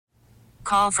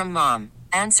Call from mom.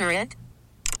 Answer it.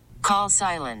 Call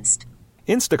silenced.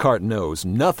 Instacart knows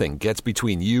nothing gets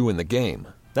between you and the game.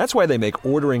 That's why they make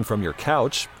ordering from your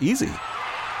couch easy.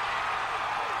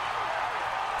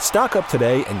 Stock up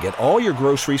today and get all your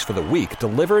groceries for the week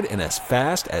delivered in as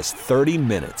fast as 30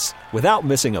 minutes without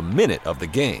missing a minute of the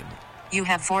game. You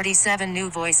have 47 new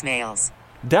voicemails.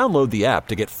 Download the app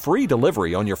to get free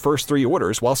delivery on your first 3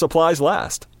 orders while supplies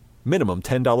last. Minimum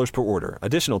 $10 per order.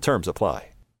 Additional terms apply.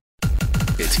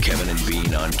 It's Kevin and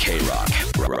Bean on K-Rock.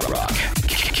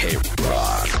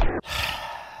 K-Rock.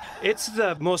 It's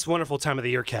the most wonderful time of the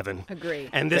year, Kevin. Agree.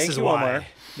 And this Thank is you, why. Omar.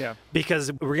 Yeah.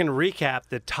 Because we're going to recap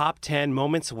the top 10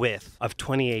 moments with of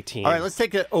 2018. All right, let's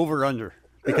take it over-under.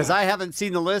 Because I haven't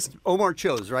seen the list. Omar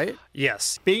chose, right?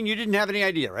 Yes. Bean, you didn't have any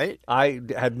idea, right? I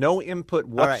had no input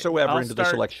whatsoever into the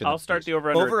selection. I'll start the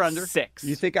over-under. Over-under. 6.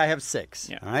 You think I have 6.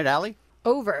 Yeah. All right, Allie?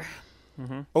 Over.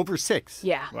 Over 6.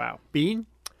 Yeah. Wow. Bean?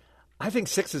 I think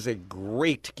 6 is a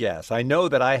great guess. I know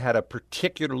that I had a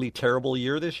particularly terrible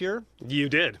year this year. You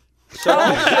did. So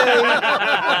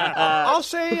I'll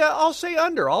say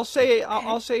under. I'll say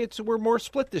we're more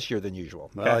split this year than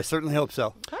usual. Well, I certainly hope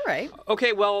so. All right.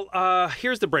 Okay, well,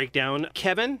 here's the breakdown.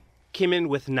 Kevin came in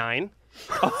with 9.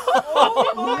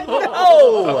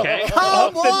 Oh! Okay.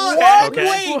 Come on!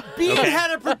 Okay. Wait, Bean had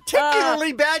a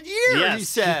particularly bad year, Yes. he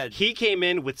said. He came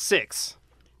in with 6.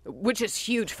 Which is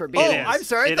huge for Oh, being. is. I'm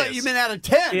sorry. I It thought is. you meant out of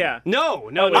 10. Yeah. No.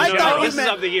 I thought you This meant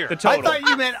is of the year. the I total. thought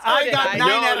you meant I got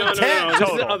 9 out of 10. No. This is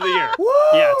Total. of the year. Woo!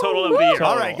 Yeah, total of the year.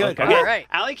 All right, good. Okay. All right.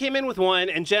 Allie came in with 1,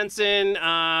 and Jensen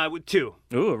with 2.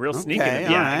 Ooh, real sneaky. Okay,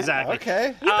 Yeah, all right. exactly. Okay.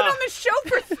 You've been on the show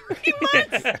for 3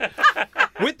 months.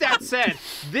 With that said,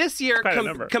 this year Quite a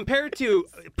number. compared to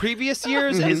previous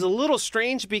years is a little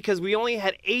strange because we only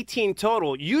had 18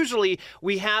 total. Usually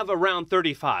we have around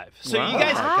 35. So you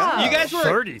guys were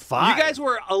 35. You guys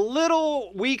were a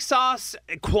little weak sauce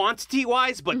quantity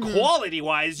wise, but quality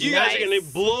wise, you guys are going to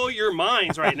blow your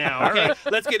minds right now. Okay,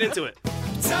 let's get into it.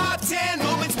 Top 10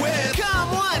 moments with.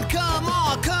 Come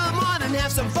on, and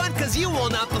have some fun, because you will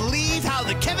not believe how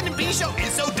the Kevin and Bean Show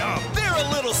is so dumb. They're a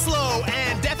little slow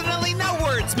and definitely no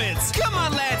wordsmiths. Come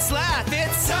on, let's laugh.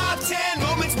 It's Top 10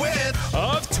 moments with.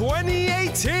 Of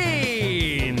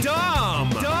 2018. Dumb.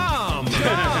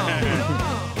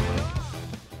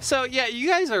 So yeah, you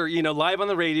guys are live on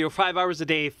the radio 5 hours a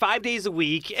day, 5 days a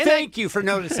week. And Thank you for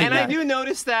noticing And that. I do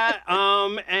notice that.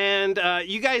 And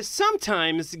you guys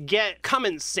sometimes get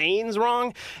common sayings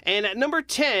wrong. And at number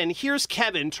 10, here's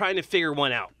Kevin trying to figure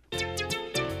one out.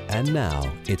 And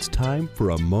now it's time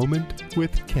for a moment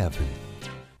with Kevin.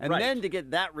 And then to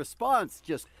get that response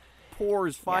just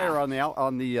pours fire on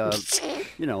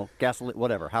the gasoline,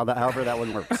 whatever, however that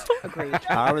one works. Agreed.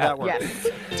 However that works. Yes.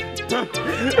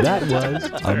 That was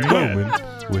a moment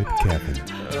with Kevin.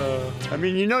 I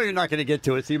mean, you're not going to get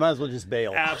to it, so you might as well just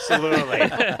bail. Absolutely.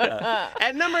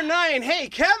 At number 9, hey,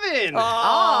 Kevin.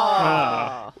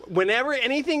 Whenever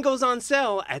anything goes on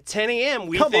sale at 10 a.m.,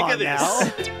 we Come think on of this.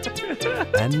 now.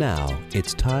 And now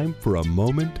it's time for a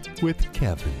moment with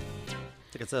Kevin.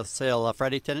 Tickets on sale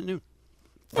Friday 10 at noon.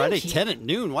 Friday 10 at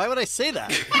noon? Why would I say that?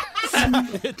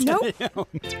 Nope.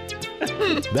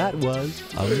 That was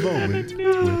a moment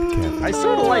with Kevin. I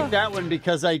sort of like that one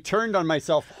because I turned on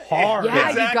myself hard. Yeah,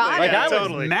 you got Like it. I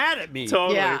Totally. was mad at me.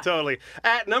 Totally.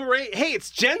 At number 8, hey, it's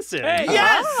Jensen. Hey.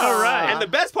 Yes! All right. And the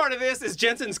best part of this is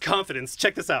Jensen's confidence.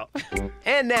 Check this out.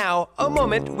 And now, a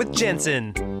moment with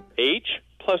Jensen. H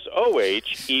plus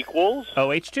OH equals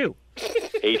OH2.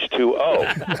 H2O.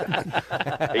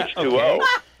 H2O.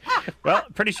 Well,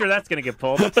 pretty sure that's going to get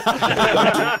pulled.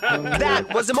 That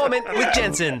was a moment with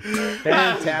Jensen.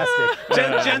 Fantastic.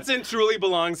 Jensen truly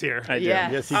belongs here. I do.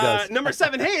 Yeah. Yes, he does. Number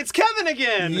 7, hey, it's Kevin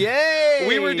again. Yay!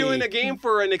 We were doing a game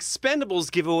for an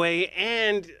Expendables giveaway,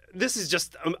 and this is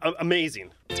just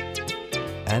amazing.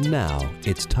 And now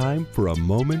it's time for a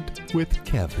moment with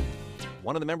Kevin.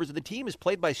 One of the members of the team is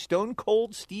played by Stone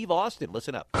Cold Steve Austin.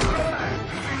 Listen up.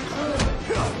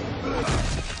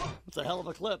 It's a hell of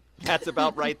a clip. That's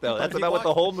about right, though. That's about what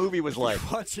the whole movie was like.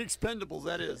 Watch Expendables,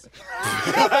 that is.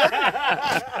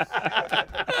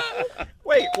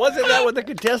 Wait, wasn't that what the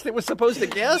contestant was supposed to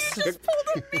guess?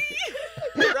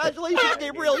 Congratulations,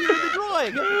 Gabriel. You did the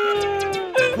drawing.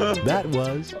 That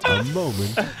was a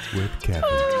moment with Kevin.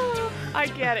 I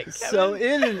get it, Kevin. So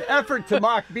in an effort to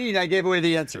mock Bean, I gave away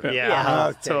the answer. Yeah,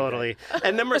 Okay. totally.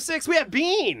 And number 6, we have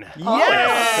Bean.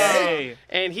 Yes! Okay.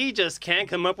 And he just can't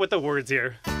come up with the words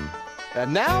here.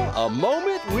 And now, a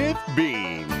moment with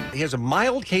Bean. He has a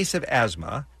mild case of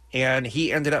asthma, and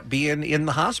he ended up being in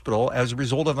the hospital as a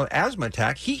result of an asthma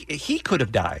attack. He could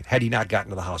have died had he not gotten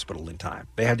to the hospital in time.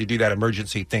 They had to do that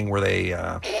emergency thing where they,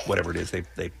 whatever it is,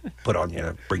 they put on you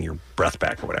to bring your breath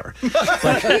back or whatever.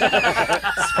 But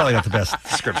it's probably not the best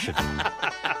description.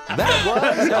 That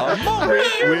was a moment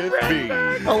with Bean.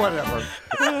 Oh, whatever.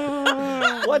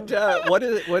 What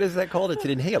is that called? It's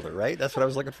an inhaler, right? That's what I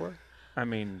was looking for. I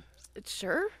mean,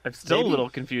 Sure. I'm still a little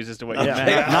confused as to what you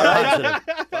meant.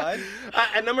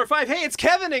 At number 5, hey, it's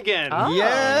Kevin again. Oh.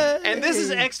 Yeah. And this is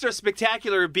extra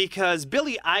spectacular because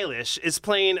Billie Eilish is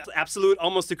playing Absolute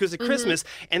Almost Acoustic Christmas.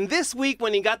 And this week,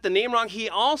 when he got the name wrong, he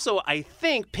also, I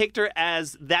think, picked her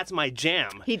as That's My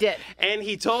Jam. He did. And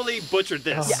he totally butchered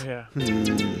this. Oh, yeah.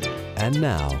 And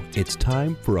now it's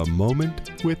time for a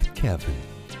moment with Kevin.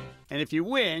 And if you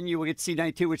win, you will get to see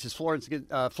night 2, which is Florence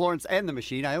and the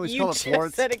Machine. I always You call it just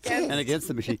Florence said against. and Against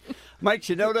the Machine. Mike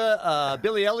Shinoda,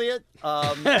 Billy Elliot. Billy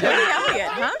Elliot,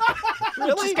 huh? You're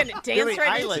just going to dance Billie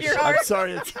right Eilish. into your heart? I'm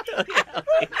sorry. I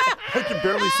can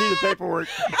barely see the paperwork.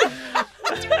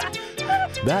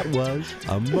 That was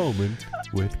a moment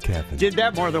with Kevin. Did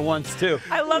that more than once, too.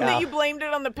 I love that you blamed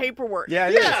it on the paperwork. Yeah,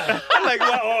 it is. I'm like,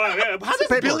 how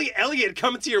does Billy Elliot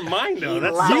come into your mind, though?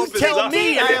 That's You so tell bizarre.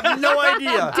 me. I have no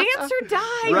idea. Dance or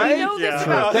die. Right? We know this. Yeah.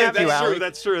 about Thank Kevin. you, Allie.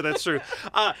 That's true.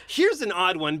 Here's an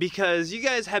odd one because you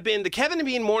guys have been the Kevin and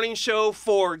Bean morning show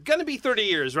for gonna be 30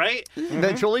 years, right?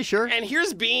 Eventually, sure. And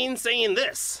here's Bean saying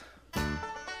this.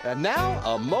 And now,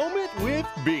 a moment with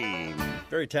Bean.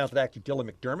 Very talented actor Dylan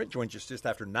McDermott joins us just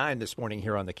after 9 this morning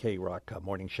here on the K-Rock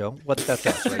Morning Show. That's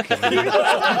us, right?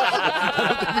 I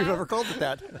don't think we've ever called it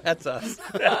that. That's us.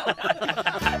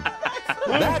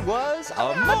 That was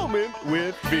a moment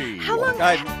with Bean. How long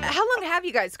have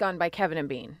you guys gone by Kevin and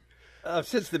Bean?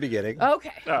 Since the beginning.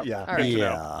 Okay. Yeah. All right.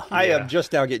 Yeah. I am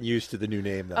just now getting used to the new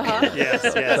name, though.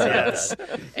 Yes.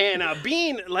 And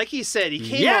Bean, like he said, he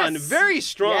came on very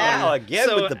strong. Yeah, again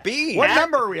So with the Bean. What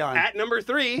number are we on? At number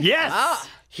 3. Yes.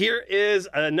 Here is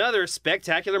another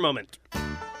spectacular moment.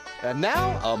 And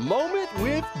now, a moment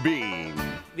with Bean.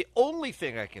 The only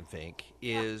thing I can think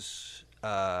is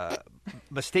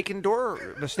mistaken door.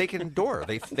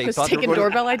 They thought they were Mistaken going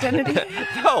doorbell identity?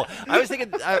 No, I was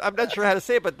thinking. I'm not sure how to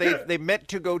say it, but they meant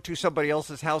to go to somebody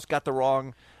else's house, got the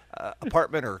wrong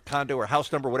apartment or condo or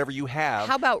house number, whatever you have.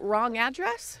 How about wrong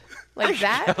address? Like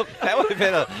that? That would have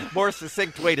been a more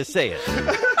succinct way to say it.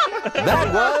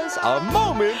 That was a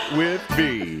moment with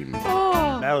Bean.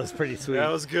 Oh. That was pretty sweet.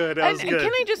 That was good. And can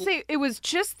I just say, it was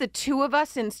just the two of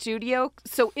us in studio,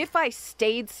 so if I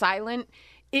stayed silent,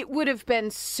 it would have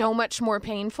been so much more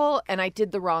painful, and I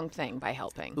did the wrong thing by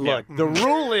helping. Look, the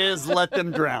rule is let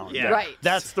them drown. Yeah. Right.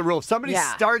 That's the rule. If somebody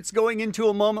starts going into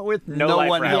a moment with no life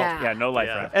one raft. helps. Yeah, no life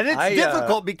raft. And it's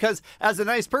difficult because as a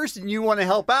nice person, you want to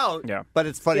help out, but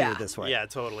it's funnier this way. Yeah,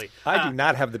 totally. I do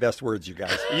not have the best words, you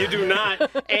guys. You do not.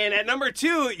 And at number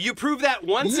 2, you prove that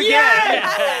once again.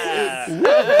 Yes!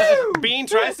 Bean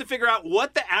tries to figure out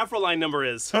what the Afroline number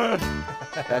is.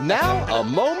 And now, a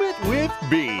moment with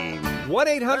Bean.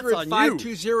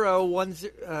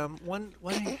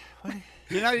 1-800-520-10.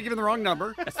 You're not giving the wrong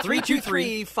number.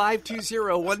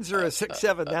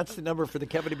 323-520-1067. That's the number for the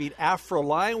Kevin and Bean Afro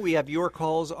line. We have your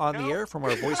calls on the air from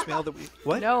our voicemail. That we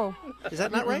what? No. Is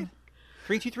that not right?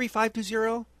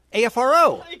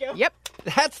 323-520-AFRO. Yep.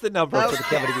 That's the number for the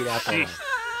Kevin and Bean Afro line.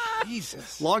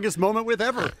 Jesus. Longest moment with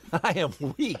ever. I am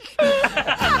weak.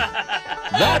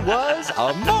 That was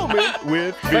a moment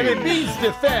with Bean. But in Bean's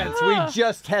defense, we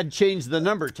just had changed the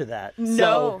number to that.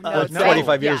 No, so, no.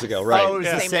 25 years ago, right? Oh, it was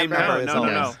the same number.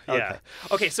 No. Yeah.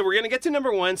 Okay, so we're going to get to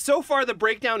number 1. So far, the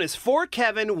breakdown is 4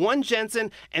 Kevin, 1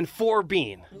 Jensen, and 4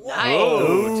 Bean.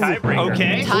 Oh, tiebreaker.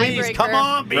 Okay. Please, come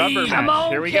on, Bean. Rubber Come match.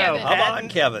 on, Here we Kevin. go. Come on,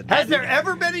 Kevin. Has there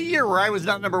ever been a year where I was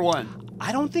not number 1?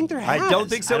 I don't think there has. I don't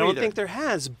think so I don't either. think there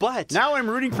has, but Now I'm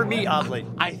rooting for me, oddly.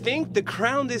 I think the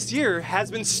crown this year has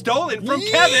been stolen from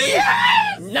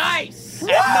Kevin. Nice.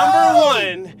 At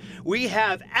number 1, we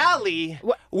have Allie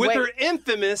with wait. her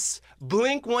infamous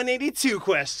Blink 182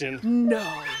 question.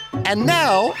 No. And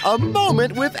now, a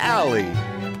moment with Allie.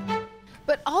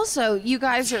 But also, you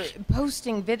guys are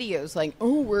posting videos like,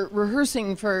 oh, we're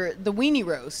rehearsing for the weenie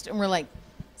roast. And we're like,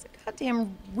 it's a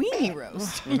goddamn weenie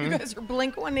roast. You guys are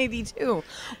Blink 182.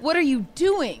 What are you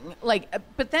doing?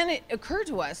 But then it occurred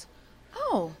to us,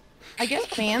 oh, I guess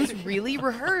bands really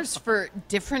rehearse for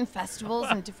different festivals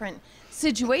and different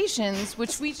situations,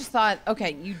 which we just thought,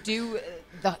 okay, you do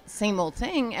the same old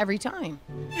thing every time.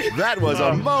 That was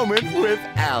a moment with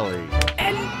Allie.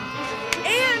 And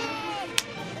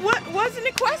what was wasn't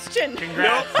a question.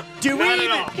 Congrats. Do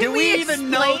we even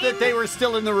know explain? that they were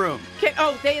still in the room?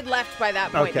 They had left by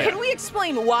that point. Okay. Can we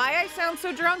explain why I sound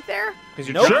so drunk there? Because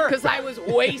you're drunk. Because I was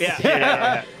wasted.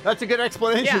 Yeah. That's a good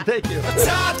explanation. Yeah. Thank you.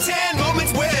 Top 10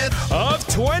 moments with of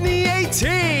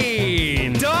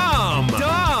 2018. Dumb.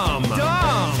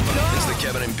 It's the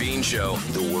Kevin and Bean Show,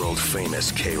 the world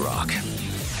famous K-Rock.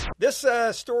 This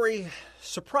story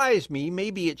surprised me.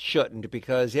 Maybe it shouldn't,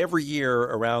 because every year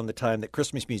around the time that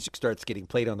Christmas music starts getting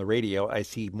played on the radio, I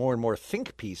see more and more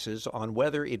think pieces on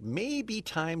whether it may be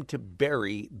time to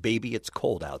bury Baby It's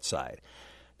Cold Outside.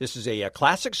 This is a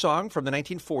classic song from the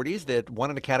 1940s that won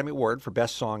an Academy Award for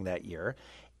Best Song that year.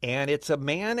 And it's a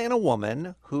man and a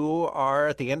woman who are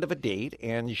at the end of a date,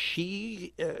 and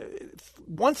she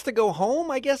wants to go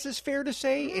home, I guess is fair to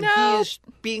say. And he is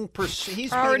being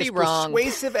he's Already being as wrong.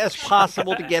 persuasive as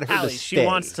possible to get her Allie, to she stay.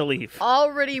 wants to leave.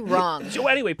 Already wrong. So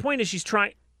anyway, point is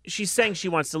she's saying she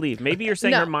wants to leave. Maybe you're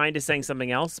saying No. her mind is saying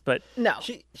something else, but No.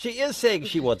 She is saying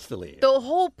she wants to leave. The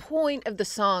whole point of the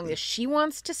song is she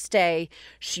wants to stay,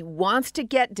 she wants to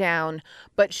get down,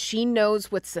 but she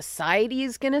knows what society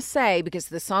is going to say, because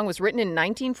the song was written in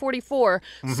 1944,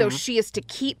 so she is to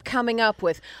keep coming up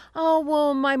with, oh,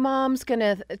 well, my mom's going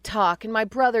to talk, and my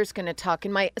brother's going to talk,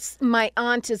 and my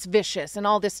aunt is vicious, and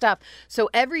all this stuff. So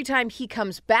every time he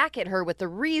comes back at her with a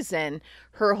reason,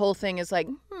 her whole thing is like,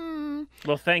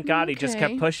 well, thank God he just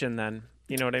kept Okay. pushing then.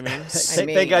 You know what I mean?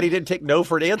 Thank God he didn't take no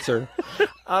for an answer.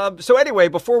 So anyway,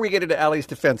 before we get into Allie's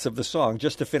defense of the song,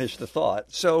 just to finish the thought.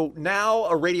 So now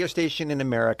a radio station in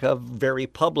America very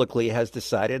publicly has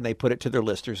decided, and they put it to their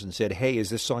listeners and said, hey, is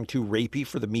this song too rapey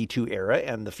for the Me Too era?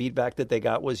 And the feedback that they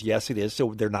got was, yes, it is,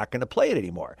 so they're not going to play it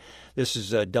anymore. This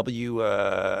is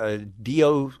WDOK,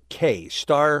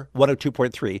 Star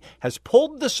 102.3, has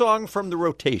pulled the song from the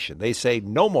rotation. They say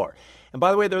no more. And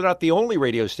by the way, they're not the only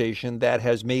radio station that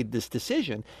has made this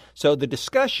decision. So the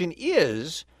discussion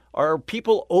is, are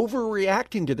people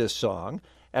overreacting to this song?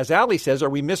 As Allie says, are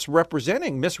we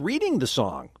misreading the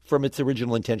song from its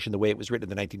original intention, the way it was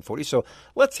written in the 1940s? So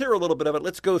let's hear a little bit of it.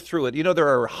 Let's go through it. You know, there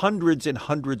are hundreds and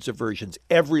hundreds of versions.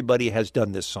 Everybody has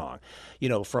done this song. You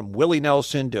know, from Willie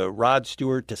Nelson to Rod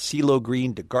Stewart to CeeLo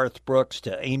Green to Garth Brooks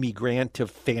to Amy Grant to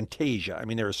Fantasia. I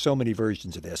mean, there are so many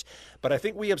versions of this. But I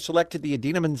think we have selected the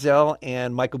Idina Menzel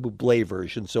and Michael Bublé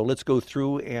version. So let's go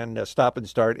through and stop and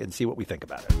start and see what we think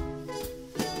about it.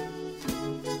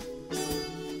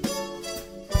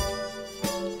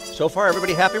 So far,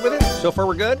 everybody happy with it? So far,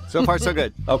 we're good? So far, so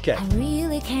good. Okay. I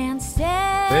really can't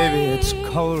stay. Baby, it's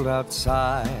cold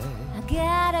outside. I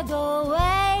gotta go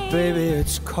away. Baby,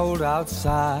 it's cold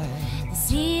outside.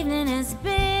 This evening has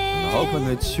been Hoping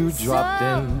that you dropped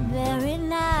in. very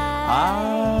nice.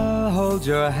 I'll hold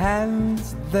your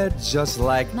hands, they're just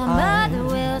like My ice. mother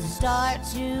will start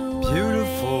to worry.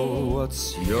 Beautiful,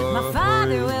 what's your My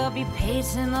father hurry? will be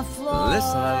pacing the floor.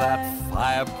 Listen to that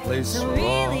fireplace So roar.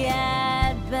 really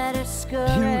I'd better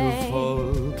scurry.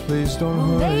 Beautiful, please don't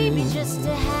Well, hurry. maybe just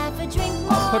a half a drink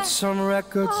more. I'll put some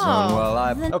records on while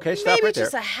I... Okay, stop Maybe right there.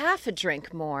 just a half a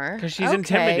drink more. Because she's Okay.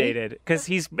 intimidated. Because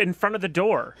he's in front of the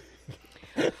door.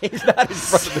 He's not in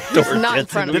front of the door. He's not in Jensen.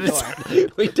 front of the door.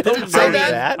 We don't say say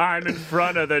that. that. I'm in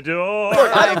front of the door.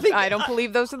 I don't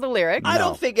believe those are the lyrics. I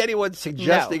don't think anyone's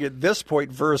suggesting at this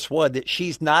point, verse 1, that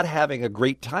she's not having a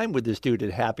great time with this dude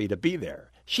and happy to be there.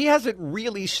 She hasn't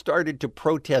really started to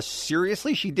protest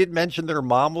seriously. She did mention that her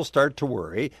mom will start to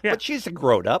worry, Yeah. but she's a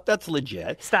grown-up. That's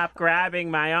legit. Stop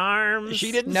grabbing my arms.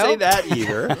 She didn't Nope. say that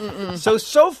either.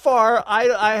 So far,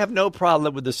 I have no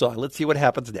problem with the song. Let's see what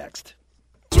happens next.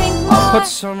 Drink I'll more. put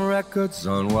some records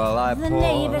on while I The pour.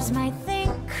 neighbors might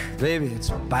think, Baby, it's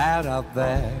bad out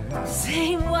there.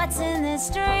 say what's in this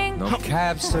drink. No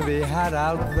cabs to be had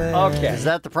out there. Okay. Is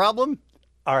that the problem?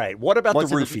 All right. What about What's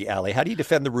the it- roofie, Allie? How do you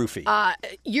defend the roofie?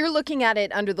 You're looking at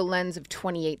it under the lens of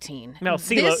 2018. No, This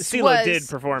CeeLo was- did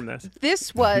perform this.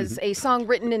 This was a song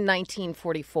written in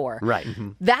 1944. Right.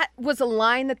 That was a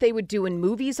line that they would do in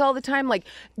movies all the time. Like,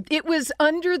 it was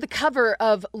under the cover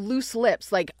of Loose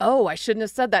Lips. Like, oh, I shouldn't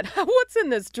have said that. What's in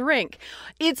this drink?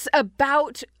 It's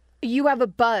about you have a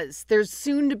buzz. There's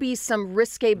soon to be some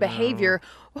risque behavior.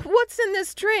 What's in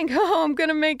this drink? Oh, I'm going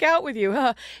to make out with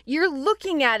you. You're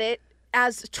looking at it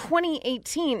as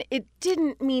 2018. It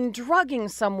didn't mean drugging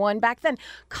someone back then.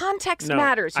 Context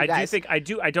matters, you guys. I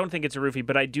don't think it's a roofie,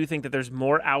 but I do think that there's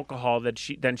more alcohol than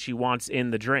she wants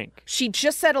in the drink. She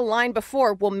just said a line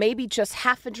before, well, maybe just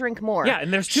half a drink more. Yeah,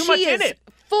 and there's too She much in is it.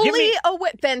 Fully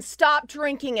aware. Then stop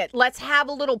drinking it. Let's have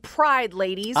a little pride,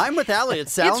 ladies. I'm with Allie. It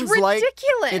sounds it's like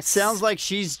ridiculous. it sounds like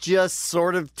she's just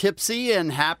sort of tipsy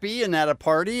and happy and at a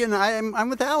party. And I'm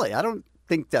with Allie. I don't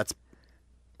think that's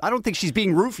I don't think she's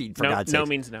being roofied, for God's sake. No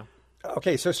means no.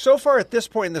 Okay, so far at this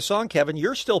point in the song, Kevin,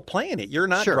 you're still playing it. You're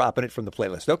not dropping it from the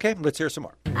playlist. Okay, let's hear some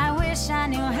more. I wish I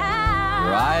knew how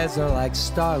Your eyes are like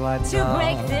starlight to now.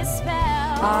 break this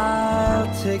spell.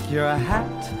 I'll take your hat.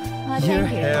 Oh, Your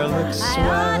thank you. hair looks I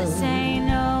swell. ought to say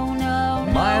no,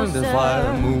 Mind if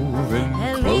I'm moving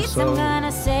At least I'm closer?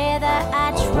 gonna say that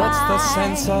I tried. What's the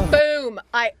sense of... Boom.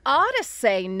 I ought to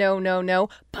say no,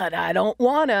 but I don't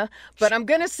wanna. But I'm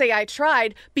gonna say I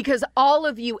tried because all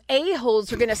of you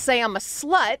a-holes are gonna say I'm a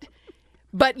slut.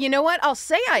 But you know what? I'll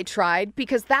say I tried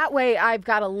because that way I've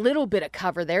got a little bit of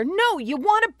cover there. No, you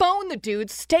want to bone the dude.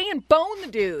 Stay and bone the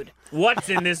dude. What's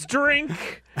in this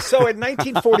drink? So in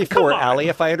 1944, Allie,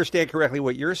 if I understand correctly,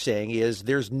 what you're saying is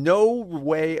there's no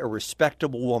way a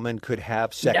respectable woman could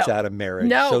have sex No. out of marriage.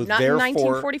 No, so not in therefore,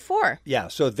 1944. Yeah,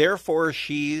 so therefore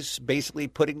she's basically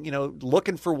putting,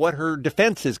 looking for what her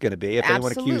defense is going to be if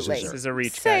anyone accuses her. This is a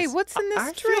reach, Say, guys. what's in this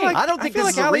I feel drink? like- I don't think feel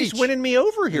this like is a Allie's reach. winning me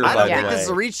over here, I by don't the think way. this is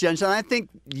a reach, Jensen. I think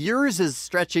yours is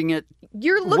stretching it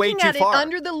You're way looking too at far. it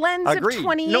under the lens Agreed. of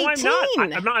 2018. No, I'm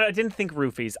not. I'm not. I didn't think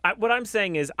roofies. What I'm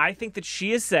saying is, I think that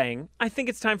she is saying, I think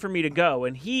it's time for me to go.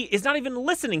 And he is not even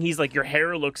listening. He's like, your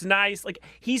hair looks nice. Like,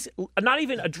 he's not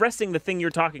even addressing the thing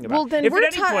you're talking about. Well, then if we're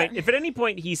at any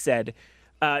point he said,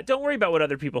 don't worry about what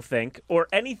other people think, or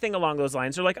anything along those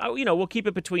lines, or like, oh, we'll keep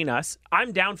it between us.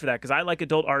 I'm down for that because I like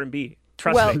adult R&B.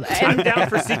 Trust me. I'm down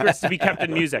for secrets to be kept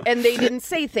in music. And they didn't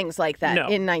say things like that No.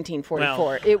 in 1944.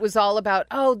 Well- It was all about,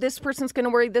 oh, this person's going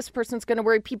to worry, this person's going to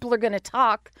worry, people are going to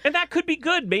talk. And that could be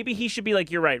good. Maybe he should be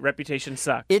like, you're right, reputation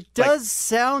sucks. It does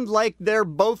sound like they're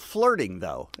both flirting,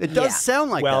 though. It does sound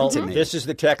like Well, that to me. this is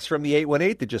the text from the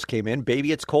 818 that just came in.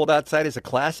 Baby, It's Cold Outside is a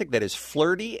classic that is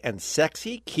flirty and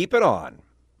sexy. Keep it on.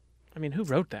 I mean, who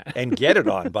wrote that? And get it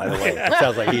on, by the way. It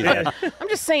sounds like he did. I'm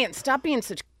just saying, stop being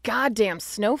such goddamn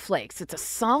snowflakes. It's a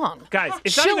song. Guys,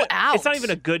 it's Chill not even, out. It's not even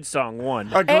a good song, one.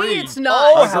 It's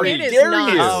not. Oh, how it is dare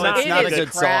not. you. Oh, it's It not a is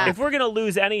good crap. song. If we're going to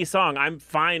lose any song, I'm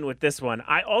fine with this one.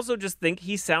 I also just think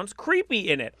he sounds creepy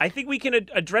in it. I think we can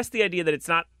address the idea that it's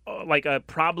not like a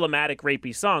problematic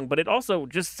rapey song, but it also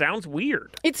just sounds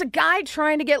weird. It's a guy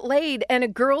trying to get laid and a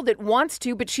girl that wants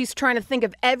to, but she's trying to think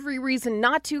of every reason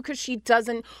not to because she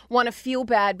doesn't want to feel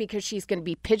bad because she's going to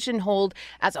be pigeonholed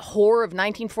as a whore of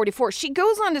 1944. She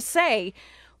goes on to say,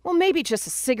 well, maybe just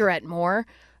a cigarette more.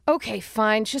 Okay,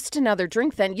 fine, just another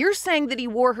drink then. You're saying that he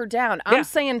wore her down. I'm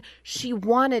saying she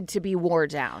wanted to be wore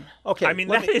down. Okay. I mean,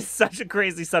 that is such a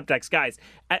crazy subtext. Guys,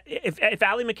 if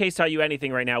Allie McKay's tell you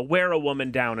anything right now, wear a woman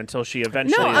down until she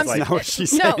eventually is like...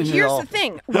 Here's the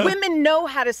thing. Women know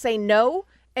how to say no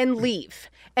and leave.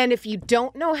 And if you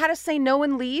don't know how to say no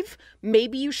and leave,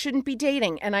 maybe you shouldn't be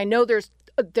dating. And I know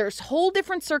there's whole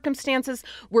different circumstances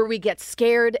where we get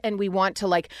scared and we want to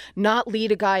like not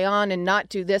lead a guy on and not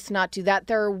do this, not do that.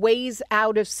 There are ways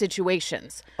out of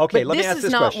situations. Okay, but let me ask this this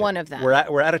is not question. one of them. We're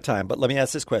out of time, but let me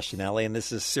ask this question, Allie, and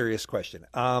this is a serious question.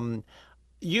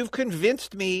 You've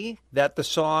convinced me that the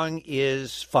song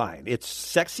is fine. It's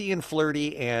sexy and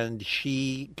flirty, and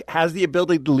she has the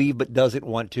ability to leave but doesn't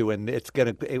want to, and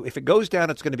if it goes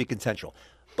down, it's going to be consensual.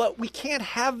 But we can't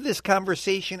have this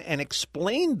conversation and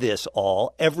explain this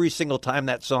all every single time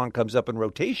that song comes up in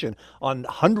rotation on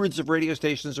hundreds of radio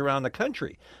stations around the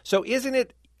country. So isn't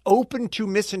it open to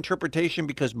misinterpretation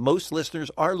because most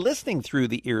listeners are listening through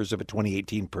the ears of a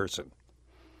 2018 person?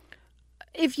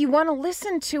 If you want to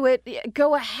listen to it,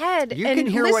 go ahead You and can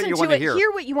hear listen what you to want to it. hear.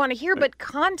 Hear what you want to hear, but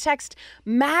context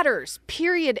matters.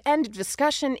 Period. End of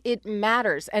discussion. It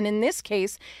matters. And in this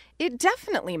case, it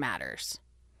definitely matters.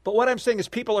 But what I'm saying is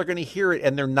people are going to hear it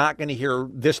and they're not going to hear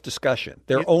this discussion.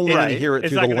 They're only going to hear it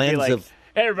It's through not the gonna be lens like, of...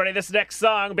 Hey, everybody, this next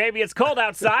song, Baby, It's Cold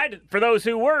Outside. For those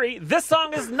who worry, this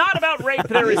song is not about rape.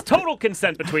 There is total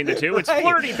consent between the two. It's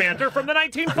flirty banter from the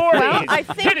 1940s. Well, I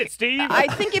think, Hit it, Steve. I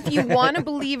think if you want to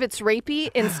believe it's rapey,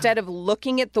 instead of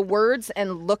looking at the words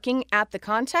and looking at the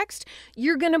context,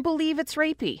 you're going to believe it's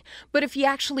rapey. But if you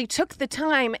actually took the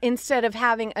time, instead of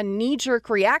having a knee-jerk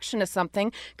reaction to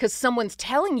something because someone's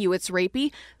telling you it's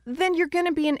rapey, then you're going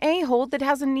to be an a-hole that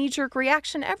has a knee-jerk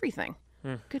reaction to everything.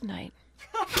 Good night.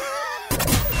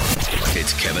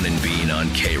 It's Kevin and Bean on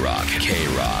K-Rock.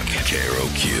 K-Rock.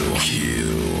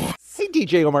 K-R-O-Q. Hey,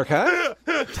 DJ Omar Khan.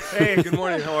 Hey, good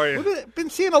morning. How are you? We've been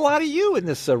seeing a lot of you in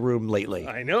this room lately.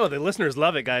 I know. The listeners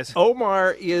love it, guys.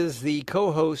 Omar is the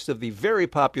co-host of the very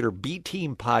popular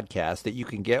B-Team podcast that you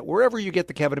can get wherever you get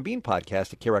the Kevin and Bean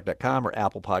podcast at KROC.com or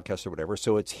Apple Podcasts or whatever.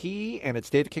 So it's he and it's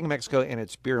David King of Mexico and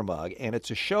it's Beer Mug. And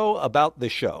it's a show about the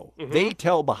show. Mm-hmm. They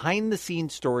tell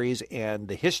behind-the-scenes stories and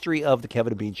the history of the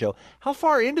Kevin and Bean show. How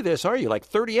far into this are you? Like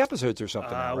 30 episodes or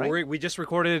something now, right? We just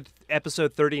recorded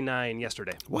episode 39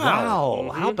 yesterday. Wow.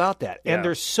 Wow. How about that? And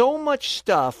there's so much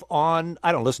stuff on,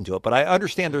 I don't listen to it, but I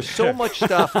understand there's so much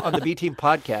stuff on the B Team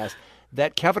podcast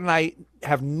that Kevin and I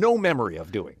have no memory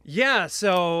of doing. Yeah,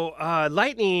 so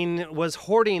Lightning was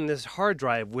hoarding this hard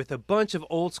drive with a bunch of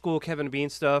old school Kevin Bean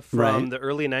stuff from the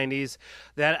early 90s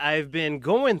that I've been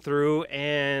going through.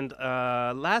 And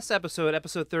last episode,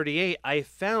 episode 38, I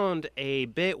found a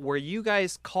bit where you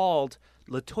guys called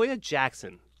LaToya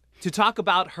Jackson to talk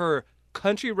about her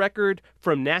country record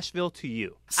From Nashville to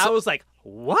You. I was like,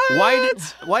 what?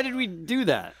 Why did we do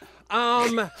that?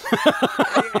 It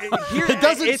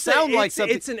doesn't sound like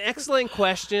something. It's an excellent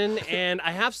question, and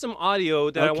I have some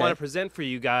audio that I want to present for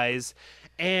you guys.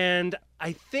 And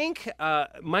I think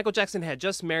Michael Jackson had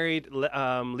just married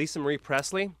Lisa Marie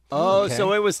Presley. Oh,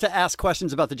 so it was to ask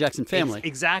questions about the Jackson family.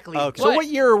 Exactly. Okay. So what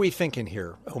year are we thinking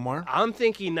here, Omar? I'm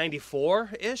thinking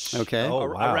 94-ish. Okay.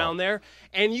 Around there.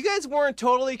 And you guys weren't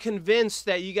totally convinced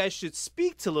that you guys should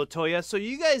speak to LaToya, so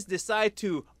you guys decide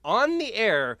to, on the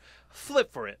air,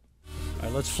 flip for it. All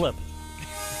right, let's flip.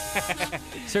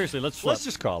 Seriously, let's flip. Let's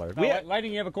just call her.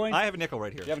 Lighting, you have a coin? I have a nickel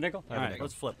right here. You have a nickel? I have a All right, nickel.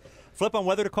 let's flip. Flip on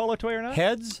whether to call LaToya or not?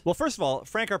 Heads? Well, first of all,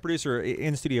 Frank, our producer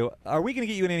in studio, are we going to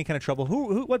get you in any kind of trouble?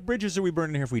 What bridges are we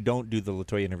burning here if we don't do the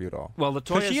LaToya interview at all? Well,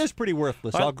 because she is pretty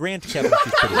worthless. Well, I'll grant Kevin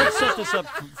she's pretty Let's worthless. set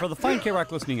this up for the fine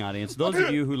K-Rock listening audience. Those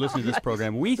of you who listen to this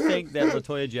program, we think that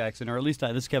LaToya Jackson, or at least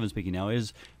this is Kevin speaking now,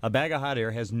 is a bag of hot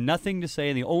air, has nothing to say,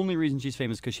 and the only reason she's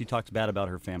famous is because she talks bad about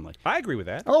her family. I agree with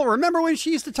that. Oh, remember when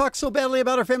she used to talk so badly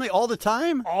about her family all the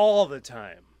time? All the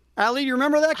time. Allie, you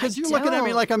remember that? Because you're looking at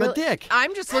me like I'm a dick.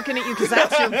 I'm just looking at you because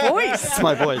that's your voice. That's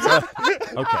my voice.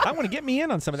 Okay. I want to get me in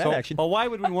on some of that action. Well, why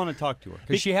would we want to talk to her?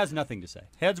 Because she has nothing to say.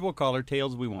 Heads, we'll call her.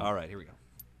 Tails, we won't. All right, here we go.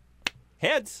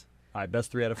 Heads. All right,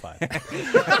 best 3 out of 5.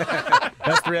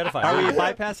 Best 3 out of 5. Are we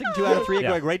bypassing 2 out of 3 Yeah.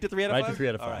 going right to 3 out of 5? Right to 3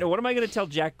 out of 5. All right. No, what am I going to tell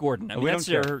Jack Gordon? I mean, we that's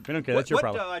don't care. We don't care. That's your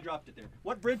problem. I dropped it there.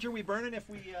 What bridge are we burning if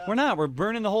we... We're not. We're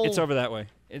burning the whole... It's over that way.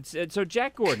 It's so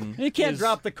Jack Gordon. You can't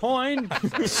drop the coin. All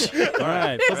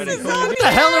right. What the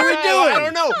hell are we doing? I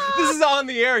don't know. This is on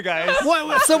the air, guys.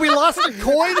 What? So we lost a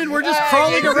coin and we're just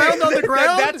crawling around on the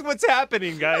ground? That's what's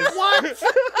happening, guys. What?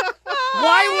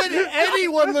 Why would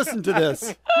anyone listen to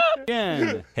this?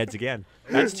 Again. Heads again.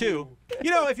 That's 2. You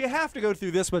know, if you have to go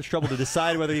through this much trouble to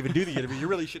decide whether to even do the interview, you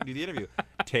really shouldn't do the interview.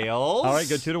 Tails. All right,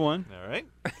 go 2-1. All right.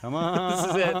 Come on. This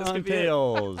is it. This could be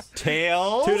Tails.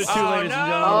 Tails. 2-2, ladies and gentlemen.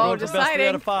 We're going for best 3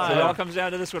 out of 5. So it all comes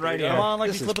down to this one right here. Come on,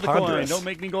 like This you is flip of the coin. ponderous. Don't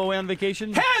make me go away on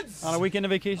vacation. Heads! On a weekend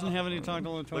of vacation, haven't even talked to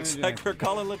LaToya Looks Jackson. like we're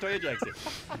calling LaToya Jackson.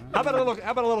 How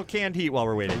about a little canned heat while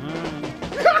we're waiting?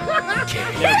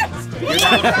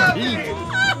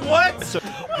 What?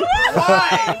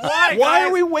 Why? Why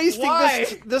are we wasting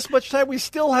this much time? We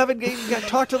still haven't got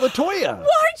talked to LaToya.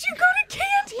 Why'd you go to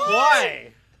Candy? Why?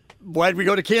 Why'd we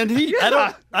go to Canned Heat?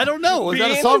 I don't know. Was that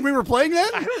a Bean? song we were playing then?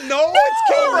 I don't know. It's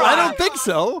K-Rock. I don't think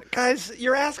so. Guys,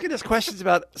 you're asking us questions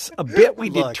about a bit we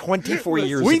did 24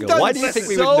 years We've ago. done Why do you think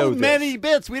we would so know this? many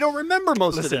bits. We don't remember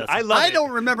most Listen, of this. I love it.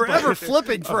 don't remember ever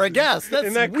flipping for a guest. That's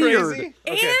Isn't that weird. crazy?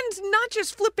 And not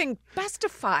just flipping, best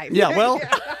of 5. Yeah, well,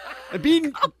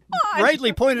 Bean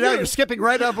rightly pointed out you're skipping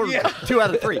right up 2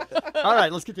 out of 3. All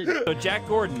right, let's continue. So Jack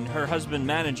Gordon, her husband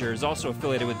manager, is also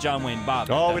affiliated with John Wayne Bobbitt.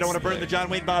 Oh, we don't want to burn the John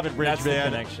Wayne Bobbitt bridge, That's the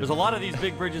man. connection. There's a lot of these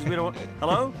big bridges we don't...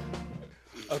 Hello?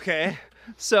 Okay.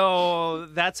 So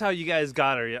that's how you guys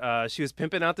got her. She was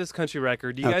pimping out this country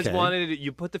record. You guys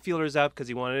you put the feelers up because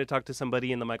you wanted to talk to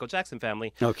somebody in the Michael Jackson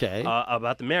family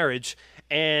about the marriage.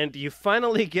 And you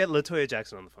finally get LaToya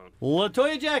Jackson on the phone.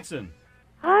 LaToya Jackson.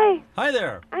 Hi. Hi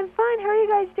there. I'm fine. How are you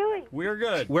guys doing? We're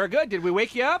good. We're good. Did we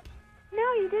wake you up? No,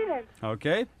 you didn't.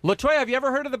 Okay. LaToya, have you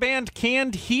ever heard of the band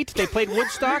Canned Heat? They played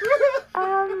Woodstock.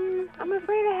 I'm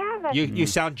afraid I haven't. You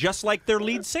sound just like their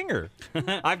lead singer.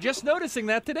 I'm just noticing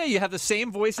that today. You have the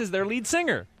same voice as their lead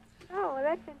singer. Oh, well,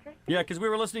 that's interesting. Yeah, because we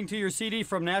were listening to your CD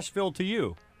From Nashville to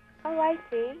You. Oh, I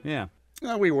see. Yeah.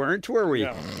 No, we weren't, were we?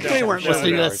 No. We weren't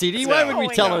listening to that CD. Why would we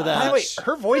tell her that? By the way,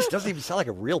 her voice doesn't even sound like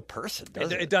a real person,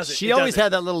 does it? It doesn't. She It always doesn't.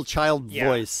 had that little child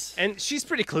voice. And she's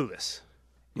pretty clueless.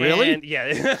 Really? And,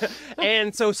 yeah.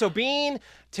 And so Bean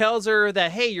tells her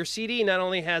that, hey, your CD not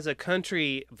only has a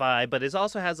country vibe, but it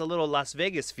also has a little Las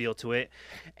Vegas feel to it.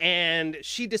 And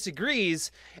she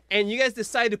disagrees, and you guys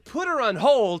decide to put her on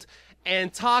hold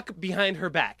and talk behind her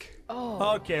back.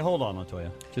 Oh. Okay, hold on, LaToya.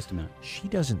 Just a minute. She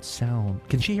doesn't sound.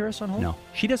 Can she hear us on hold? No.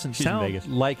 She doesn't She's in sound Vegas.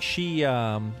 like she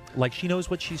knows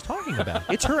what she's talking about.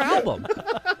 It's her album.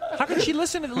 How can she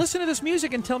listen to this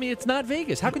music and tell me it's not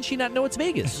Vegas? How can she not know it's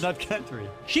Vegas? It's not country.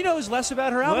 She knows less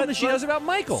about her album than she knows about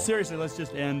Michael. Seriously, let's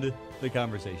just end the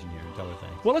conversation here and tell her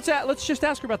thanks. Well, let's just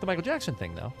ask her about the Michael Jackson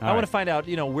thing, though. I want to find out,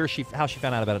 how she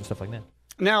found out about it and stuff like that.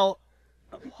 Now,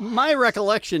 My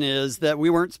recollection is that we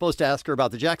weren't supposed to ask her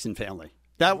about the Jackson family.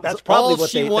 That's probably all what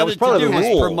she that wanted was probably to do the was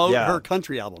rule. promote Yeah. her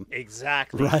country album.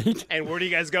 Exactly. Right. And where do you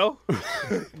guys go?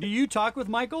 Do you talk with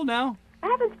Michael now? I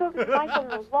haven't spoken to Michael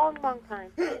in a long, long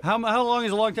time. How long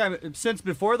is a long time? Since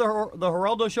before the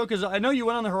Geraldo show? Because I know you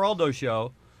went on the Geraldo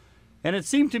show, and it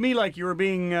seemed to me like you were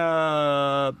being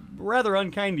rather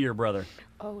unkind to your brother.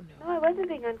 Oh, no. No, I wasn't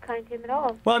being unkind to him at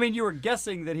all. Well, I mean, you were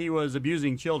guessing that he was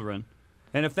abusing children,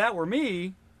 and if that were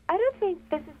me... I don't think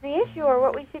this is the issue or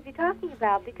what we should be talking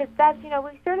about, because that's,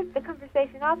 we started the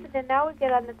conversation off, and then now we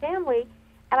get on the family,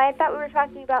 and I thought we were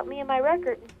talking about me and my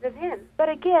record instead of him. But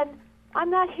again, I'm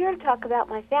not here to talk about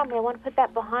my family. I want to put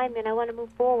that behind me, and I want to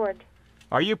move forward.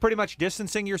 Are you pretty much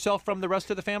distancing yourself from the rest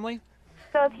of the family?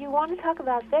 So if you want to talk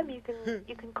about them, you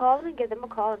can call them and give them a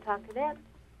call and talk to them.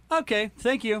 Okay,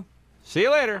 thank you. See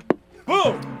you later.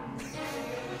 Boom!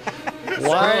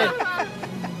 Why?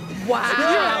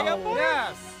 Wow.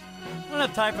 Yes. I don't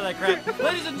have time for that crap.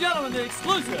 Ladies and gentlemen, the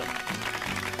exclusive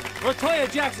LaToya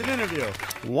Jackson interview.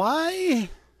 Why?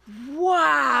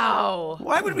 Wow.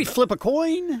 Why would we flip a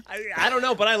coin? I don't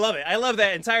know, but I love it. I love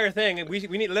that entire thing. And we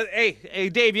need. Hey,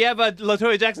 Dave, you have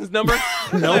LaToya Jackson's number?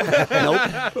 Nope.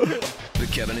 The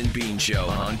Kevin and Bean Show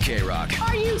on K-Rock.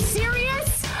 Are you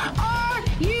serious? Are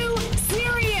you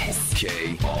serious?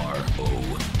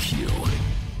 KROQ.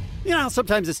 You know how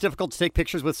sometimes it's difficult to take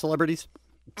pictures with celebrities?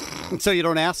 And so you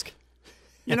don't ask?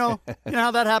 You know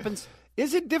how that happens?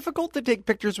 Is it difficult to take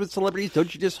pictures with celebrities?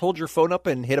 Don't you just hold your phone up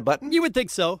and hit a button? You would think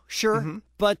so, sure. Mm-hmm.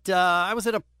 But I was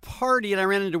at a party and I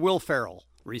ran into Will Ferrell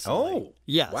recently. Oh,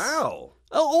 yes. Wow.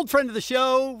 An old friend of the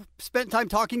show, spent time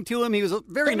talking to him. He was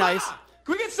very nice.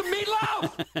 Can we get some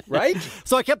meatloaf? Right?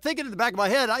 So I kept thinking in the back of my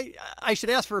head, I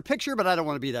should ask for a picture, but I don't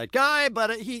want to be that guy.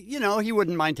 But he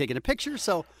wouldn't mind taking a picture,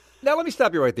 so... Now, let me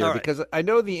stop you right there, All right. because I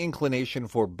know the inclination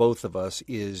for both of us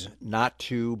is not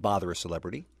to bother a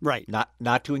celebrity. Right.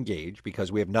 Not to engage,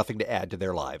 because we have nothing to add to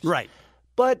their lives. Right.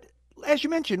 But as you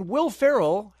mentioned, Will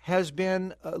Ferrell has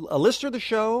been a listener of the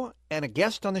show and a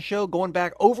guest on the show going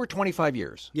back over 25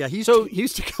 years. Yeah, he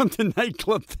used to come to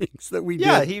nightclub things that we did.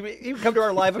 Yeah, he would come to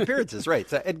our live appearances, right?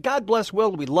 So, and God bless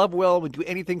Will. We love Will. We'd do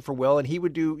anything for Will, and he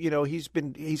would do.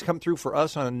 He's come through for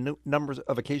us on a number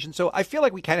of occasions. So I feel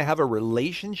like we kind of have a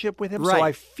relationship with him. Right. So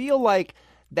I feel like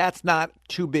that's not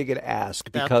too big an ask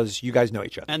because you guys know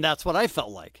each other. And that's what I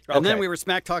felt like. And then we were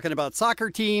smack talking about soccer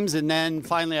teams, and then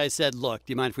finally I said, "Look,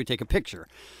 do you mind if we take a picture?"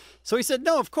 So he said,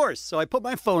 "No, of course." So I put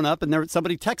my phone up, and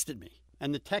somebody texted me.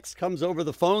 And the text comes over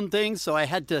the phone thing, so I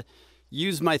had to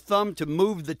use my thumb to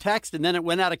move the text, and then it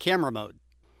went out of camera mode.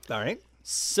 All right.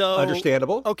 So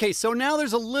understandable. Okay, so now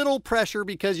there's a little pressure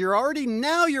because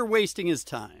you're wasting his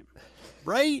time,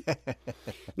 right?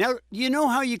 Now, you know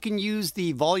how you can use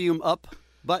the volume up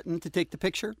button to take the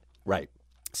picture? Right.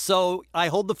 So I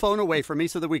hold the phone away from me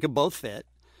so that we can both fit,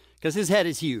 because his head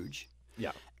is huge.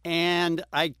 Yeah. And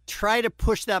I try to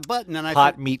push that button, and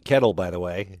Hot meat kettle, by the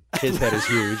way. His head is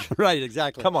huge. Right,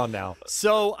 exactly. Come on now.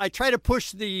 So I try to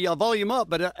push the volume up,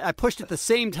 but I pushed at the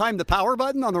same time the power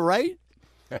button on the right.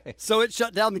 Right. So it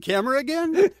shut down the camera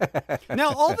again.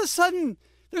 Now, all of a sudden,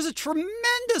 there's a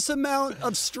tremendous amount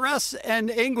of stress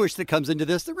and anguish that comes into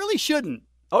this that really shouldn't.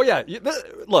 Oh, yeah.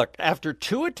 Look, after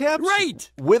 2 attempts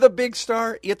with a big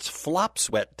star, it's flop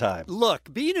sweat time.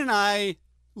 Look, Bean and I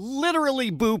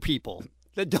literally boo people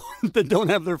that don't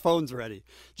have their phones ready,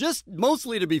 just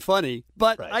mostly to be funny.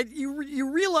 But you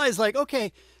realize, like,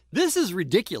 okay, this is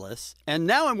ridiculous, and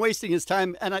now I'm wasting his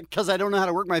time, and because I don't know how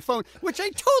to work my phone, which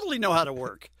I totally know how to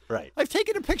work. Right. I've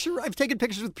taken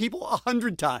pictures with people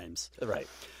 100 times. Right.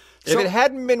 So, if it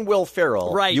hadn't been Will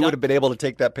Ferrell, Right, you would have been able to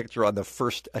take that picture on the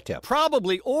first attempt.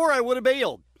 Probably, or I would have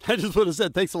bailed. I just would have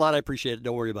said, "Thanks a lot, I appreciate it.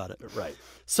 Don't worry about it." Right.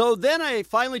 So then I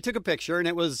finally took a picture, and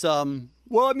it was,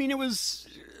 it was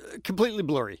completely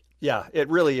blurry. Yeah, it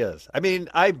really is. I mean,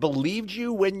 I believed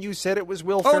you when you said it was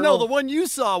Will Ferrell. Oh, no, the one you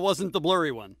saw wasn't the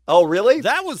blurry one. Oh, really?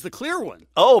 That was the clear one.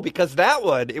 Oh, because that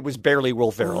one, it was barely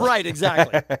Will Ferrell. Right,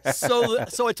 exactly.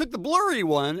 So I took the blurry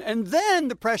one, and then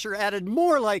the pressure added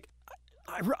more, like,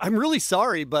 I'm really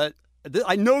sorry, but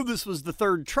I know this was the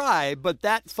third try, but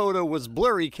that photo was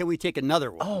blurry. Can we take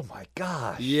another one? Oh, my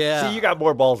gosh. Yeah. See, you got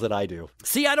more balls than I do.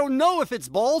 See, I don't know if it's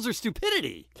balls or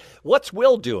stupidity. What's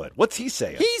Will doing? What's he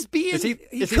saying? He's being... Is he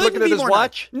couldn't looking at be his more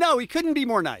watch? Nice. No, he couldn't be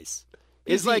more nice.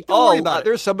 He's like, don't worry about it.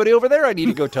 There's somebody over there I need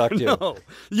to go talk to. No.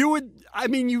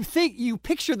 You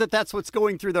picture that's what's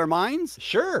going through their minds.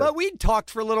 Sure. But we'd talked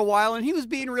for a little while, and he was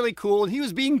being really cool, and he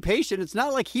was being patient. It's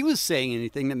not like he was saying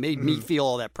anything that made me feel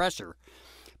all that pressure.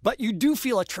 But you do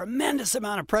feel a tremendous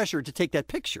amount of pressure to take that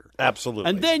picture. Absolutely.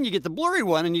 And then you get the blurry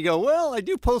one, and you go, well, I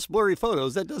do post blurry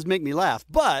photos. That does make me laugh.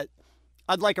 But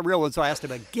I'd like a real one, so I asked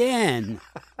him again.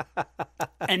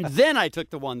 And then I took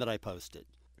the one that I posted.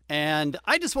 And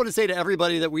I just want to say to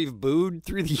everybody that we've booed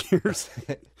through the years,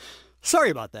 sorry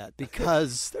about that,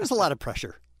 because there's a lot of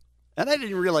pressure. And I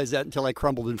didn't realize that until I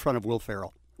crumbled in front of Will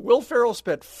Ferrell. Will Ferrell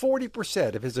spent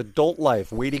 40% of his adult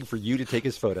life waiting for you to take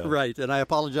his photo. Right, and I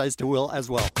apologize to Will as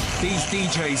well. These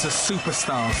DJs are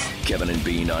superstars. Kevin and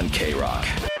Bean on K-Rock.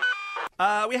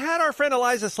 We had our friend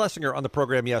Eliza Schlesinger on the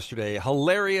program yesterday.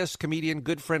 Hilarious comedian,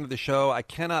 good friend of the show. I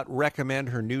cannot recommend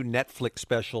her new Netflix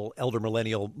special, Elder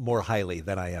Millennial, more highly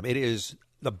than I am. It is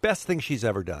the best thing she's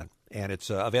ever done, and it's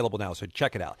available now, so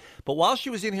check it out. But while she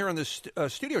was in here in the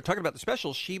studio talking about the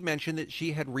special, she mentioned that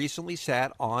she had recently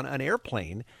sat on an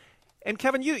airplane. And,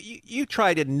 Kevin, you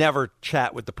try to never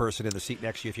chat with the person in the seat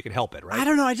next to you if you can help it, right? I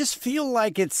don't know. I just feel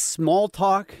like it's small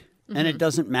talk. And it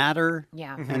doesn't matter.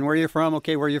 Yeah. And where you're from,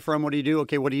 okay, where you're from, what do you do?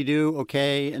 Okay, what do you do?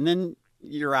 Okay. And then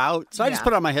you're out. So I just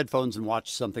put on my headphones and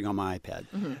watch something on my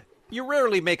iPad. You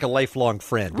rarely make a lifelong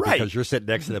friend Right. because you're sitting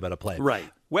next to them at a plane. Right.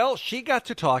 Well, she got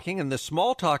to talking, and the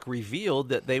small talk revealed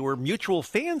that they were mutual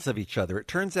fans of each other. It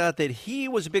turns out that he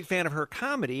was a big fan of her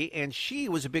comedy, and she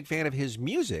was a big fan of his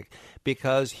music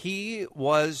because he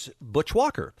was Butch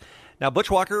Walker. Now,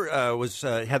 Butch Walker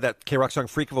had that K-Rock song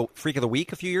Freak of the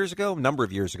Week a number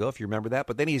of years ago, if you remember that.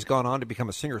 But then he's gone on to become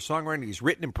a singer-songwriter. He's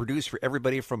written and produced for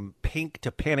everybody from Pink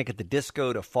to Panic at the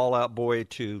Disco to Fall Out Boy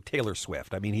to Taylor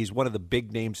Swift. I mean, he's one of the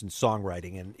big names in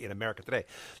songwriting in America today.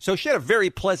 So she had a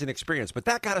very pleasant experience. But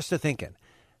that got us to thinking,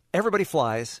 everybody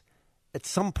flies. At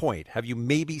some point, have you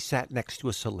maybe sat next to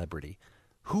a celebrity?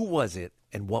 Who was it,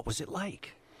 and what was it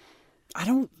like? I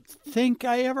don't think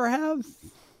I ever have.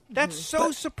 That's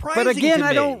so surprising But again, to me.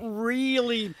 I don't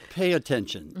really pay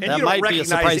attention. And that you don't might be a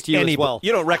surprise to you as well.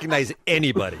 You don't recognize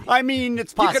anybody. I mean,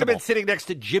 it's You possible. could have been sitting next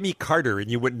to Jimmy Carter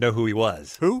and you wouldn't know who he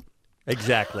was. Who?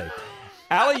 Exactly.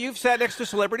 Allie, you've sat next to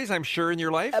celebrities, I'm sure, in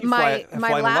your life. You My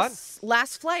fly a lot?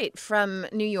 last flight from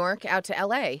New York out to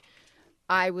L.A.,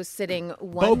 I was sitting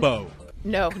one... Bobo.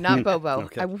 No, not Bobo.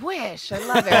 Okay. I wish. I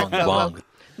love Eric Bobo.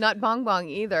 Not Bong Bong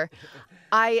either.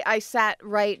 I sat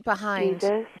right behind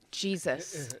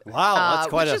Jesus. Wow, that's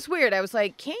quite which is weird. I was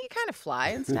like, can't you kind of fly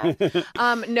and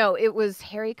stuff? No, it was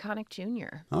Harry Connick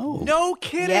Jr. Oh. No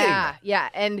kidding. Yeah.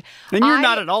 And you're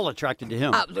not at all attracted to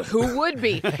him. Who would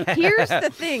be? Here's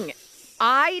the thing.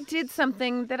 I did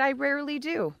something that I rarely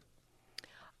do.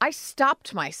 I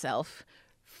stopped myself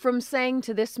from saying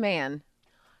to this man,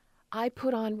 I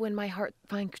put on When My Heart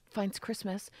Finds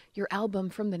Christmas, your album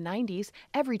from the 90s,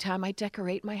 every time I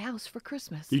decorate my house for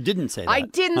Christmas. You didn't say that. I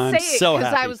didn't I'm say it so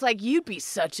because I happy. was like, you'd be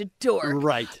such a dork.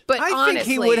 Right. But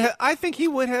honestly, I think he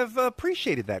would have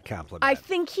appreciated that compliment. I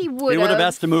think he would He would have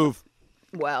asked to move.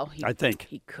 Well, I think.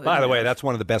 He could. By the way, that's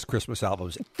one of the best Christmas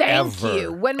albums Thank ever.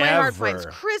 you. When My Heart Finds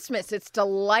Christmas, it's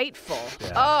delightful.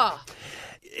 Yeah. Oh.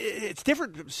 It's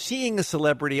different seeing a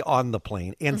celebrity on the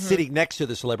plane and sitting next to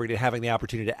the celebrity and having the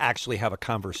opportunity to actually have a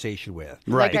conversation with.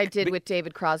 Like I did with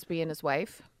David Crosby and his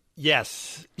wife.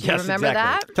 Yes. You remember exactly.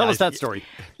 that? Tell us that story.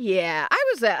 Yeah, I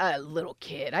was a little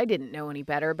kid. I didn't know any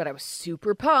better, but I was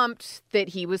super pumped that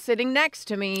he was sitting next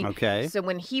to me. Okay. So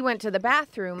when he went to the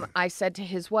bathroom, I said to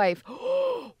his wife,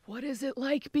 oh, what is it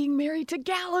like being married to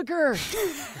Gallagher?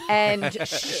 And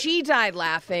she died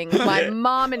laughing. My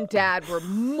mom and dad were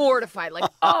mortified, like,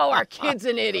 oh, our kid's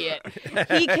an idiot.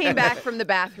 He came back from the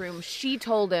bathroom. She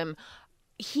told him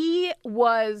he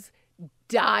was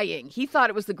dying. He thought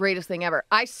it was the greatest thing ever.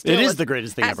 It is the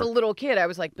greatest thing ever. ever. As a little kid, I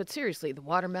was like, but seriously, the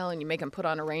watermelon, you make him put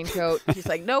on a raincoat. He's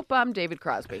like, nope, I'm David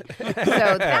Crosby. So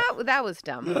that was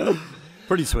dumb.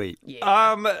 Pretty sweet.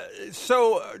 Yeah.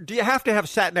 So do you have to have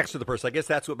sat next to the person? I guess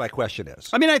that's what my question is.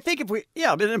 I mean, I think if we,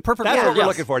 in perfect. That's what we're yes.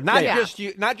 looking for.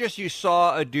 Not just you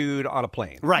saw a dude on a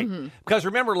plane. Right. Because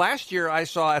remember last year I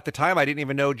saw, at the time I didn't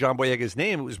even know John Boyega's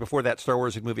name. It was before that Star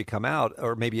Wars movie come out,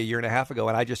 or maybe a year and a half ago,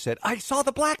 and I just said, I saw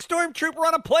the Black Stormtrooper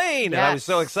on a plane. Yes. And I was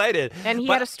so excited. And he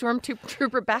had a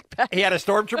Stormtrooper backpack. He had a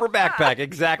Stormtrooper backpack,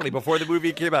 exactly, before the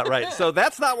movie came out, right. So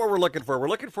that's not what we're looking for. We're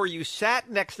looking for you sat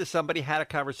next to somebody, had a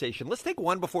conversation. Let's take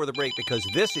one before the break, because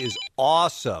this is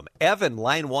awesome. Evan,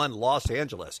 line 1, Los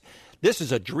Angeles. This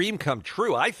is a dream come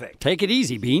true, I think. Take it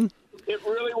easy, Bean. It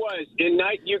really was.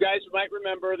 You guys might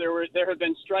remember there have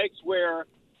been strikes where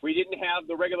we didn't have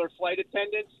the regular flight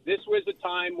attendants. This was a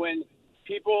time when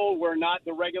people were not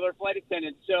the regular flight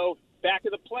attendants. So back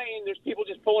of the plane, there's people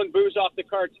just pulling booze off the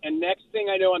carts. And next thing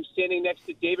I know, I'm standing next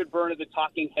to David Byrne of the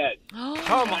Talking Heads.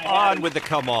 Come on with the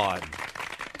come on.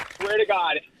 Swear to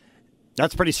God.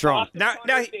 That's pretty strong. Now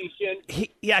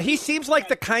he seems like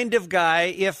the kind of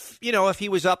guy, if he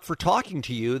was up for talking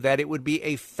to you, that it would be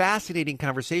a fascinating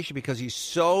conversation because he's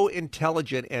so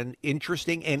intelligent and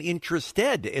interesting and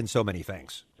interested in so many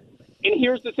things. And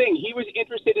here's the thing. He was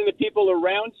interested in the people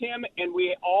around him, and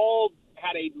we all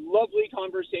had a lovely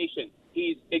conversation.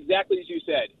 He's exactly as you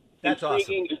said. That's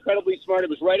intriguing, awesome. Incredibly smart. It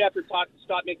was right after talk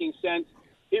stopped making sense.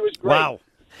 He was great. Wow.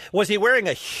 Was he wearing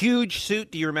a huge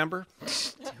suit? Do you remember?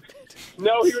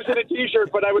 No, he was in a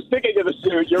T-shirt, but I was thinking of the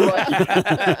suit. You're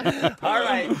right. All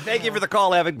right. Thank you for the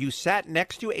call, Evan. You sat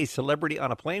next to a celebrity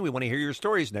on a plane. We want to hear your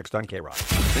stories next on K-Rock.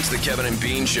 It's the Kevin and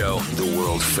Bean Show, the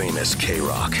world-famous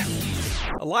K-Rock.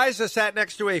 Eliza sat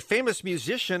next to a famous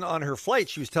musician on her flight.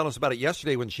 She was telling us about it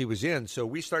yesterday when she was in. So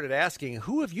we started asking,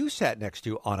 who have you sat next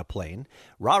to on a plane?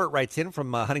 Robert writes in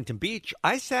from Huntington Beach.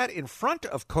 I sat in front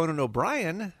of Conan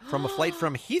O'Brien from a flight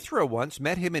from Heathrow once.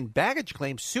 Met him in baggage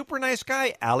claim. Super nice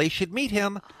guy. Allie should meet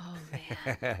him. Oh,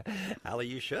 man. Allie,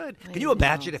 you should. Can you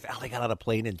imagine if Allie got on a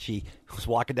plane and she was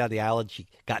walking down the aisle and she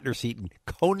got in her seat and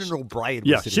Conan O'Brien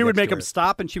was sitting she would next make to him her?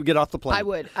 stop and she would get off the plane. I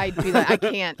would. I'd be like, I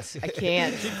can't.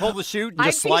 She'd pull the chute and I'd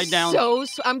just slide be down.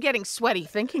 I'm getting sweaty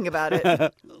thinking about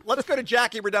it. Let's go to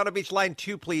Jackie, Redondo Beach, line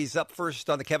 2, please. Up first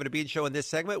on the Kevin and Bean Show in this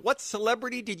segment. What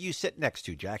celebrity did you sit next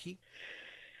to, Jackie?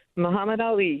 Muhammad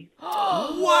Ali.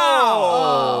 Whoa!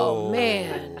 Oh,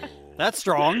 man. That's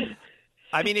strong.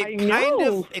 I mean,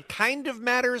 it kind of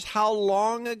matters how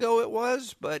long ago it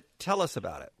was, but tell us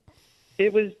about it.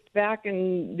 It was back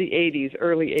in the 80s,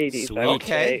 early 80s, I would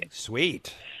say.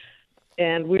 Sweet.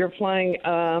 And we were flying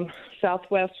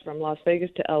Southwest from Las Vegas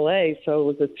to L.A., so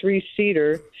it was a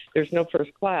 3-seater. There's no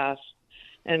first class.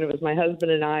 And it was my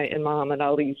husband and I and Muhammad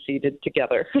Ali seated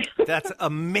together. That's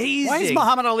amazing. Why is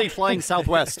Muhammad Ali flying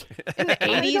Southwest? In the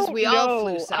 80s, we all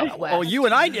flew Southwest. Oh, you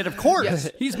and I did, of course.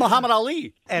 Yes. He's Muhammad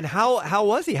Ali. And how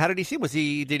was he? How did he seem?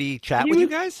 Did he chat with you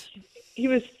guys? He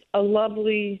was a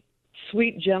lovely,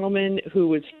 sweet gentleman who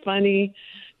was funny,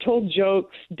 told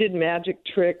jokes, did magic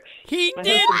tricks. He My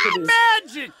did husband put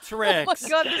magic tricks. Oh, my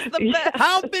God, this is the best.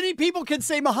 How many people can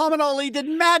say Muhammad Ali did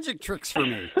magic tricks for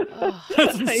me?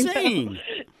 That's insane.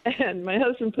 And my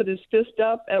husband put his fist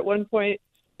up at one point,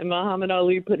 and Muhammad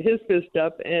Ali put his fist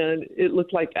up, and it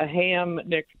looked like a ham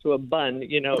next to a bun.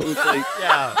 It was like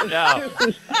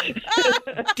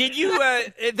Did you?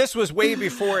 This was way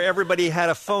before everybody had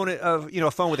a phone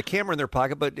with a camera in their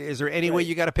pocket. But is there any way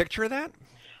you got a picture of that?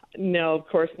 No, of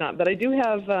course not. But I do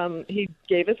have. He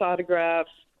gave us autographs.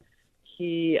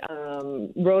 He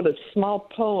wrote a small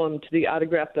poem to the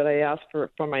autograph that I asked for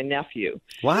my nephew.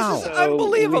 Wow. So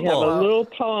Unbelievable. We have a little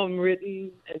poem written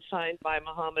and signed by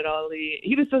Muhammad Ali.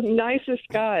 He was the nicest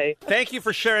guy. Thank you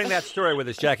for sharing that story with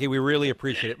us, Jackie. We really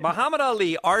appreciate it. Muhammad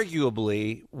Ali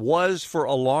arguably was for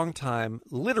a long time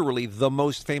literally the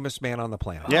most famous man on the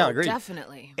planet. Yeah, I agree.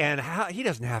 Definitely. And he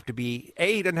doesn't have to be,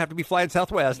 A, he doesn't have to be flying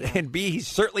Southwest, and B, he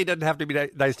certainly doesn't have to be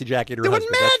nice to Jackie and her Doing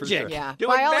husband. That's for magic. sure. Yeah.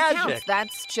 Doing By all magic. accounts,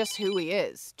 that's just who he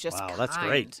is. Just Wow, that's kind.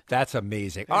 great. That's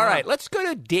amazing. All right, let's go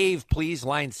to Dave, please.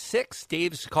 Line 6.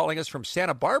 Dave's calling us from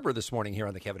Santa Barbara this morning here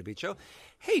on the Kevin and Bean Show.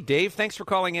 Hey, Dave, thanks for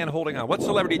calling in. Holding on. What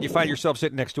celebrity did you find yourself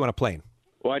sitting next to on a plane?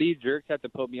 Why do you jerks have to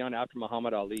put me on after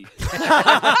Muhammad Ali?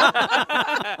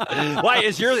 Why,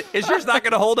 is yours not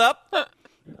going to hold up?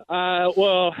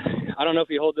 Well, I don't know if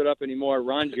he holds it up anymore.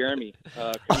 Ron Jeremy,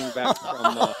 coming back from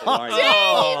Hawaii.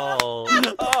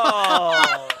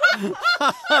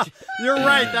 You're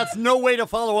right. That's no way to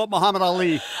follow up Muhammad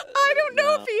Ali. I don't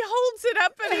know if he holds it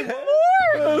up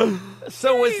anymore.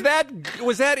 So was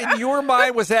that in your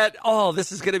mind? Was that,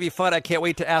 this is going to be fun. I can't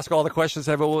wait to ask all the questions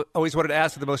I've always wanted to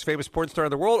ask the most famous porn star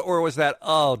in the world? Or was that,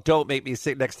 don't make me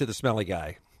sit next to the smelly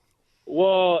guy?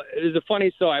 Well, it was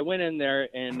funny. So I went in there,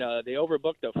 and they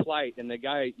overbooked a flight, and the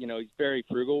guy, he's very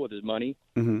frugal with his money.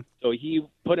 Mm-hmm. So he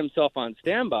put himself on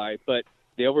standby, but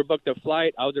they overbooked a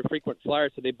flight. I was a frequent flyer,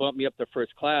 so they bumped me up to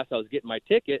first class. I was getting my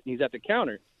ticket, and he's at the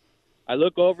counter. I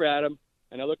look over at him,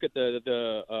 and I look at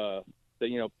the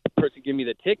person giving me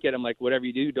the ticket. I'm like, whatever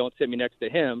you do, don't sit me next to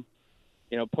him,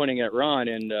 pointing at Ron.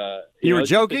 And you were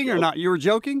joking or not? You were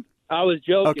joking? I was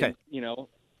joking. Okay.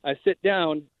 I sit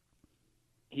down.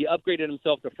 He upgraded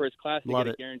himself to first class to Love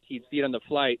get it. a guaranteed seat on the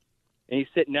flight, and he's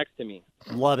sitting next to me.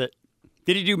 Love it.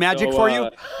 Did he do magic So, for you?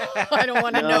 I don't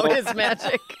want to know his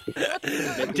magic.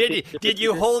 Did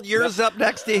you hold yours up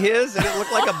next to his and it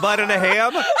looked like a bun and a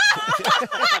ham?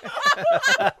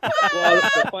 Well,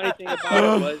 the funny thing about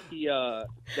it was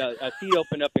a seat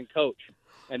opened up in coach,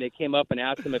 and they came up and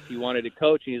asked him if he wanted to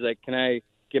coach, and he's like, "Can I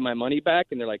get my money back?"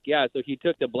 And they're like, "Yeah." So he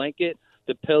took the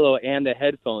the pillow and the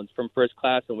headphones from first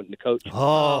class and went to coach.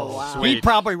 Oh, wow. He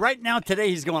probably, right now today,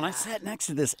 he's going, I sat next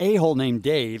to this a-hole named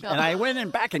Dave, and I went in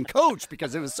back and coached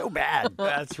because it was so bad.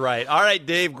 That's right. All right,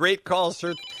 Dave, great call,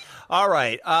 sir. All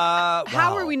right.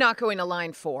 How are we not going to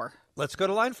line 4? Let's go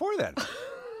to line 4 then.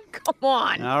 Come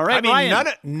on. All right, I mean, Ryan.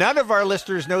 none of our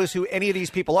listeners knows who any of these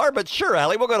people are, but sure,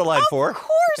 Allie, we'll go to line 4. Of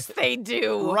course they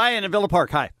do. Ryan in Villa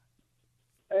Park, hi.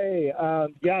 Hey,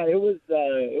 yeah, it was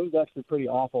actually pretty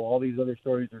awful. All these other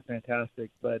stories are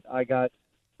fantastic, but I got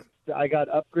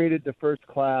upgraded to first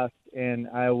class, and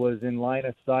I was in line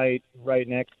of sight right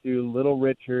next to Little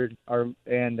Richard and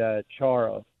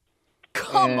Charo.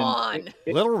 Come on,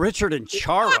 Little Richard and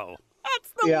Charo.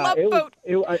 That's the love boat.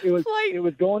 It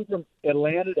was going from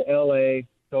Atlanta to L.A.,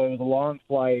 so it was a long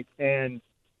flight, and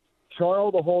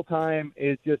Charo the whole time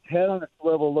is just head on a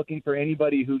swivel looking for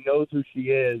anybody who knows who she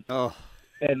is. Oh.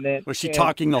 And then was she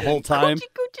talking the whole time?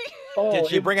 Did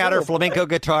she bring out her flamenco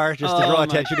guitar just to draw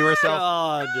attention to herself?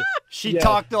 God. She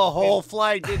talked the whole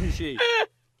flight, didn't she?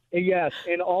 Yes,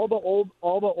 and all the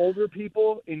older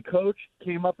people in coach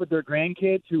came up with their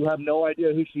grandkids who have no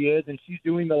idea who she is, and she's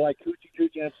doing the like coochie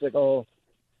coochie, and it's like, oh,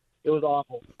 it was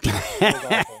awful.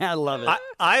 I love it.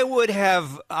 I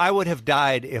would have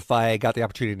died if I got the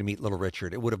opportunity to meet Little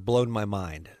Richard. It would have blown my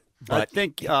mind. But I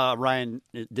think Ryan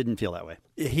didn't feel that way.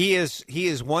 He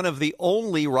is one of the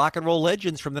only rock and roll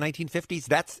legends from the 1950s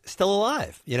that's still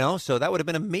alive, so that would have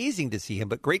been amazing to see him.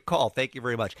 But great call. Thank you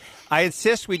very much. I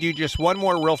insist we do just one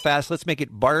more real fast. Let's make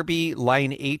it Barbie,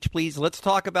 line H, please. Let's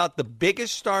talk about the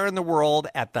biggest star in the world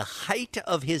at the height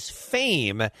of his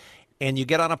fame. And you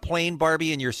get on a plane,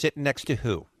 Barbie, and you're sitting next to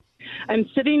who? I'm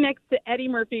sitting next to Eddie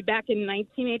Murphy back in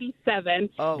 1987.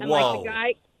 Oh, and whoa.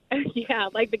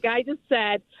 Like the guy just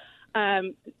said,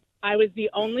 I was the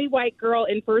only white girl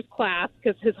in first class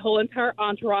because his whole entire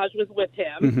entourage was with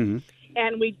him. Mm-hmm.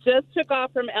 And we just took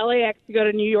off from LAX to go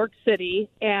to New York City,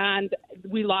 and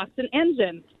we lost an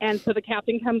engine. And so the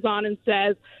captain comes on and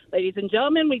says, ladies and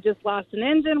gentlemen, we just lost an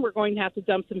engine. We're going to have to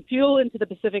dump some fuel into the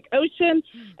Pacific Ocean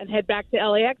and head back to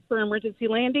LAX for emergency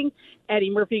landing. Eddie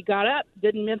Murphy got up,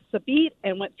 didn't miss a beat,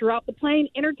 and went throughout the plane,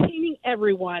 entertaining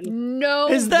everyone. No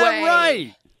Is that way.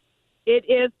 right? It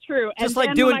is true. Just and like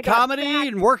then doing when I got comedy back,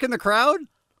 and working the crowd?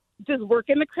 just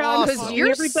working the crowd, Because calming you're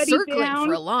everybody circling down,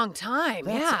 for a long time.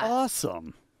 That's yeah.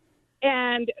 awesome.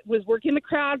 and was working the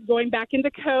crowd, going back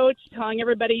into coach, telling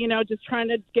everybody, just trying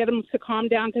to get them to calm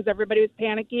down because everybody was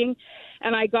panicking.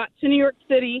 And I got to New York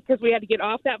City because we had to get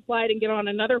off that flight and get on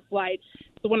another flight.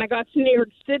 So when I got to New York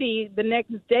City, the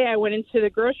next day I went into the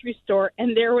grocery store,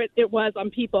 and there it was on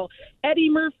People. Eddie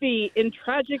Murphy in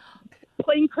tragic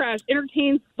plane crash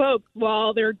entertains folks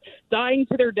while they're dying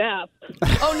to their death.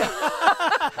 Oh,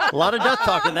 no. A lot of death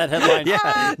talk in that headline.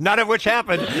 Yeah, none of which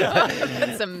happened.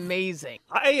 That's amazing.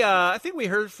 I think we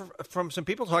heard from some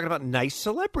people talking about nice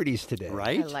celebrities today.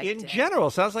 Right? In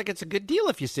general, sounds like it's a good deal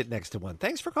if you sit next to one.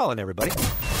 Thanks for calling, everybody.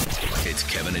 It's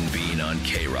Kevin and Bean on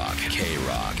K-Rock.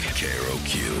 K-Rock.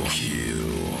 K-R-O-Q.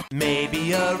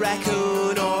 Maybe a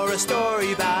raccoon or a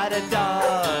story about a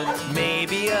dog.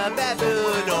 Maybe a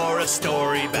baboon or a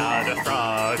story about a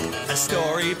frog. A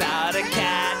story about a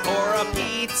cat or a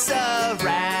pizza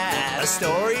rat. A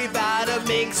story about a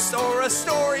minx or a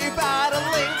story about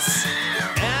a lynx.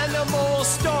 Animal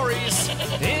stories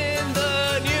in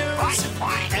the news.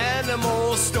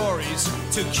 Animal stories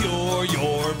to cure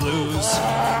your blues.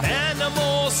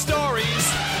 Animal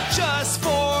stories just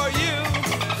for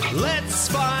you. Let's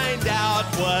find out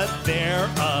what they're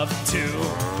up to.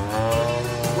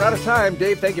 We're out of time.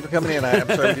 Dave, thank you for coming in. I'm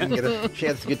sorry we didn't get a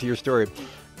chance to get to your story.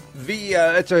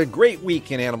 It's a great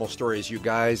week in animal stories, you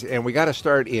guys, and we got to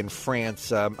start in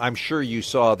France. I'm sure you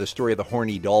saw the story of the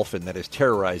horny dolphin that is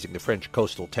terrorizing the French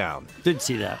coastal town. Did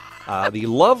see that. The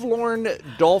lovelorn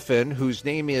dolphin, whose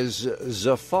name is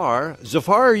Zafar.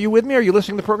 Zafar, are you with me? Are you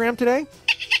listening to the program today?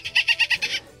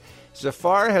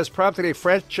 Zafar has prompted a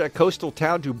French coastal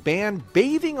town to ban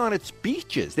bathing on its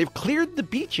beaches. They've cleared the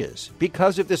beaches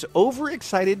because of this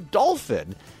overexcited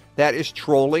dolphin that is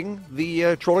trolling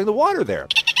the water there.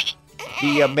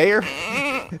 The mayor,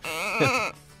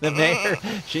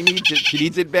 she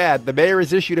needs it bad. The mayor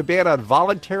has issued a ban on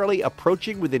voluntarily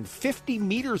approaching within 50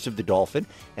 meters of the dolphin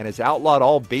and has outlawed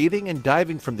all bathing and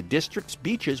diving from the district's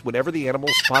beaches whenever the animal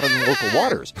is spotted in local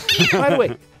waters. By the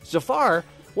way, Zafar,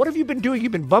 what have you been doing?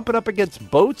 You've been bumping up against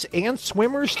boats and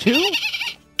swimmers, too?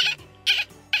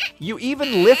 You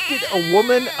even lifted a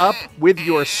woman up with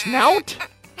your snout?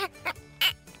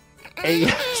 A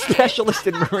specialist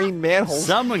in marine manholes.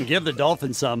 Someone give the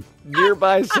dolphin some.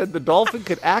 Nearby said the dolphin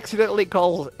could accidentally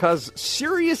cause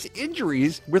serious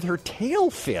injuries with her tail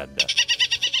fin.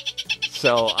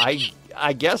 So I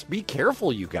I guess be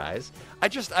careful, you guys.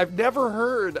 I've never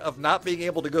heard of not being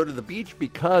able to go to the beach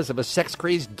because of a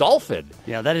sex-crazed dolphin.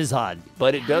 Yeah, that is odd.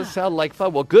 But it does sound like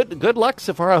fun. Well, good luck,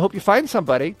 Safari. I hope you find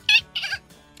somebody.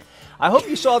 I hope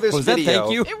you saw this video. That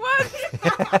thank you? It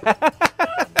was.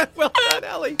 Well done,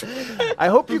 Ellie. I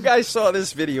hope you guys saw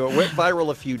this video. It went viral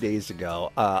a few days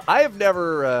ago. I've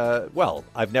never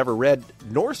read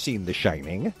nor seen The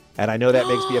Shining, and I know that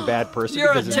makes me a bad person.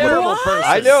 You're because a it's terrible person.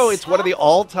 I know, it's one of the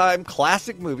all-time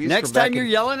classic movies. Next time you're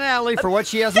yelling at Allie for what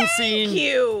she hasn't seen. Thank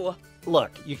you.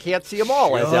 Look, you can't see them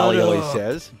all, as Allie always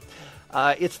says.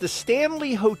 It's the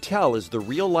Stanley Hotel is the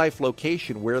real-life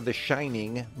location where The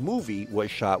Shining movie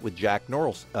was shot with Jack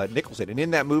Nicholson. And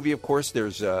in that movie, of course,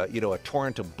 there's a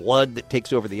torrent of blood that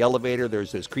takes over the elevator.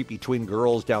 There's those creepy twin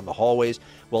girls down the hallways.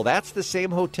 Well, that's the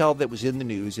same hotel that was in the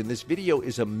news. And this video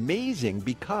is amazing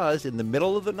because in the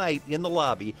middle of the night in the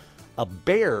lobby, a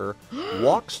bear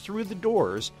walks through the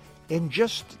doors and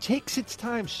just takes its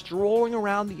time strolling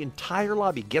around the entire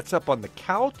lobby, gets up on the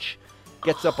couch,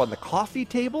 gets up on the coffee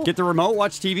table. Get the remote,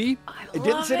 watch TV? It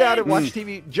didn't sit down and watch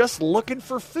TV, just looking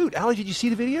for food. Allie, did you see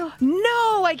the video?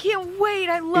 No, I can't wait.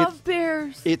 I love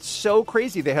bears. It's so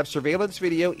crazy. They have surveillance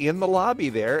video in the lobby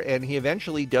there, and he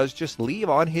eventually does just leave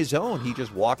on his own. He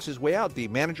just walks his way out. The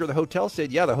manager of the hotel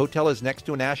said, yeah, the hotel is next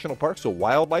to a national park, so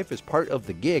wildlife is part of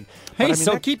the gig. Hey,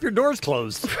 keep your doors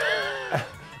closed.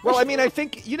 Well, I mean, I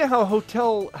think, you know how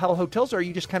hotels are,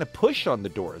 you just kind of push on the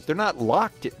doors. They're not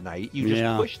locked at night. You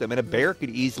just push them, and a bear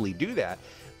could easily do that.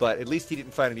 But at least he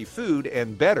didn't find any food,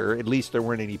 and better, at least there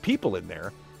weren't any people in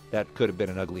there. That could have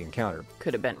been an ugly encounter.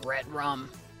 Could have been red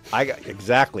rum.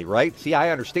 Exactly, right? See,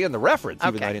 I understand the reference,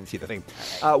 even though I didn't see the thing.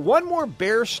 One more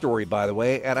bear story, by the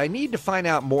way, and I need to find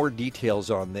out more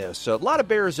details on this. A lot of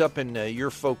bears up in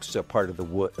your folks' part of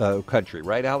the country,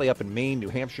 right, Allie? Up in Maine, New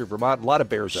Hampshire, Vermont, a lot of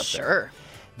bears up there. Sure.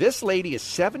 This lady is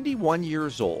 71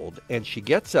 years old, and she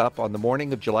gets up on the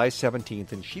morning of July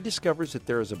 17th, and she discovers that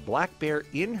there is a black bear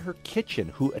in her kitchen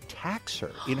who attacks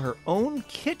her in her own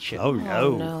kitchen. Oh,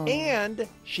 no. And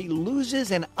she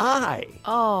loses an eye.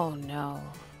 Oh, no.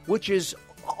 Which is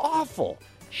awful.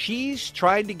 She's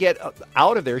trying to get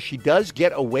out of there. She does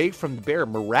get away from the bear.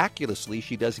 Miraculously,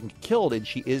 she doesn't get killed, and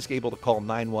she is able to call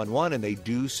 911, and they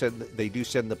do send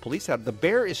the police out. The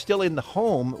bear is still in the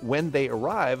home when they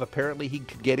arrive. Apparently, he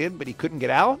could get in, but he couldn't get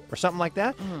out or something like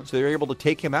that. So they're able to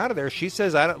take him out of there. She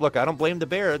says, I don't blame the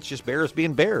bear. It's just bears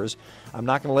being bears. I'm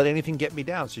not going to let anything get me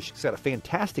down. So she's got a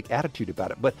fantastic attitude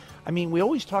about it. But, I mean, we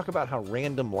always talk about how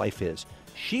random life is.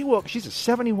 She's a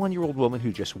 71-year-old woman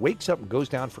who just wakes up and goes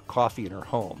down for coffee in her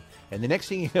home. And the next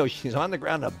thing you know, she's on the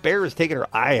ground, and a bear is taking her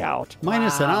eye out.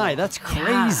 Minus an eye. That's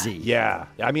crazy. Yeah.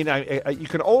 I mean, you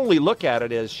can only look at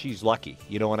it as she's lucky.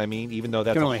 You know what I mean? Even though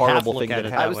that's a horrible thing that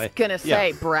happened. I was going to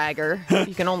say, bragger.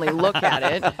 You can only look at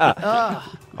it. All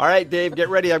right, Dave, get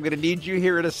ready. I'm going to need you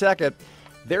here in a second.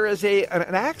 There is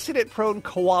an accident-prone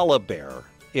koala bear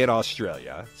in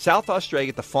Australia, South Australia,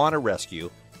 at the Fauna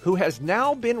Rescue, who has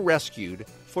now been rescued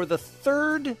for the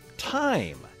third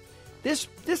time. This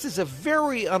is a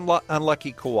very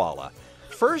unlucky koala.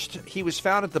 First, he was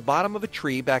found at the bottom of a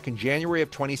tree back in January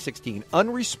of 2016,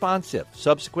 unresponsive.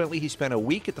 Subsequently, he spent a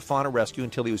week at the Fauna Rescue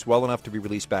until he was well enough to be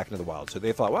released back into the wild. So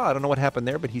they thought, well, I don't know what happened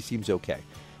there, but he seems okay.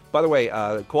 By the way,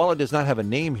 koala does not have a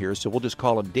name here, so we'll just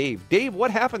call him Dave. Dave,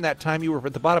 what happened that time you were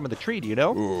at the bottom of the tree? Do you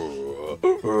know?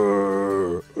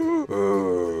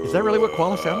 Is that really what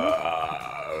koalas sound like?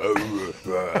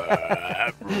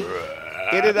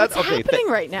 What's happening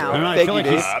right now? I don't know, I feel like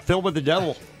he's filled with the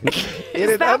devil.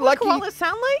 Is that what koalas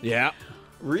sound like? Yeah.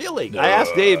 Really? I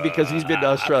asked Dave because he's been to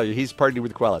Australia. He's partnered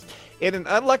with koalas. In an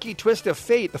unlucky twist of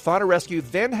fate, the Fauna Rescue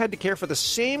then had to care for the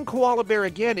same koala bear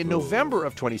again in November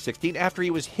of 2016 after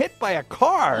he was hit by a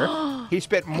car. He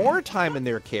spent more time in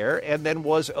their care and then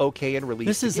was okay and released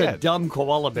This is again. a dumb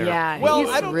koala bear. Yeah,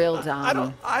 he's real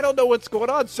dumb. I don't know what's going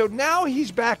on. So now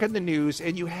he's back in the news,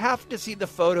 and you have to see the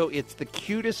photo. It's the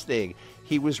cutest thing.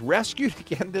 He was rescued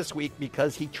again this week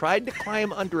because he tried to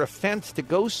climb under a fence to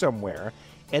go somewhere,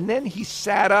 and then he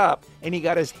sat up, and he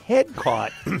got his head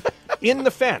caught in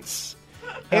the fence.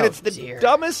 And it's the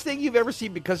dumbest thing you've ever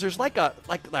seen because there's like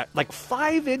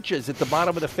 5 inches at the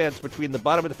bottom of the fence between the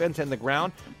bottom of the fence and the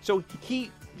ground. So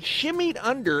he shimmied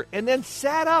under and then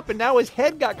sat up, and now his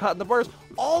head got caught in the bars.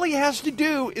 All he has to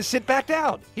do is sit back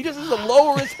down. He just has to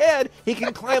lower his head. He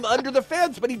can climb under the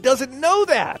fence, but he doesn't know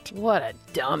that. What a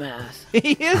dumbass.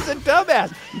 He is a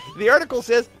dumbass. The article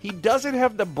says he doesn't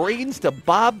have the brains to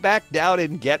bob back down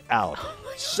and get out.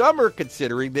 Some are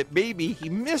considering that maybe he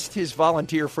missed his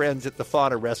volunteer friends at the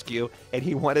fauna rescue and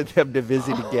he wanted them to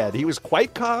visit again. He was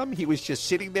quite calm. He was just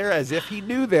sitting there as if he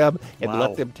knew them and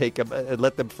let them take him,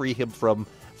 let them free him from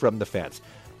the fence.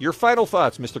 Your final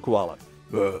thoughts, Mr. Koala.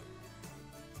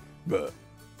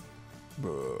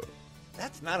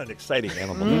 That's not an exciting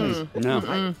animal news.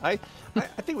 No. I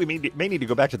think we may need to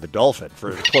go back to the dolphin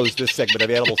to close this segment of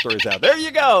Animal Stories out. There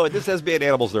you go. This has been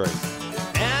Animal Stories.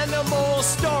 Animal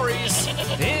stories in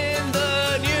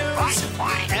the news.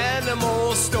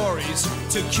 Animal stories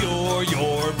to cure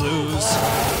your blues.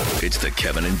 It's the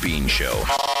Kevin and Bean Show.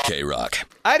 K-Rock.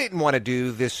 I didn't want to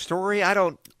do this story. I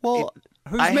don't. Well,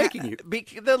 who's making you?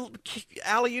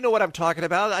 Allie, you know what I'm talking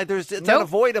about. It's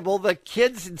unavoidable. The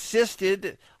kids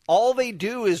insisted. All they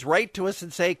do is write to us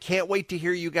and say, can't wait to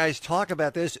hear you guys talk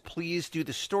about this. Please do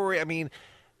the story. I mean,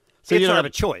 so you don't have a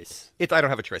choice. I don't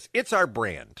have a choice. It's our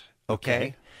brand.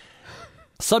 Okay.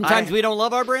 Sometimes we don't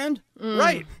love our brand?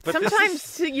 Right. But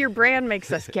sometimes your brand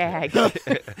makes us gag.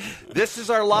 This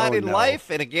is our lot in life.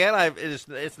 And again,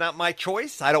 it's not my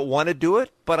choice. I don't want to do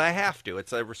it, but I have to.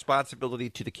 It's a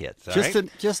responsibility to the kids.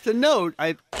 Just a note.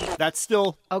 That's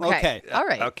still okay. All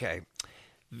right. Okay.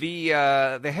 The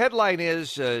headline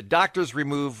is doctors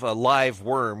remove a live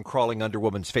worm crawling under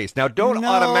woman's face. Now,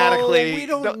 automatically. We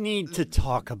don't need to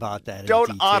talk about that.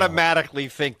 Don't automatically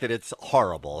think that it's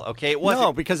horrible. Okay, it wasn't.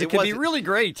 No, because it could be really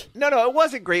great. No, it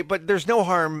wasn't great. But there's no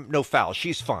harm, no foul.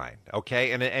 She's fine.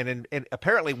 Okay, and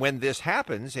apparently when this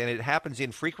happens, and it happens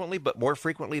infrequently, but more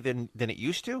frequently than it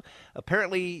used to,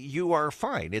 apparently you are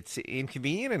fine. It's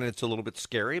inconvenient and it's a little bit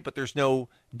scary, but there's no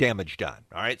damage done.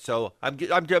 All right, so I'm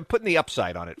putting the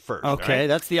upside on it first. Okay, right?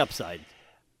 That's the upside.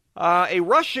 A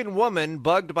Russian woman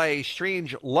bugged by a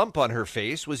strange lump on her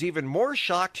face was even more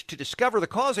shocked to discover the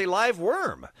cause, a live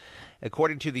worm.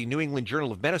 According to the New England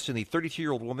Journal of Medicine, the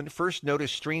 32-year-old woman first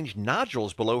noticed strange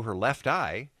nodules below her left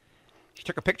eye. She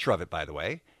took a picture of it, by the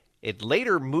way. It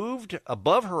later moved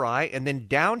above her eye and then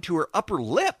down to her upper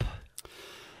lip.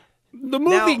 The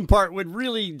moving part would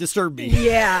really disturb me.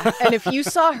 Yeah, and if you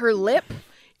saw her lip,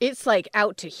 it's like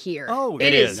out to here. Oh,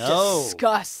 it is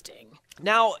disgusting.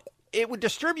 Now, it would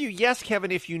disturb you, yes,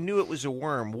 Kevin, if you knew it was a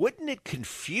worm. Wouldn't it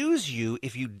confuse you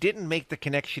if you didn't make the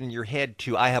connection in your head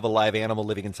to, I have a live animal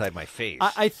living inside my face?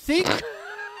 I think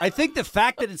the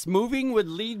fact that it's moving would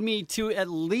lead me to at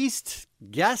least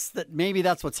guess that maybe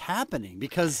that's what's happening,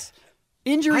 because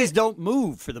injuries don't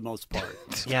move for the most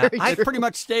part. Yeah, I pretty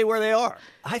much stay where they are.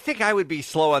 I think I would be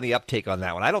slow on the uptake on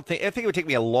that one. I think it would take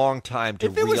me a long time to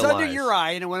realize. If it was under your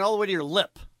eye and it went all the way to your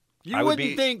lip, you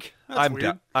wouldn't think, that's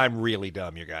weird. I'm really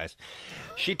dumb, you guys.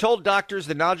 She told doctors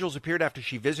the nodules appeared after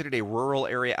she visited a rural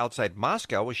area outside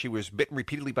Moscow where she was bitten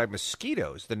repeatedly by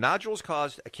mosquitoes. The nodules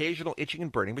caused occasional itching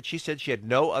and burning, but she said she had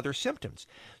no other symptoms.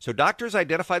 So doctors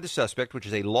identified the suspect, which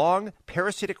is a long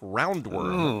parasitic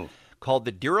roundworm. Called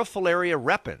the Dirofilaria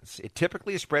repens. It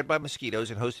typically is spread by mosquitoes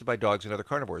and hosted by dogs and other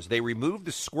carnivores. They removed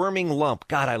the squirming lump.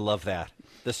 God, I love that.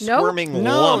 The squirming lump.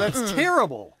 No, that's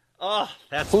terrible. Oh,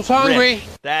 that's Who's hungry? Rich.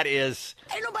 That is.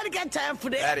 Ain't nobody got time for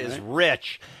that. That is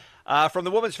rich. From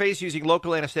the woman's face using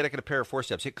local anesthetic and a pair of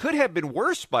forceps. It could have been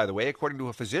worse, by the way, according to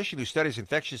a physician who studies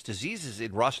infectious diseases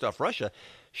in Rostov, Russia.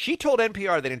 She told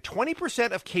NPR that in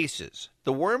 20% of cases,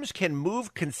 the worms can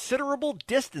move considerable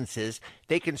distances.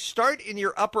 They can start in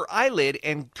your upper eyelid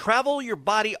and travel your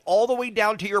body all the way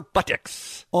down to your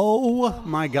buttocks. Oh,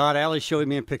 my God. Allie's showing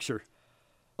me a picture.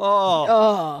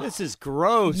 Oh, this is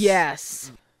gross.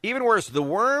 Yes. Even worse, the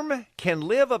worm can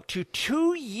live up to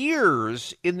 2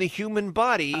 years in the human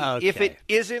body if it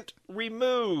isn't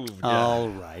removed. All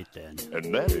right, then.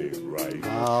 And that ain't right.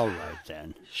 All right,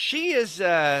 then. She is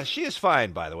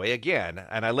fine, by the way, again,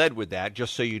 and I led with that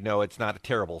just so you know it's not a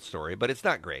terrible story, but it's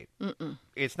not great.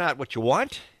 It's not what you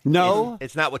want. No.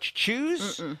 It's not what you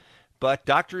choose. But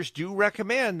doctors do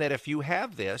recommend that if you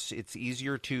have this, it's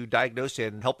easier to diagnose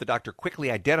and help the doctor quickly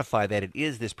identify that it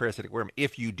is this parasitic worm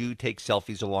if you do take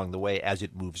selfies along the way as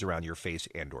it moves around your face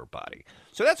and or body.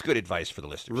 So that's good advice for the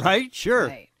listeners. Right? Sure.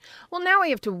 Right. Well, now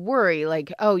we have to worry,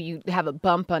 like, oh, you have a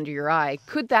bump under your eye.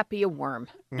 Could that be a worm?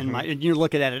 And you're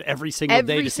looking at it every single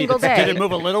day to see single day. Did it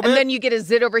move a little bit? And then you get a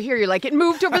zit over here. You're like, it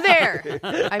moved over there.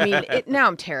 I mean, now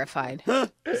I'm terrified.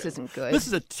 This isn't good. This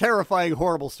is a terrifying,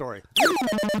 horrible story.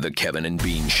 The Kevin and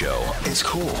Bean Show. It's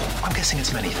cool. I'm guessing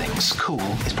it's many things. Cool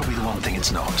is probably the one thing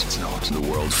it's not. It's not. The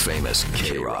world famous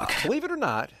K-Rock. Believe it or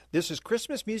not, this is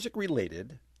Christmas music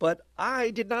related, but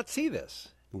I did not see this.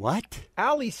 What?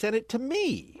 Allie sent it to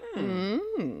me.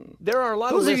 There are a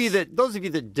lot Those of of you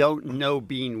that don't know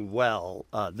Bean well,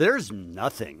 there's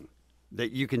nothing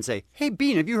that you can say, "Hey,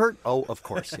 Bean, have you heard?" Oh, of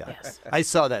course, yeah. Yes. I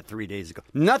saw that 3 days ago.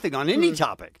 Nothing on any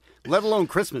topic, let alone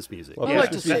Christmas music. I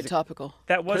like to stay topical.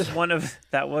 That was one of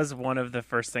the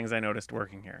first things I noticed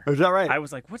working here. Is that right? I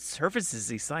was like, what services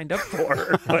he signed up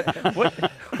for?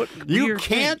 what You weird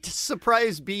can't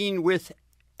surprise Bean with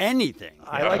anything.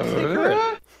 I like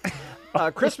to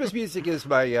think Christmas music is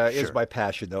my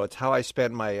passion, though. It's how I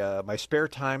spend my spare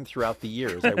time throughout the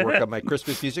years. I work on my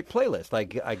Christmas music playlist.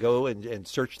 I go and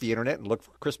search the internet and look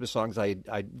for Christmas songs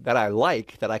that I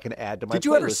like that I can add to my playlist. Did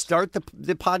you ever start the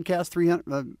podcast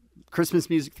 300 Christmas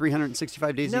music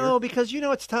 365 days a year? No, because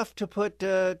it's tough to put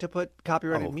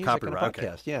copyrighted music on a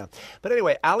podcast. Okay. Yeah, but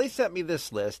anyway, Ali sent me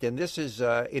this list, and this is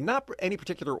in not any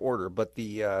particular order, but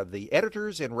the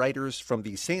editors and writers from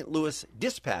the St. Louis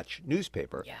Dispatch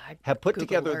newspaper have put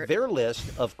together their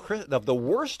list of the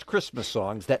worst Christmas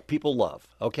songs that people love.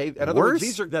 Okay, in other words,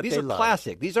 these are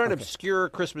classic. These aren't obscure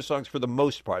Christmas songs for the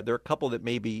most part. There are a couple that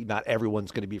maybe not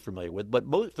everyone's going to be familiar with, but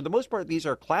for the most part, these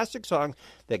are classic songs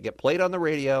that get played on the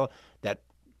radio that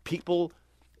people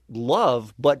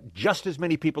love, but just as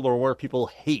many people or more people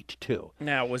hate too.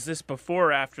 Now, was this before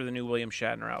or after the new William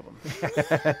Shatner album?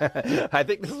 I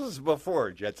think this was before,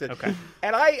 Jetson. Okay.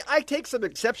 And I take some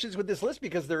exceptions with this list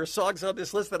because there are songs on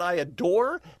this list that I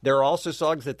adore. There are also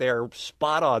songs that they are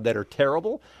spot on that are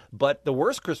terrible. But the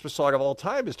worst Christmas song of all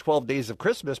time is 12 Days of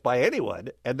Christmas by anyone,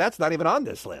 and that's not even on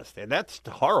this list. And that's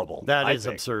horrible. That is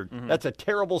absurd. Mm-hmm. That's a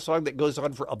terrible song that goes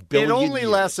on for a billion years. It only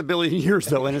years. lasts a billion years,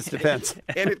 though, in its defense.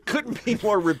 And it couldn't be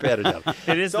more repetitive.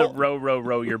 It is the row, row,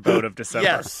 row your boat of December.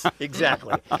 Yes,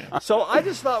 exactly. So I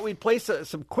just thought we'd play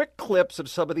some quick clips of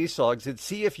some of these songs and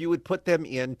see if you would put them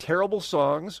in terrible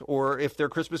songs or if they're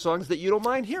Christmas songs that you don't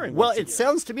mind hearing. Well, it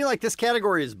sounds to me like this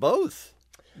category is both.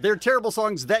 They're terrible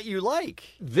songs that you like.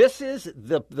 This is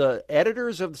the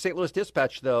editors of the St. Louis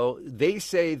Dispatch, though. They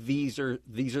say these are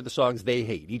the songs they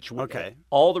hate.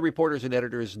 All the reporters and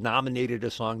editors nominated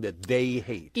a song that they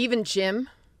hate. Even Jim.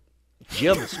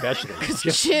 Jim especially.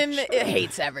 Because Jim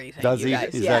hates everything. Does he?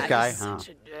 Guys. Is that guy?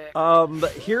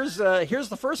 Here's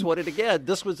the first one, and again,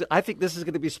 I think this is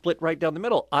going to be split right down the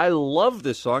middle. I love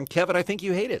this song, Kevin. I think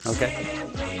you hate it. Okay.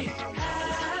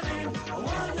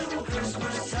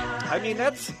 I mean,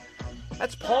 that's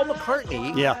Paul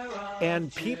McCartney. Yeah.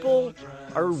 And people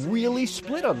are really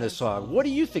split on this song. What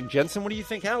do you think, Jensen? What do you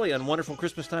think, Hallie, on Wonderful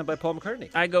Christmas Time by Paul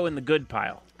McCartney? I go in the good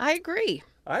pile. I agree.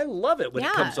 I love it when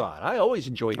it comes on. I always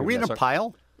enjoy it. Are we in a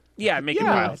pile? Yeah, I'm making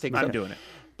piles. I think I'm so. doing it.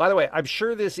 By the way, I'm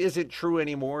sure this isn't true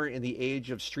anymore in the age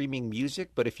of streaming music,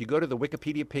 but if you go to the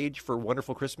Wikipedia page for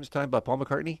Wonderful Christmas Time by Paul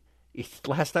McCartney,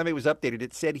 last time it was updated,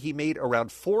 it said he made around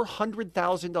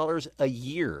 $400,000 a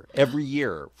year, every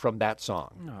year, from that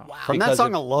song. Oh, wow. From that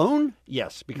song alone?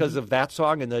 Yes, because of that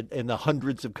song and the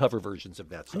hundreds of cover versions of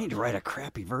that song. I need to write a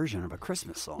crappy version of a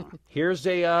Christmas song. Here's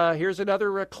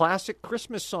another classic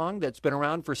Christmas song that's been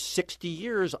around for 60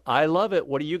 years. I love it.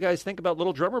 What do you guys think about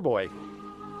Little Drummer Boy?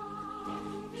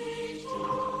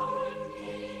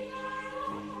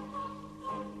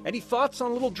 Any thoughts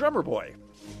on Little Drummer Boy?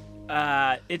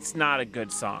 It's not a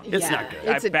good song. It's not good.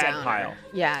 It's a bad downer. pile.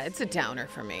 Yeah, it's a downer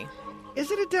for me.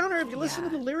 Is it a downer? If you listen to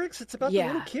the lyrics, it's about the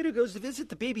little kid who goes to visit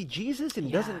the baby Jesus and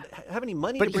doesn't have any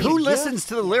money. But to bring who a listens gift.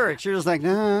 to the lyrics? You're just like,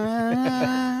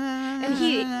 And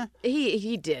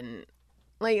he didn't.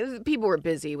 Like, people were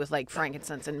busy with, like,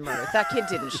 frankincense and myrrh. That kid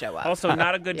didn't show up. Also,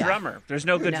 not a good drummer. There's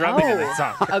no good drumming in that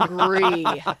song. Agree.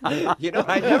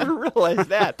 I never realized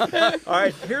that. All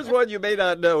right, here's one you may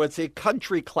not know. It's a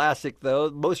country classic, though,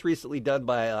 most recently done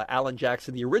by Alan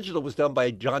Jackson. The original was done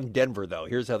by John Denver, though.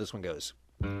 Here's how this one goes.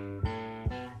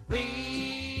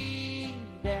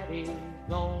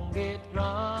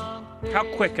 How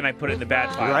quick can I put it in the bad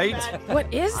pile? Right?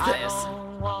 What is this?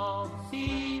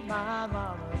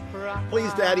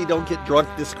 Please, Daddy, don't get drunk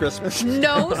this Christmas.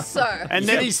 No, sir. And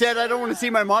then he said, I don't want to see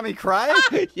my mommy cry?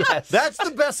 Yes. That's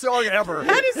the best song ever.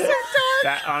 That is so dark.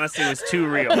 That honestly was too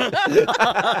real.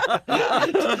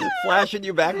 Flashing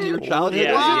you back to your childhood.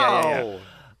 Yeah,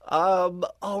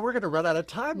 Wow. We're going to run out of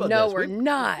time on No, this. we're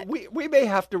not. We may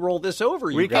have to roll this over,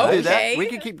 you We guys. can do that. Okay. We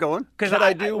can keep going. Because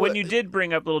when you did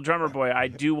bring up Little Drummer Boy, I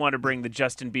do want to bring the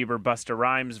Justin Bieber Busta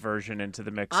Rhymes version into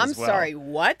the mix I'm as well. sorry,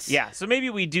 what? Yeah, so maybe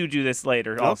we do this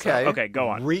later also. Okay, go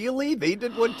on. Really? They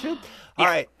did one too? All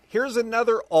right. Here's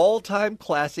another all-time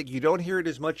classic. You don't hear it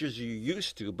as much as you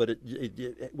used to, but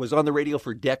it was on the radio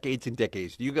for decades and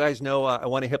decades. Do you guys know I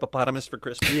Want a Hippopotamus for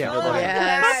Christmas? Yeah. You know that?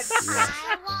 Yes.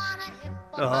 I want a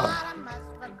hippopotamus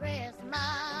for Christmas.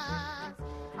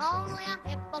 Only a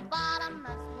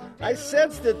hippopotamus will do. I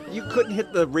sensed that you couldn't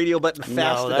hit the radio button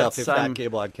fast enough if that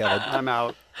came on, Kevin. I'm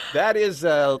out. That is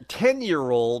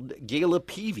 10-year-old Gayla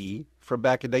Peavy from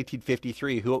back in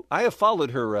 1953, who I have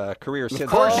followed her career since. Of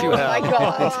course you Oh, have. my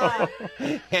God.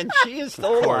 And she is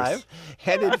still alive.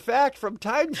 And in fact, from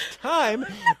time to time,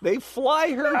 they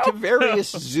fly her to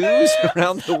various zoos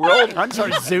around the world. I'm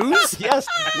sorry, zoos? Yes,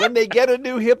 when they get a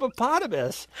new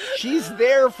hippopotamus. She's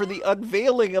there for the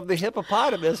unveiling of the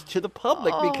hippopotamus to the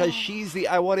public because she's the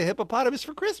I want a hippopotamus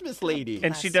for Christmas lady.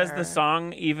 And she does the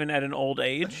song even at an old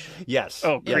age? Yes.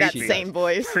 Oh, yes, In that she same does.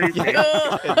 voice. Creepy. In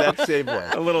that same way.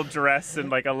 A little dress and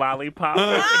like a lollipop in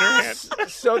her hand.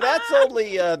 So that's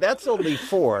only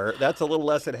 4. That's a little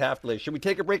less than half delay. Should we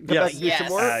take a break and come back and do some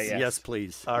more? Yes,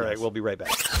 please. All right, we'll be right back.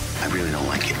 I really don't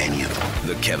like any of them.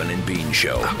 The Kevin and Bean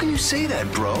Show. How can you say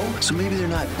that, bro? So maybe they're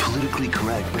not politically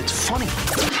correct, but it's funny.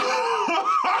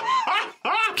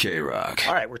 K-Rock.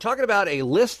 All right, we're talking about a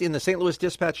list in the St. Louis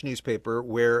Dispatch newspaper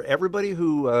where everybody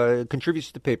who contributes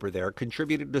to the paper there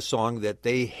contributed a song that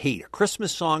they hate, a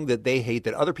Christmas song that they hate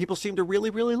that other people seem to really,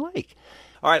 really like.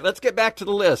 All right, let's get back to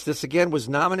the list. This, again, was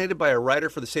nominated by a writer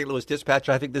for the St. Louis Dispatch.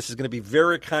 I think this is going to be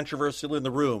very controversial in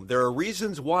the room. There are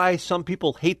reasons why some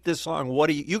people hate this song. What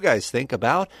do you guys think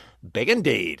about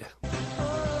Band-Aid?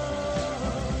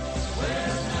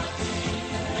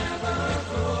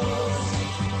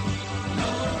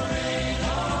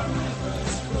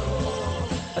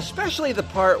 Especially the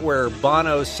part where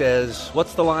Bono says,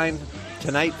 what's the line?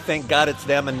 Tonight, thank God it's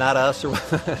them and not us, or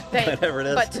whatever it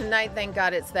is. But tonight, thank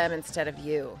God it's them instead of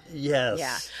you. Yes.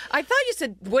 Yeah. I thought you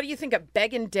said, what do you think of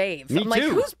Beggin' Dave? Me I'm like,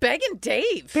 too. who's Beggin'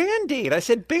 Dave? Band-Aid. I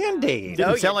said Band-Aid.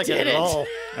 Didn't sound like it at all.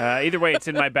 Either way, it's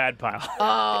in my bad pile. Oh,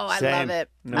 I love it.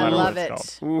 No I matter love what it.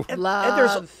 it's called.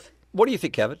 Love. What do you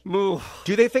think, Kevin?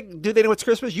 Do they know it's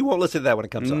Christmas? You won't listen to that when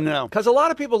it comes on. No. Because a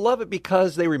lot of people love it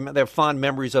because they have fond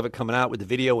memories of it coming out with the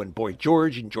video and Boy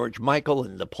George and George Michael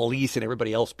and the Police and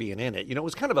everybody else being in it. You know, it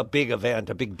was kind of a big event,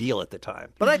 a big deal at the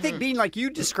time. But I think, Bean, like you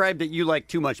described that you like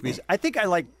too much music. I think I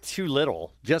like too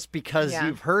little just because Yeah.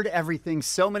 you've heard everything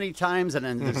so many times and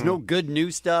then there's no good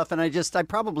new stuff. And I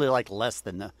probably like less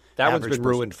than the That one's average been person.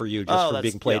 ruined for you just for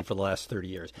being played for the last 30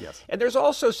 years. Yes. And there's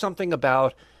also something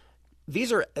about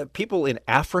these are people in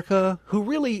Africa who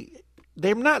really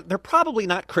they're probably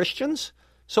not Christians.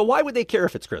 So why would they care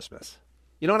if it's Christmas?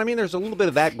 You know what I mean? There's a little bit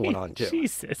of that going on too.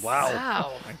 Jesus.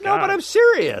 Wow. No, but I'm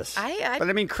serious. But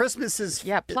I mean, Christmas is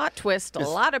plot twist. A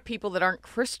lot of people that aren't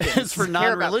Christians It's for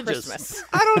care about non-religious. Christmas.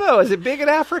 I don't know. Is it big in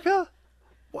Africa?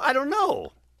 Well, I don't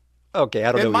know. Okay,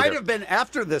 I don't know. It might either. have been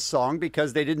after this song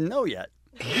because they didn't know yet.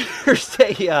 Here's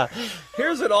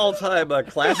an all-time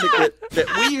classic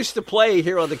that we used to play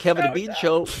here on the Kevin and Bean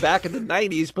Show back in the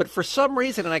 90s, but for some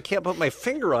reason, and I can't put my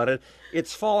finger on it,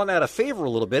 it's fallen out of favor a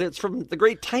little bit. It's from the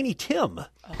great Tiny Tim.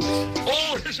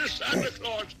 Oh, this is Santa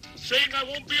Claus saying I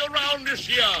won't be around this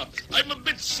year. I'm a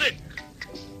bit sick.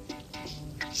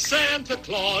 Santa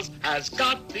Claus has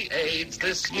got the AIDS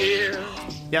this year.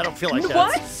 Yeah, I don't feel like that.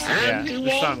 What? And Yeah, he the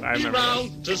won't song, I be remember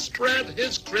around to spread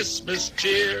his Christmas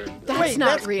cheer. That's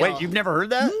not real. Wait, you've never heard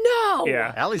that? No.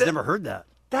 Yeah. Allie's never heard that.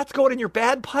 That's going in your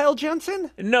bad pile,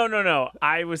 Jensen? No.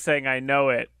 I was saying I know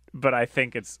it, but I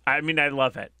think I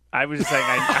love it. I was just saying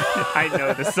I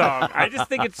know the song. I just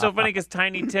think it's so funny because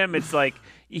Tiny Tim, it's like,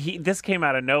 this came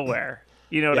out of nowhere.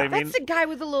 You know what I mean? That's the guy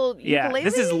with the little Yeah, ukulele?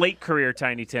 this is late career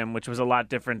Tiny Tim, which was a lot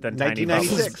different than Tiny Bubbles.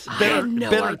 1996.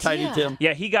 Bitter Tiny Tim.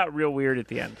 Yeah, he got real weird at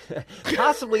the end.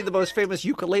 Possibly the most famous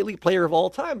ukulele player of all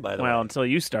time, by the way. Well, until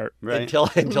you start. Right.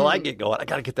 Until I get going. I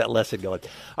got to get that lesson going.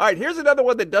 All right, here's another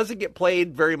one that doesn't get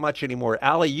played very much anymore.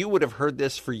 Allie, you would have heard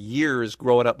this for years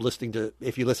growing up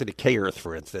if you listen to K-Earth,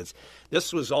 for instance.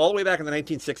 This was all the way back in the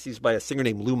 1960s by a singer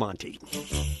named Lou Monte.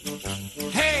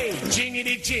 Hey,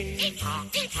 jingity jing,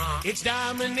 it's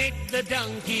Dominic the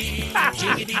donkey.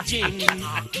 Jingity jing,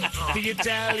 the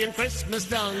Italian Christmas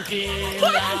donkey.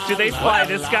 Do they fly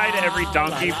this guy to every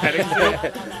donkey petting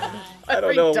zoo? I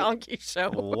don't know. Donkey show.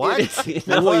 What?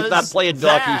 No, he's not playing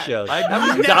donkey that? shows. I've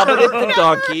Dominic the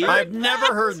donkey. I've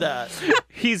never heard that.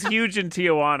 He's huge in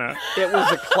Tijuana. It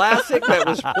was a classic that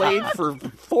was played for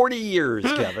 40 years,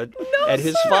 Kevin. And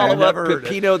his I follow-up, never heard it.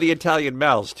 Peppino the Italian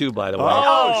Mouse, too, by the way.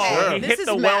 Oh, sure. He This hit is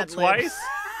the well Mad Libs. twice.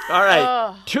 All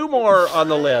right, two more on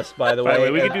the list, by the way. By the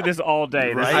way, we could do this all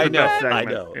day. This is I the know, best I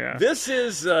segment. know. Yeah.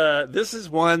 This is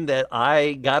one that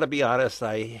I gotta be honest,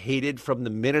 I hated from the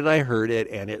minute I heard it,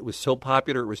 and it was so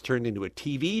popular. It was turned into a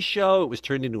TV show. It was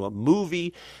turned into a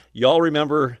movie. Y'all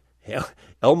remember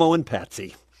Elmo and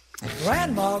Patsy?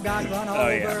 Grandma got run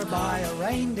over by a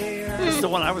reindeer. This is the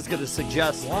one I was going to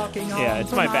suggest. Walking Yeah, on it's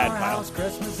from my bad our pile. house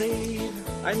Christmas Eve.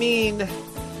 I mean,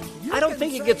 I don't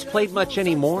think it gets played much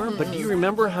anymore, but do you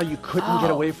remember how you couldn't get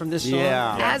away from this song?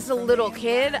 Yeah. As a little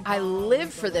kid, I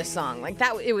lived for this song. Like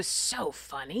that, it was so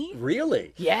funny.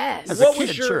 Really? Yes. As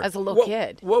a little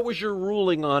kid. What was your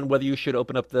ruling on whether you should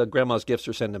open up the grandma's gifts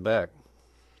or send them back?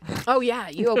 Oh yeah,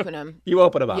 you open them. You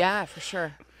open them up. Yeah, for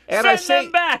sure. And Send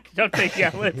them back. Don't they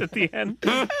yell it at the end?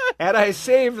 And I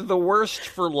saved the worst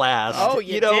for last. Oh,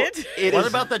 you did? What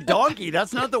about the donkey?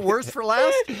 That's not the worst for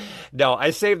last? No, I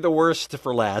saved the worst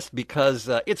for last because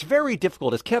it's very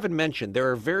difficult. As Kevin mentioned,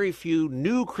 there are very few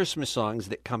new Christmas songs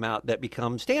that come out that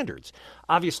become standards.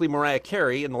 Obviously, Mariah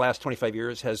Carey, in the last 25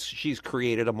 years, she's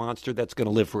created a monster that's going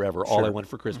to live forever. All I Want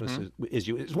for Christmas is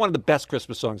You. It's one of the best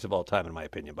Christmas songs of all time, in my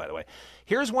opinion, by the way.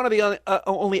 Here's one of the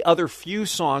only other few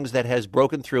songs that has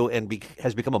broken through and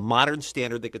has become a modern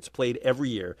standard that gets played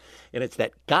every year, and it's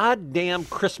that goddamn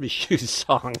Christmas Shoes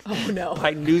song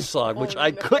by New Song, which I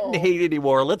couldn't hate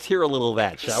anymore. Let's hear a little of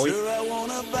that, shall we? Sure, I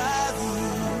wanna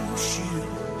buy these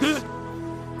shoes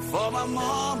for my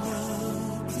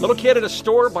mama. Little kid at a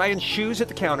store buying shoes at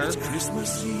the counter. It's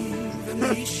Christmas Eve and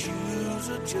these shoes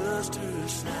are just her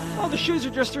size. Oh, the shoes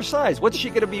are just her size. What's she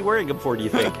going to be wearing them for, do you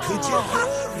think? Could you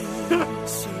hurry,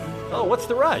 sir? Oh, what's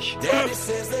the rush? Daddy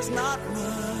says there's not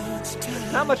much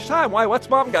time. Not much time. Why? What's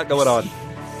Mom got going on?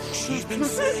 She's been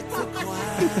sick for quite a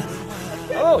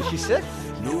while. Oh, she's sick?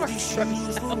 No, these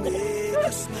shoes will make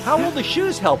us smile. How will the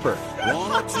shoes help her?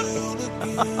 Wanna do the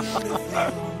beautiful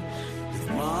if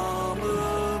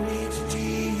Mama meets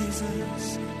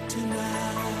Jesus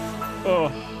tonight. Oh.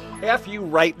 F you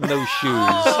right in those shoes.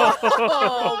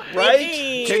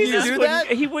 Right? Can you do that?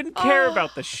 He wouldn't care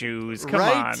about the shoes. Come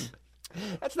on.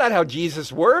 That's not how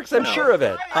Jesus works. I'm sure of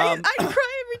it. I cry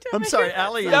every time. I'm sorry,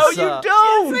 Allie is... No, you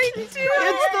don't. Yes, I do.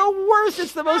 It's the worst.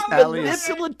 It's the most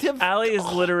manipulative. Allie is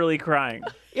literally crying.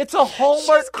 It's a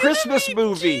Hallmark Christmas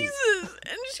movie. Jesus,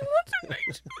 and she wants to make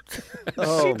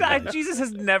Oh, Jesus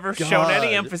has never shown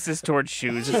any emphasis towards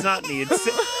shoes. It's not needed.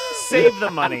 Save the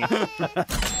money.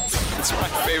 It's my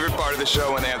favorite part of the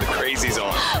show when they have the crazies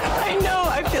on. I know,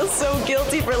 I feel so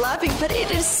guilty for laughing, but it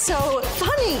is so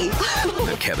funny.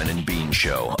 The Kevin and Bean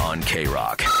Show on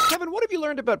K-Rock. Kevin, what have you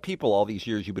learned about people all these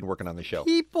years you've been working on the show?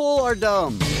 People are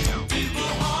dumb.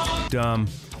 Dumb.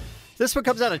 This one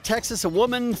comes out of Texas. A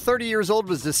woman 30 years old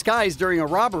was disguised during a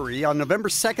robbery. On November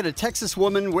 2nd, a Texas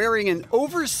woman wearing an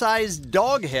oversized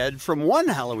dog head from one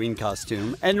Halloween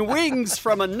costume and wings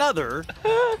from another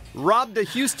robbed a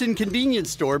Houston convenience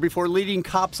store before leading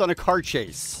cops on a car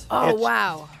chase. Oh,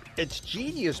 wow. It's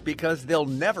genius because they'll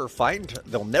never find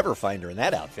her in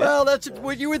that outfit. Well, that's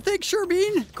what you would think,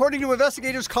 Sherbean. According to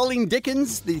investigators, Colleen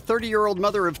Dickens, the 30-year-old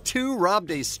mother of two,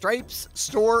 robbed a Stripes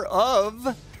store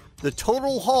of... The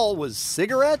total haul was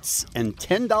cigarettes and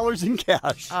 $10 in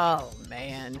cash. Oh,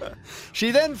 man.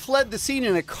 She then fled the scene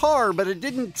in a car, but it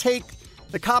didn't take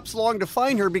the cops long to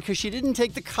find her because she didn't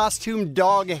take the costume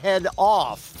dog head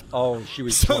off. Oh, she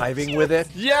was driving with it?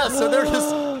 Yeah, so they're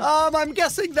just, I'm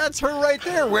guessing that's her right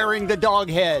there wearing the dog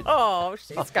head. Oh,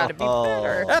 she's got to be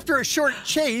better. After a short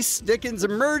chase, Dickens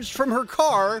emerged from her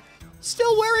car,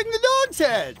 still wearing the dog's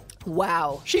head.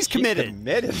 Wow. She's committed.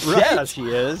 Committed. Right? Yeah, she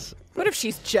is. What if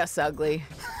she's just ugly?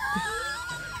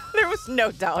 There was no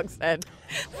dog's head.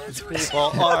 People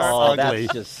are ugly.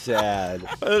 That's just sad.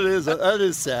 That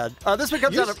is sad. This one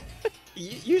comes out of...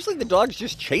 Usually the dogs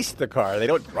just chase the car. They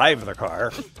don't drive the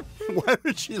car. Why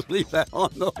would she leave that on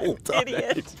the whole time?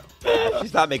 Idiot.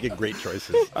 She's not making great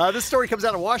choices. This story comes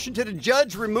out of Washington. A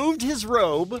judge removed his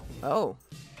robe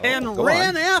and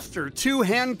ran after two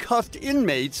handcuffed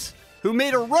inmates who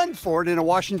made a run for it in a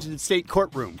Washington state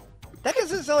courtroom. That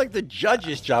doesn't sound like the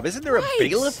judge's job. Isn't there a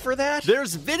bailiff for that?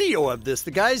 There's video of this.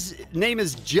 The guy's name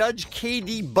is Judge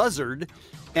K.D. Buzzard,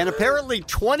 and apparently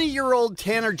 20-year-old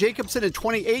Tanner Jacobson and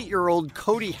 28-year-old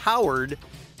Cody Howard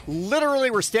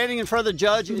literally were standing in front of the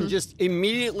judge and just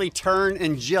immediately turned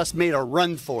and just made a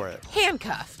run for it.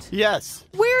 Handcuffed. Yes.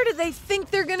 Where do they think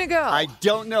they're going to go? I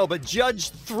don't know, but Judge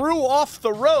threw off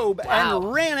the robe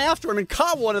and ran after him and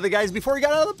caught one of the guys before he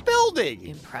got out of the building.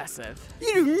 Impressive.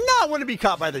 You do not want to be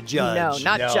caught by the judge. No,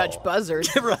 not Judge Buzzard.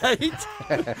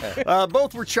 Right?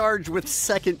 Both were charged with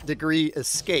second-degree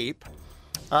escape.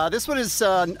 This one is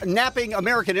napping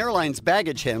American Airlines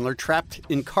baggage handler trapped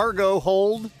in cargo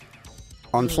hold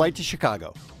on flight to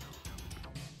Chicago.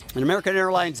 An American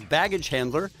Airlines baggage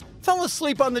handler fell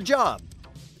asleep on the job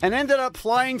and ended up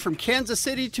flying from Kansas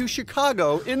City to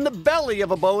Chicago in the belly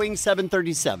of a Boeing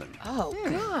 737. Oh,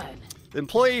 God. The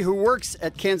employee who works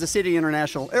at Kansas City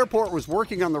International Airport was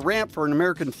working on the ramp for an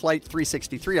American Flight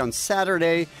 363 on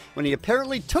Saturday when he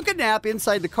apparently took a nap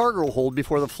inside the cargo hold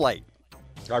before the flight.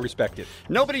 I respect it.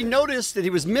 Nobody noticed that he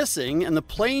was missing, and the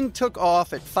plane took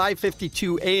off at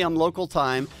 5:52 a.m. local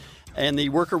time, and the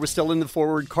worker was still in the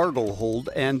forward cargo hold,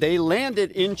 and they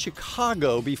landed in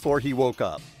Chicago before he woke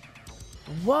up.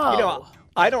 Whoa. You know,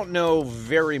 I don't know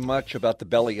very much about the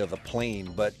belly of the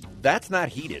plane, but that's not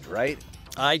heated, right?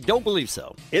 I don't believe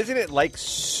so. Isn't it like,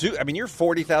 I mean, you're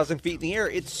 40,000 feet in the air.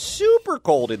 It's super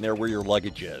cold in there where your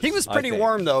luggage is. He was pretty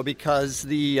warm, though, because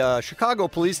the Chicago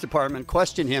Police Department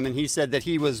questioned him, and he said that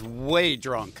he was way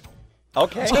drunk.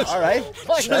 Okay, all right.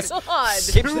 My God.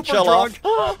 Keeps the chill off.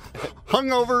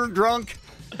 Hungover, drunk,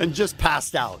 and just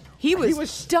passed out. He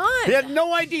was done. He had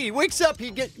no idea. He wakes up,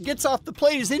 he gets off the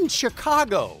plane, he's in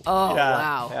Chicago. Oh,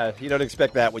 wow. You don't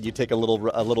expect that when you take a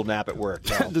little nap at work.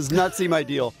 No. Does not seem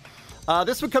ideal.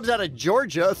 This one comes out of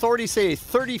Georgia. Authorities say a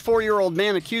 34-year-old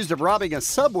man accused of robbing a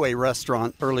Subway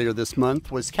restaurant earlier this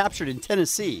month was captured in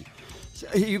Tennessee.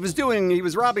 He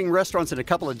was robbing restaurants in a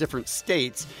couple of different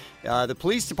states. The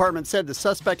police department said the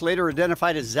suspect, later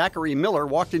identified as Zachary Miller,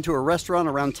 walked into a restaurant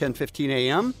around 10:15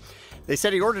 a.m. They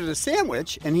said he ordered a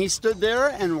sandwich, and he stood there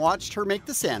and watched her make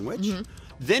the sandwich. Mm-hmm.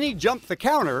 Then he jumped the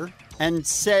counter and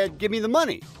said, "Give me the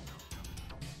money,"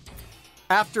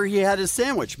 after he had his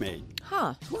sandwich made.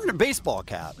 Huh. He's wearing a baseball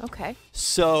cap. Okay.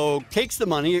 So takes the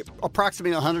money,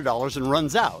 approximately $100, and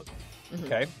runs out. Mm-hmm.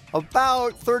 Okay.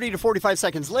 About 30 to 45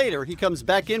 seconds later, he comes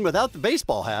back in without the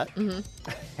baseball hat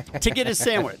to get his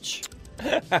sandwich.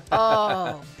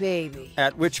 Oh, baby.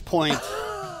 At which point,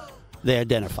 they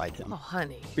identified him. Oh,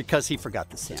 honey. Because he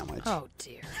forgot the sandwich. Oh,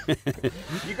 dear.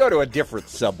 You go to a different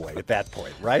Subway at that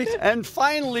point, right? And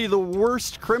finally, the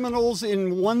worst criminals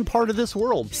in one part of this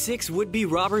world. 6 would-be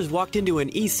robbers walked into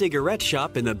an e-cigarette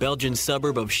shop in the Belgian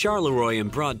suburb of Charleroi in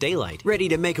broad daylight, ready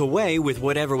to make away with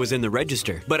whatever was in the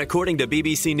register. But according to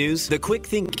BBC News, the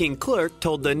quick-thinking clerk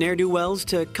told the ne'er-do-wells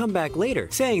to come back later,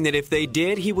 saying that if they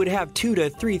did, he would have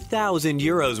 2,000 to 3,000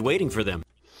 euros waiting for them.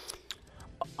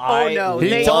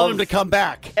 He told him to come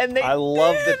back. And I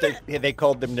love that they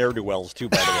called them ne'er-do-wells, too,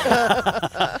 by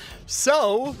the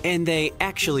way. And they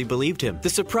actually believed him.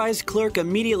 The surprised clerk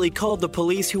immediately called the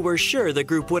police, who were sure the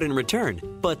group wouldn't return.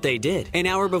 But they did. An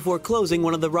hour before closing,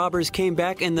 one of the robbers came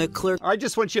back, and the clerk... I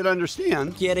just want you to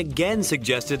understand. ...yet again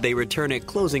suggested they return at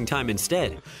closing time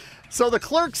instead. So the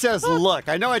clerk says, "Look,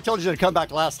 I know I told you to come back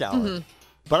last hour,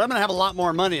 but I'm going to have a lot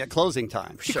more money at closing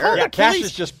time." Sure. Yeah, cash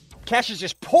is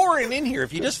just pouring in here.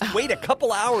 If you just wait a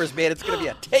couple hours, man, it's going to be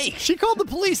a take. She called the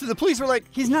police, and the police were like,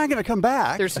 "He's not going to come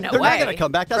back. There's no They're way. not going to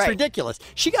come back. That's ridiculous."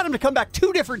 She got him to come back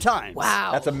 2 different times. Wow.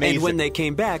 That's amazing. And when they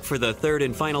came back for the third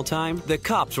and final time, the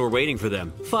cops were waiting for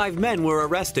them. 5 men were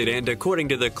arrested, and according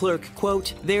to the clerk,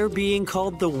 quote, "they're being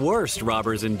called the worst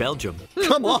robbers in Belgium."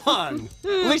 Come on.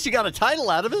 At least you got a title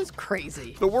out of it. It's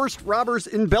crazy. The worst robbers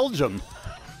in Belgium.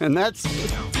 And that's...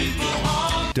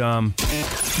 dumb.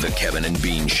 The Kevin and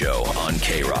Bean Show on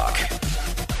K-Rock.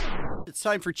 It's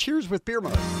time for Cheers with Beer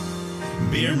Mug.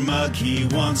 Beer Mug, he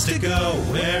wants to go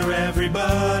where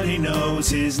everybody knows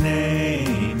his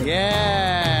name.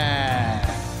 Yeah.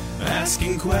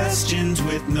 Asking questions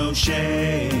with no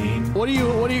shame. What do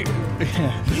you...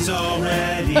 He's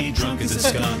already drunk as a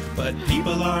skunk, but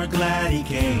people are glad he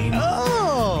came.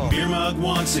 Oh. Beer Mug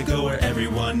wants to go where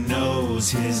everyone knows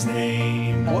his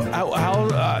name. Wow.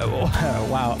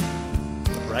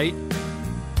 Right?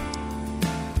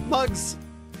 Mugs,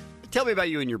 tell me about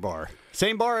you and your bar.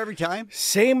 Same bar every time?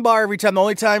 Same bar every time. The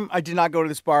only time I did not go to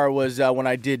this bar was when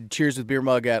I did Cheers with Beer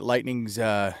Mug at Lightning's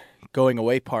going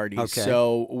away party. Okay.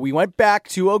 So we went back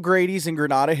to O'Grady's in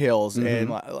Granada Hills.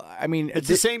 And I mean, It's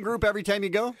the same group every time you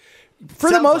go? For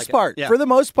the Sounds most like it. part, Yeah. for the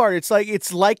most part, it's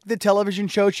like the television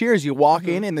show Cheers. You walk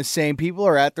in and the same people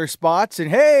are at their spots,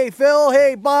 and hey, Phil,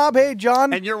 hey, Bob, hey,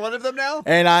 John, And you're one of them now?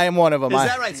 and I am one of them. Is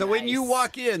that right? So when you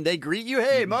walk in, they greet you,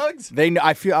 "Hey, Mugs."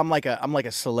 I feel I'm like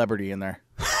a celebrity in there.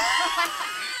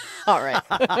 All right.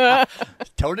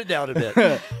 Tone it down a bit.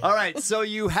 All right, so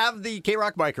you have the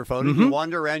K-Rock microphone, and you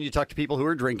wander around, you talk to people who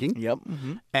are drinking. Yep.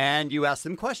 And you ask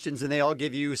them questions, and they all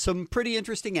give you some pretty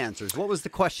interesting answers. What was the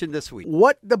question this week?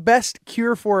 What the best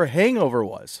cure for a hangover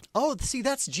was? Oh, see,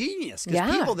 that's genius, because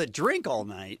Yeah. people that drink all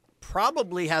night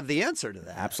probably have the answer to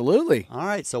that. Absolutely. All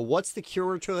right, so what's the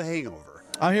cure to a hangover?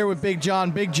 I'm here with Big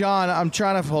John. Big John, I'm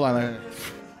trying to... Hold on.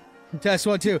 Test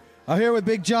 1, 2. I'm here with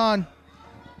Big John.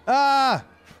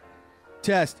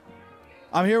 Test.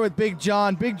 I'm here with Big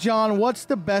John. Big John, what's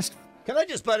the best... Can I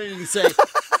just butt in and say...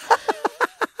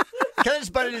 Can I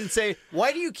just butt in and say,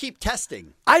 why do you keep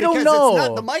testing? I don't Because know. It's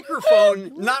not, the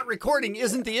microphone not recording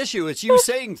isn't the issue. It's you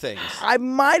saying things. I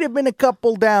might have been a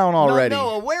couple down already.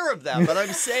 No, aware of that, but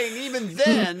I'm saying even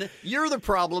then, you're the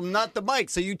problem, not the mic.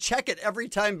 So you check it every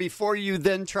time before you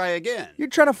then try again. You're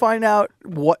trying to find out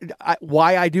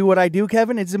why I do what I do,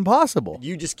 Kevin? It's impossible.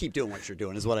 You just keep doing what you're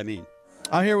doing is what I mean.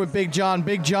 I'm here with Big John.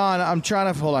 Big John, I'm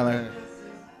trying to... Hold on.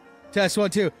 Test 1,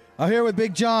 2. I'm here with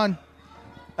Big John.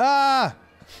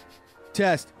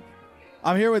 Test.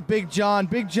 I'm here with Big John.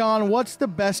 Big John, what's the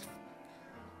best...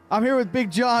 I'm here with Big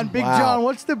John. Big John,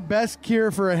 what's the best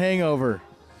cure for a hangover?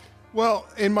 Well,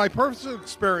 in my personal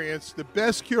experience, the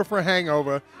best cure for a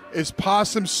hangover is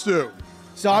possum stew.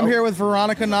 So I'm here with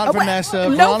Veronica, not Vanessa.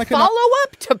 No Veronica,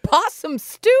 follow-up to possum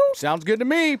stew? Sounds good to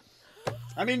me.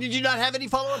 I mean, did you not have any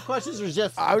follow-up questions or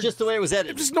just the way it was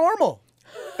edited? Just normal.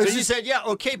 So you said, yeah,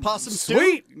 okay, possum stew.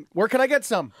 Sweet. Where can I get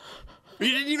some?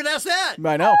 You didn't even ask that.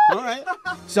 I know. All right.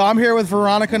 So I'm here with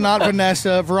Veronica, not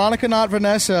Vanessa. Veronica, not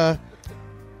Vanessa.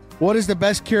 What is the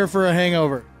best cure for a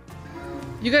hangover?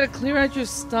 You gotta clear out your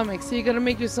stomach, so you gotta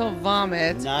make yourself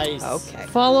vomit. Nice. Okay.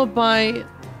 Followed by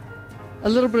a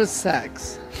little bit of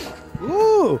sex.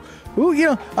 Ooh, you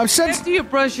know, I'm After you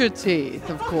brush your teeth,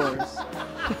 of course.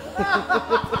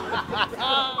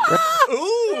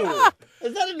 Ooh.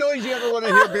 Is that a noise you ever want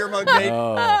to hear Beer Mug make?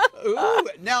 Oh. Ooh.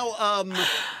 Now,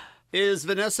 is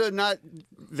Vanessa not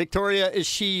Victoria? Is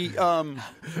she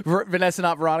Vanessa,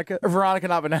 not Veronica? Or Veronica,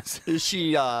 not Vanessa? Is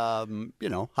she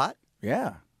hot?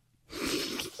 Yeah.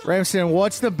 Ramston,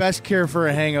 what's the best cure for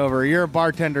a hangover? You're a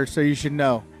bartender, so you should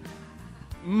know.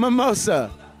 Mimosa.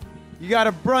 You got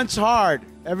to brunch hard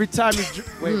every time you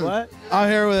wait, what? I'm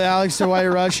here with Alex the White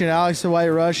Russian. Alex the White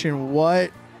Russian,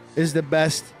 what is the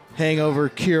best hangover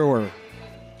cure?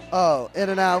 Oh,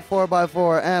 In-N-Out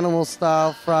 4x4 animal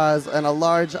style fries and a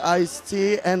large iced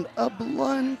tea and a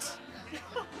blunt.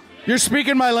 You're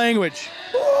speaking my language.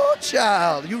 Oh,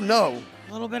 child, you know.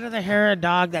 A little bit of the hair of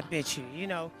dog that bit you. You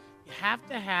know, you have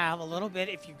to have a little bit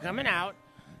if you're coming out,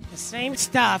 the same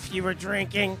stuff you were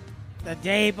drinking the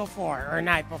day before or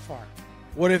night before.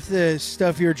 What if the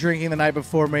stuff you were drinking the night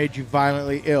before made you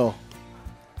violently ill?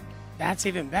 That's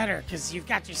even better because you've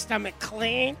got your stomach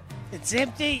clean. It's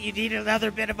empty. You need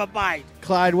another bit of a bite.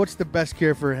 Clyde, what's the best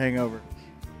cure for a hangover?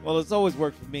 Well, it's always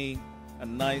worked for me. A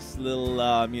nice little,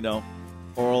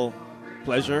 oral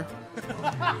pleasure.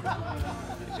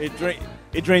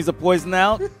 It drains the poison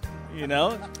out,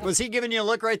 Was he giving you a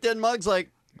look right then, Muggs? Like,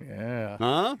 yeah.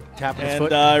 Huh? Tapping his and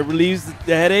foot. relieves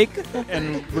the headache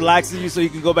and relaxes you so you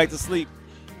can go back to sleep.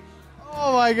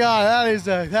 Oh my God,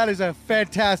 that is a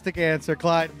fantastic answer,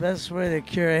 Clyde. Best way to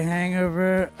cure a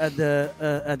hangover at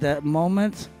that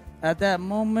moment,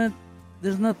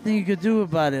 there's nothing you could do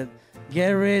about it.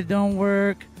 Gatorade don't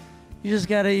work. You just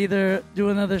gotta either do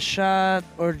another shot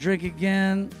or drink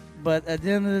again. But at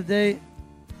the end of the day,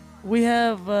 we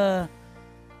have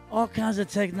all kinds of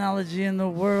technology in the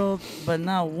world, but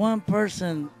not one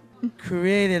person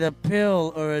created a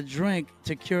pill or a drink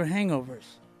to cure hangovers.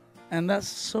 And that's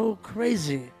so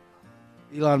crazy.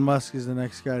 Elon Musk is the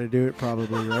next guy to do it,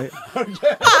 probably, right?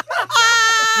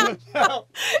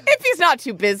 If he's not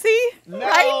too busy,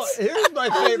 right? Here's my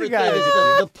favorite thing is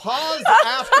the pause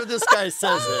after this guy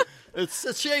says it. It's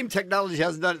a shame technology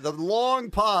hasn't done it. The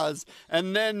long pause,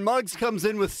 and then Muggs comes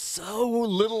in with so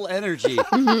little energy.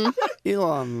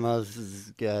 Elon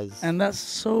Musk, guys. And that's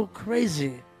so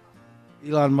crazy.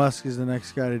 Elon Musk is the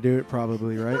next guy to do it,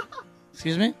 probably, right?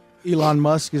 Excuse me? Elon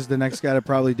Musk is the next guy to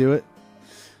probably do it.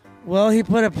 Well, he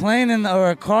put a plane or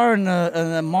a car in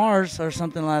the Mars or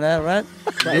something like that, right?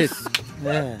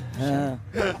 Yeah.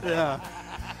 Yeah.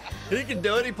 He can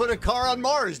do it. He put a car on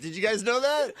Mars. Did you guys know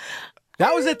that?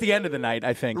 That was at the end of the night,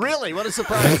 I think. Really? What a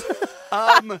surprise.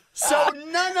 So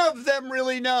none of them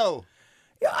really know.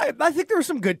 Yeah, I think there were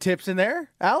some good tips in there,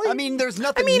 Allie. I mean, there's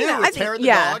nothing new. It's hair of the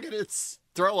dog and it's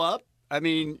throw up. I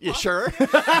mean, you sure?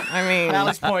 I mean,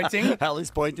 Allie's pointing.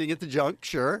 Allie's pointing at the junk,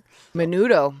 sure.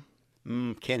 Menudo.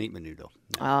 Can't eat menudo.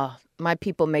 My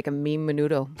people make a mean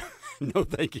menudo. No,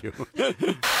 thank you.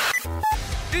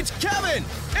 It's Kevin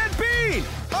and Bean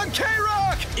on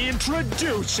K-Rock.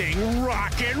 Introducing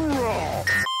rock and roll.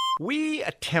 We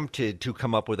attempted to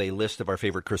come up with a list of our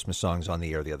favorite Christmas songs on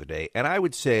the air the other day, and I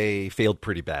would say failed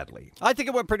pretty badly. I think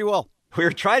it went pretty well. We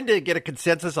were trying to get a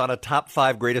consensus on a top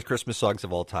 5 greatest Christmas songs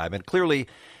of all time, and clearly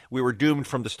we were doomed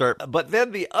from the start. But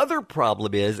then the other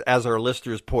problem is, as our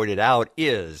listeners pointed out,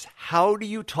 is how do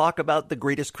you talk about the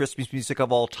greatest Christmas music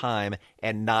of all time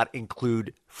and not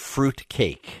include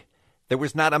fruitcake? There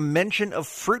was not a mention of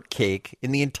fruitcake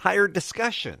in the entire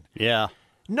discussion. Yeah.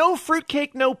 No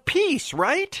fruitcake, no peace,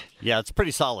 right? Yeah, it's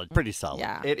pretty solid. Pretty solid.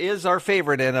 Yeah. It is our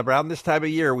favorite, and around this time of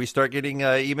year, we start getting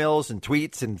emails and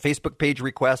tweets and Facebook page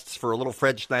requests for a little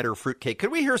Fred Schneider fruitcake.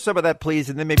 Could we hear some of that, please?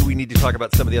 And then maybe we need to talk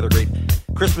about some of the other great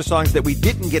Christmas songs that we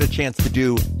didn't get a chance to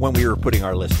do when we were putting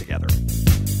our list together.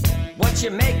 What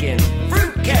you making?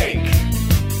 Fruitcake.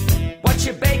 What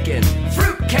you baking?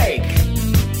 Fruitcake.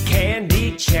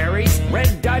 Candied cherries,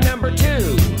 red dye number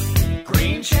 2.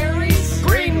 Green cherries,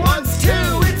 green ones too.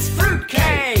 It's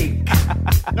fruitcake.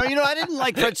 No, I didn't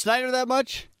like Fred Schneider that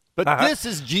much, but this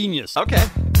is genius. Okay.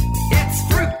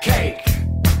 It's fruitcake.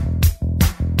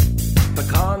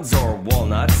 Pecans or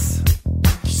walnuts.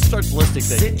 She starts listing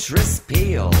things. Citrus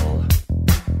peel.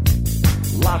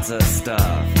 Lots of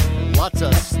stuff. Lots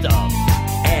of stuff.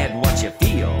 Add what you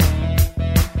feel.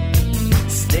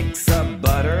 Sticks of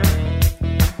butter.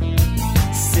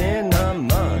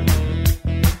 Cinnamon.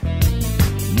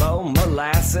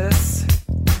 Molasses.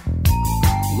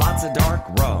 Lots of dark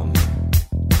rum.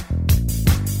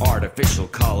 Artificial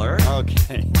color.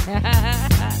 Okay.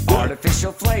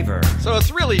 Artificial flavor. So it's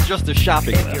really just a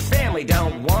shopping If list. your family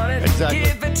don't want it, Exactly.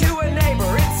 give it to a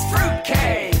neighbor. It's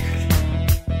fruitcake.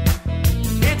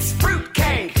 It's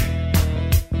fruitcake.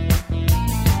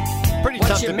 Pretty What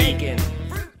tough you to making? beat.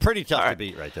 Pretty tough to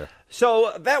beat right there.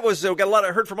 So that was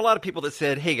heard from a lot of people that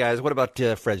said, "Hey guys, what about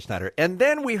Fred Schneider?" And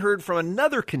then we heard from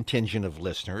another contingent of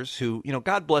listeners who,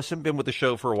 God bless them, been with the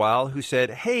show for a while, who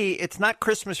said, "Hey, it's not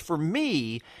Christmas for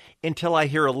me until I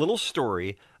hear a little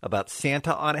story about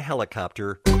Santa on a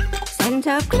helicopter."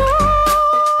 Santa Claus.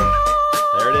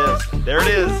 There it is. There it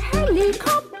is.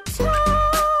 Helicopter.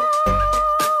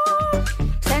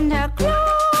 Santa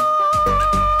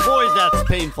Claus. Boy, that's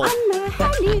painful. On a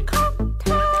helicopter.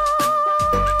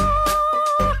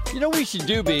 You know what we should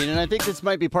do, Bean, and I think this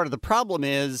might be part of the problem,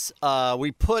 is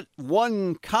we put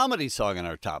one comedy song in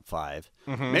our top 5.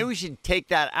 Mm-hmm. Maybe we should take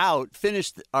that out,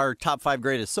 finish our top 5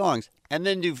 greatest songs, and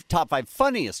then do top 5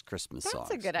 funniest Christmas songs.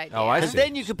 That's a good idea. Oh, I see. And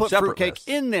then you could put Separate fruitcake lists.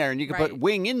 in there, and you could Right. put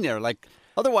wing in there.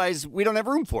 Otherwise, we don't have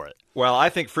room for it. Well, I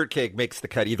think fruitcake makes the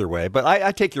cut either way, but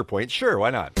I take your point. Sure,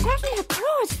 why not? Santa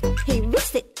Claus, he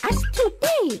visited us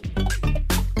today.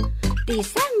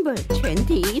 December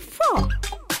 24.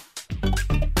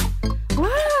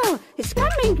 Wow, he's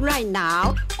coming right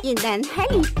now in an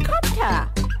helicopter.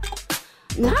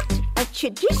 Not a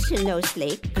traditional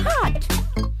sleigh cart.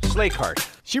 Sleigh cart.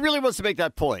 She really wants to make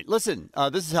that point. Listen,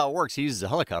 this is how it works. He uses a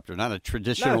helicopter, not a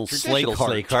traditional, sleigh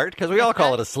cart. Because we all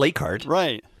call it a sleigh cart.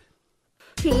 Right.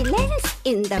 He lands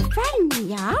in the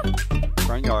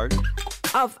Front yard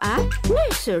of a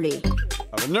nursery.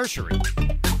 of a nursery.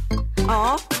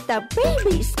 Or the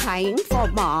babies crying for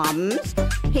moms.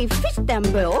 He feeds them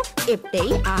well if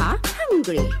they are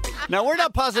hungry. Now, we're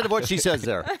not positive what she says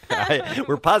there.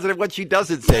 We're positive what she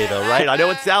doesn't say, though, right? I know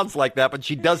it sounds like that, but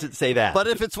she doesn't say that. But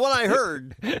if it's what I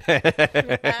heard,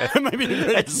 it might be the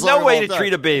greatest it's song no of way all to time.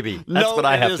 treat a baby. That's No, what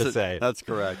I it have isn't. to say. That's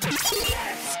correct.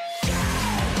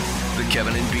 The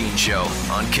Kevin and Bean Show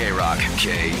on K-Rock.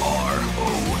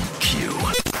 K-R-O-Q.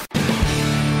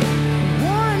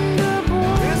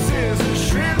 This is a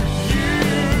shrimp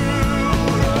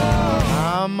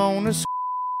I'm gonna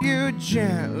you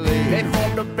gently. They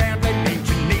formed a band they named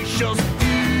Tenacious D.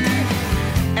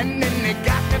 And then they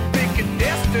got to thinking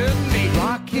destiny.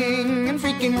 Rocking and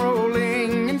freaking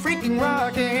rolling and freaking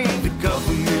rocking. The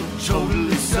government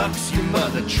totally sucks, you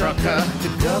mother trucker. The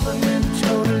government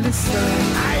totally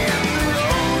sucks. I am the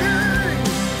roller.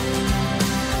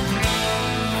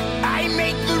 I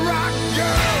make the rock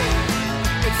go.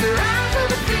 It's the rise of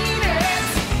the Phoenix.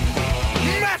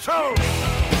 Metal.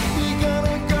 We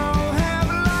gonna go have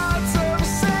lots of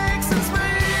sex and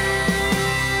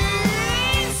space.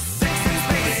 Sex and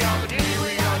space. We are the D,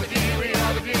 we are the D, we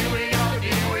are the D, we are the D,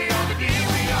 we are the D,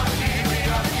 we are the D, we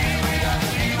are the D, we are the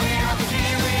D, we are the D,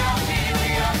 we are the D,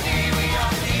 we are the D, we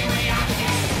are the D, we are the D.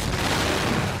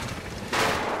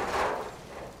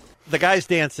 The guys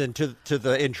dancing to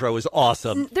the intro is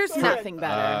awesome. There's nothing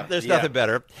better. There's nothing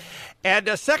better. And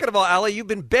second of all, Allie, you've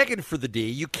been begging for the D.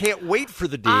 You can't wait for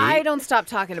the D. I don't stop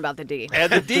talking about the D.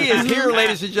 And the D is here,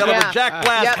 ladies and gentlemen. Yeah. Jack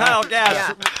Blast, Yep. Kyle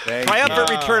Gass. Yeah. Triumphant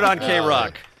return on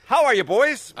K-Rock. How are you,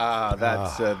 boys?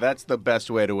 That's the best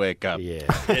way to wake up. Yeah.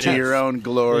 To your own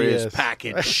glorious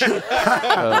package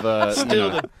of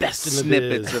Still the best in the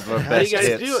snippets biz. of our How do you best guys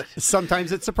hits. do it?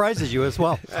 Sometimes it surprises you as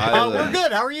well. We're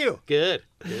good. How are you? Good.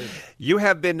 You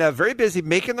have been very busy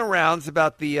making the rounds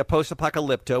about the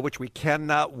post-apocalypto, which we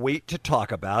cannot wait to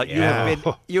talk about. Yeah.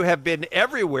 You have been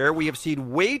everywhere. We have seen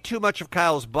way too much of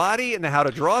Kyle's body in the How to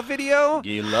Draw video.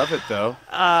 You love it, though.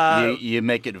 You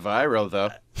make it viral, though.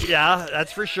 Yeah,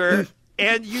 that's for sure.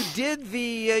 And you did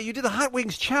the Hot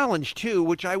Wings Challenge too,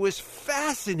 which I was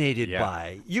fascinated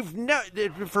by.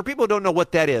 For people who don't know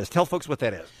what that is, tell folks what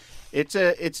that is. It's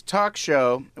a talk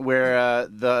show where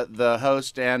the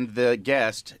host and the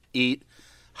guest eat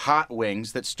hot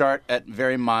wings that start at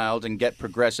very mild and get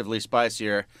progressively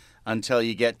spicier until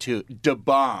you get to Da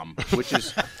Bomb, which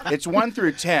is it's 1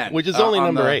 through 10, which is only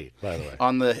number 8, by the way,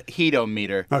 on the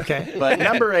Heatometer. Okay, but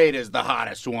number 8 is the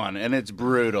hottest one, and it's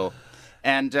brutal.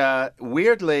 And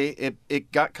weirdly,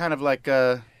 it got kind of like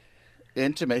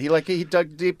intimate. He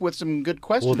dug deep with some good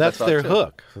questions. Well, that's their too.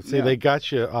 hook. See, they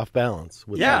got you off balance.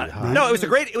 With No, it was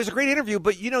a great interview.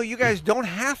 But you guys don't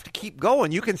have to keep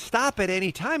going. You can stop at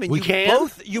any time. And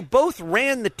you both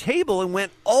ran the table and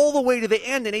went all the way to the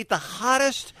end and ate the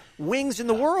hottest wings in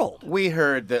the world. We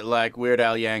heard that like Weird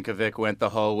Al Yankovic went the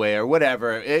whole way or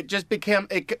whatever. It just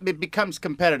it becomes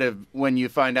competitive when you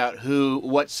find out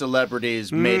what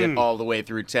celebrities made it all the way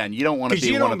through 10. You don't want to be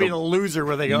you one don't of be the loser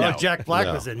where they go, No. Jack Black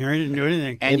No. was in here, he didn't do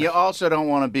anything. And you also don't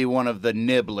want to be one of the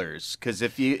nibblers, because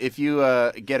if you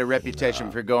get a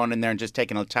reputation for going in there and just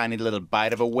taking a tiny little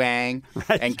bite of a wang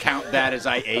and count that as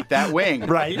I ate that wing,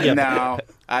 Right. Yeah. No,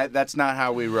 that's not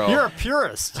how we roll. You're a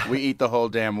purist. We eat the whole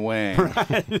damn wing.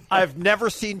 I've never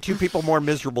seen two people more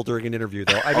miserable during an interview,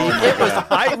 though. I mean,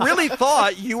 I really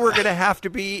thought you were going to have to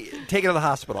be taken to the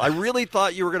hospital. I really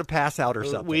thought you were going to pass out or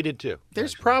something. We did too.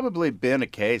 There's probably been a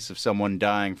case of someone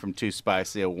dying from too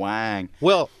spicy a wang.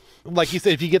 Well, like you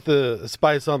said, if you get the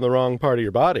spice on the wrong part of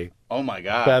your body, oh my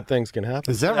God, bad things can happen.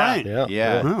 Is that right?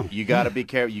 Yeah. Wow. You got to be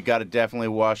careful. You got to definitely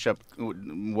wash up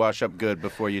good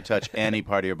before you touch any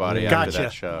part of your body after Gotcha.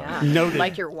 that show. Yeah. Noted.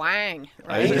 Like your wang,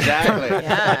 right? Exactly.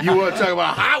 Yeah. You want to talk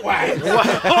about hot wang?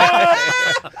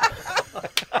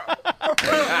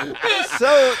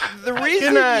 So the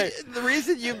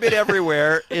reason you've been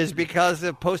everywhere is because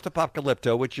of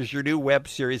Post-Apocalypto, which is your new web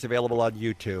series available on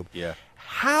YouTube. Yeah.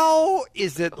 How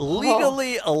is it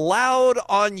legally allowed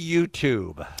on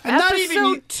YouTube? And not Episode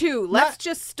even 2. Let's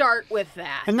just start with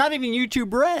that. And not even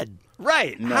YouTube Red.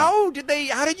 Right. No.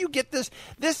 How did you get this?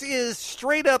 This is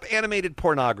straight up animated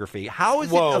pornography. How is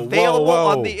Whoa, it available whoa,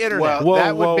 whoa. on the internet? Well,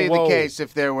 that would be the case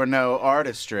if there were no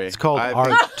artistry. It's called I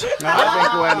art. think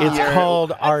when It's you're-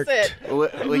 called art. it.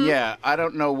 Well, yeah, I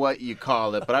don't know what you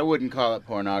call it, but I wouldn't call it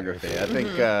pornography. I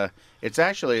think it's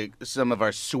actually some of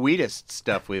our sweetest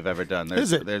stuff we've ever done.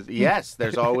 Is it?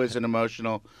 There's always an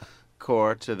emotional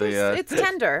core to the It's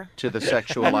tender. to the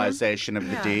sexualization of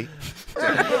the D.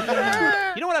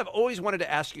 You know what I've always wanted to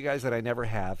ask you guys that I never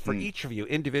have for each of you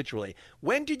individually.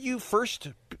 When did you first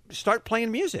start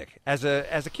playing music as a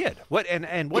kid? What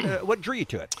drew you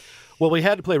to it? Well, we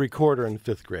had to play recorder in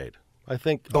 5th grade. I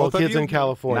think Both all of kids you? in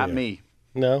California. Not me.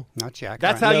 No, Not Jack.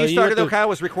 That's Ryan. how No, you you started, have though, to- Kyle,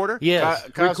 was recorder? Yes,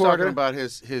 Kyle's recorder. talking about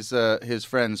his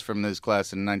friends from his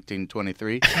class in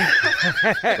 1923.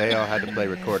 They all had to play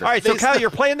recorder. All right, so Kyle, you're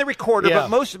playing the recorder, Yeah.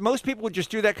 but most people would just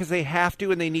do that because they have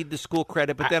to and they need the school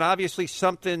credit. But then obviously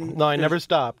something. No, I never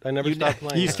stopped. I never stopped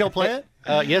playing. You still play it?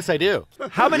 Yes, I do.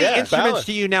 How many Yeah, instruments valid.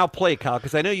 do you now play, Kyle?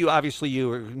 Because I know you are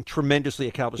a tremendously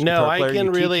accomplished No, guitar player. I can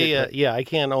you teach really. it, but- Yeah, I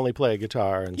can only play a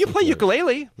guitar. And You some play chords.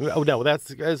 ukulele. Oh no, that's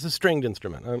a stringed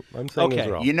instrument. I'm saying Okay. those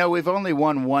are all. You know, we've only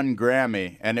won one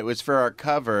Grammy, and it was for our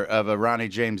cover of a Ronnie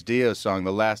James Dio song,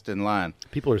 "The Last in Line."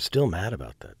 People are still mad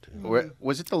about that. Too.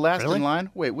 Was it "The Last Really? in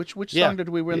Line"? Wait, which Yeah. song did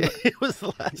we win? It was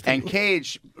the last. And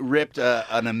Cage ripped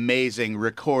an amazing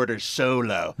recorder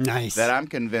solo. Nice. That I'm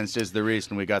convinced is the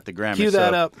reason we got the Grammy. Cue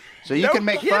that up. So you No can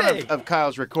make fun kidding. of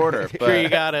Kyle's recorder, but Sure, you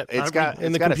got it. It's got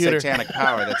In the a computer. satanic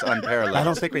power that's unparalleled. I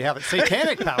don't think we have it.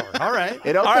 Satanic power. All right.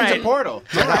 It opens All right. a portal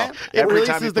to hell It every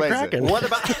time he releases the plays Kraken.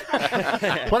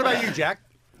 it. What about you, Jack?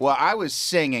 Well, I was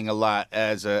singing a lot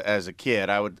as a kid.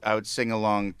 I would sing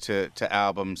along to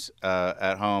albums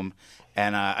at home,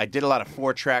 and I did a lot of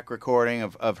 4-track recording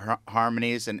of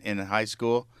harmonies in high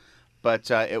school.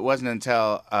 But it wasn't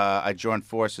until I joined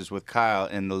forces with Kyle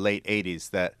in the late '80s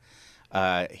that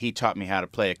he taught me how to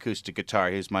play acoustic guitar.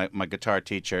 He was my guitar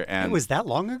teacher and It was that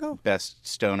long ago? best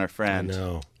stoner friend.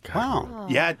 No. Wow.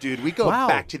 Yeah, dude, we go Wow.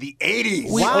 back to the '80s.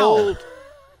 Wow.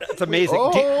 That's amazing.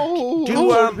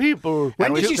 Oh, people.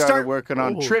 and we did you started start- working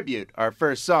on Tribute, our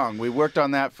first song. We worked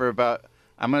on that for about,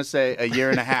 I'm going to say, a year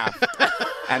and a half.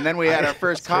 And then we had our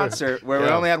first concert where we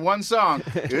only had one song.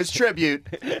 It was Tribute.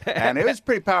 And it was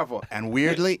pretty powerful. And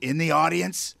weirdly, in the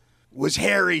audience was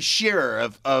Harry Shearer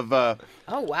of Oh,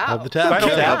 wow. Of the Tap.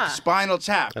 Yeah. Spinal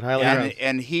Tap. At Highland Grounds.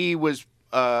 And he was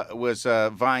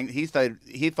vying.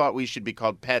 He thought we should be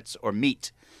called Pets or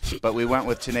Meat. But we went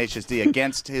with Tenacious D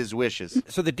against his wishes.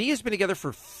 So the D has been together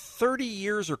for 30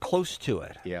 years or close to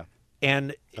it. Yeah.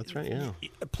 And That's right, yeah.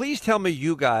 please tell me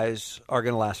you guys are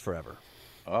going to last forever.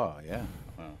 Oh, yeah.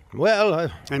 Well,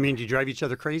 I mean, do you drive each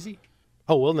other crazy?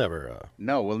 Oh, we'll never.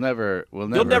 No, we'll never.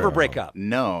 You'll never break up.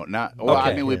 No, not. Well, Okay.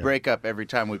 I mean, we break up every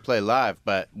time we play live,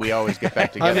 but we always get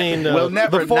back together. I mean, we'll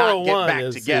never the not get 401 back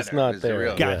is, together. It's not is the there.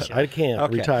 real- yet. I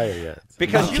can't retire yet.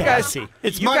 Because you guys,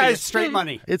 It's you money. guys, It's straight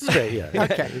money. It's straight, yeah.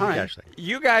 Okay, all right. Cash thing.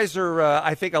 You guys are,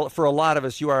 I think, for a lot of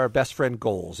us, you are our best friend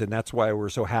goals, and that's why we're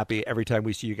so happy every time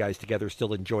we see you guys together,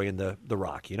 still enjoying the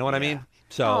rock. You know what I mean?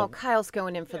 So. Oh, Kyle's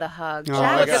going in for the hug. Oh,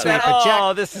 Jack, look at that. Jack-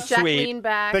 Oh, this is Jack sweet. leaned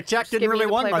back. But Jack didn't giving really you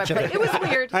the want much of play-by-play. it. It was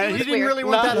weird. He It was didn't weird. really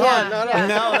want that Yeah, hug. yeah.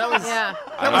 No, that was. Yeah.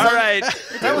 That was All right.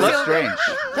 It was strange.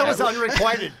 That was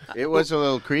unrequited. It was a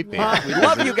little creepy. We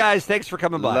love you guys. Thanks for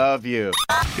coming by. Love you.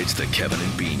 It's the Kevin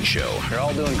and Bean Show. They're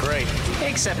all doing great,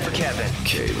 except for Kevin.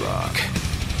 K-Rock.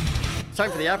 It's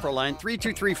time for the Afro line,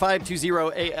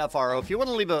 323-520-AFRO. If you want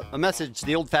to leave a message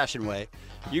the old-fashioned way,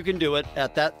 you can do it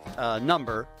at that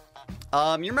number.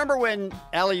 You remember when,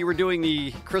 Allie, you were doing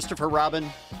the Christopher Robin?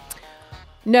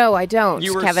 No, I don't,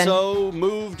 You were Kevin. so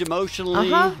moved emotionally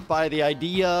by the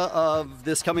idea of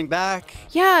this coming back.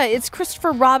 Yeah, it's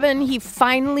Christopher Robin. He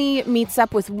finally meets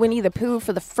up with Winnie the Pooh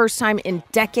for the first time in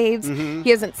decades. Mhm.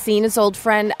 He hasn't seen his old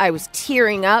friend. I was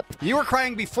tearing up. You were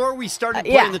crying before we started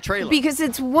playing the trailer. Because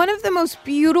it's one of the most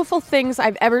beautiful things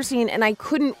I've ever seen, and I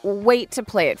couldn't wait to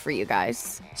play it for you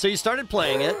guys. So you started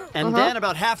playing it, and then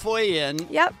about halfway in,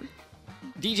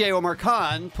 DJ Omar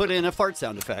Khan put in a fart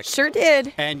sound effect. Sure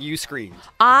did. And you screamed.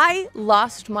 I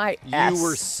lost my S. You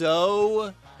were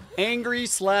so angry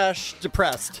 /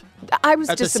 depressed. I was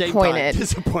at the same time. disappointed.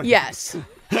 Disappointed. Yes.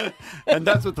 And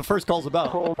that's what the first call's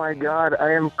about. Oh my God,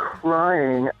 I am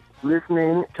crying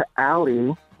listening to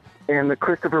Allie and the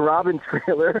Christopher Robin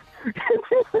trailer.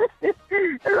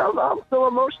 And I'm so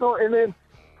emotional. And then,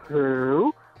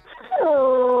 who?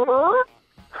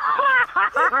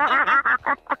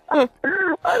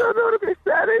 I don't know to be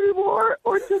sad anymore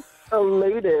or just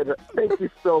elated. Thank you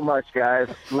so much, guys.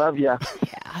 Love ya.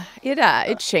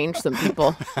 It changed some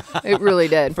people. It really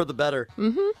did. For the better.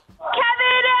 Mm-hmm.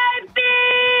 Kevin and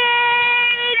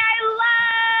Bean, I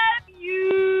love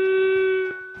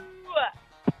you.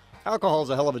 Alcohol's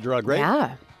a hell of a drug, right?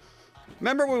 Yeah.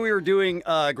 Remember when we were doing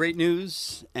Great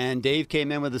News and Dave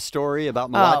came in with a story about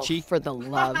Malachi? Oh, for the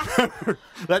love.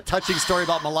 That touching story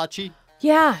about Malachi?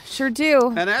 Yeah, sure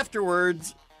do. And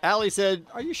afterwards, Allie said,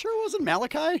 "Are you sure it wasn't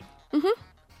Malachi?"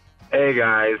 Hey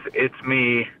guys, it's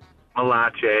me,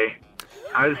 Malachi.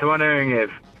 I was wondering if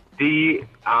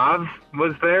Diav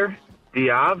was there.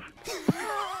 Diav?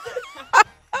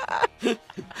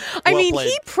 I mean,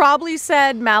 he probably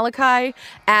said Malachi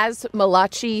as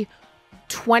Malachi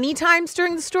 20 times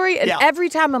during the story, and Yeah. every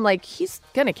time I'm like, he's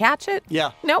gonna catch it.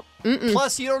 Yeah. Nope. Mm-mm.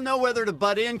 Plus, you don't know whether to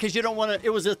butt in because you don't want to.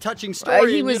 It was a touching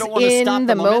story. he and was you don't want to in stop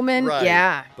the moment. Right.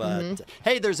 Yeah. But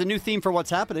hey, there's a new theme for what's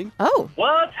happening. Oh.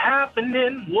 What's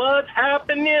happening? What's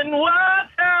happening?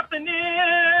 What's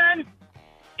happening?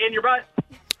 In your butt.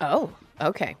 Oh.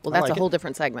 Okay. Well, I that's like a whole it.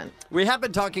 different segment. We have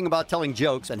been talking about telling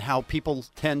jokes and how people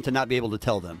tend to not be able to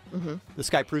tell them. Mm-hmm. This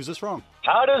guy proves us wrong.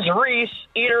 How does Reese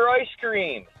eat her ice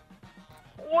cream?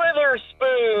 With her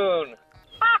spoon.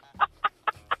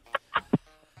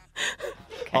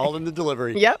 All in the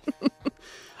delivery. Yep.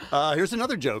 Here's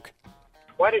another joke.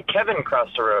 Why did Kevin cross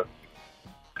the road?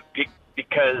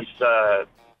 Because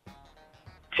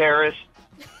terrorist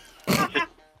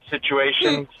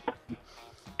situations,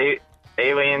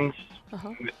 aliens.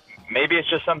 Maybe it's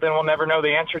just something we'll never know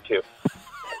the answer to.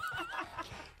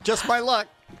 Just by luck.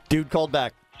 Dude called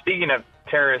back. Speaking of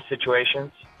terrorist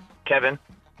situations, Kevin,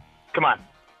 come on.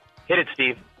 Hit it,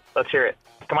 Steve. Let's hear it.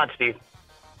 Come on, Steve.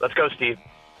 Let's go, Steve.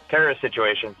 Terrorist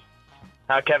situations.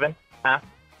 Huh, Kevin? Huh?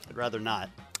 I'd rather not.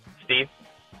 Steve,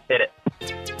 hit it.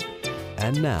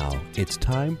 And now it's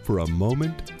time for a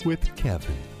moment with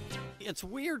Kevin. It's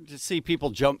weird to see people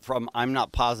jump from I'm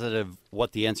not positive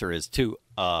what the answer is to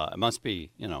it must be,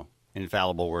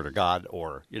 infallible word of God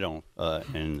or,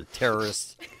 in the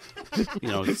terrorist,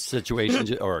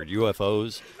 situations or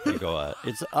UFOs. You go,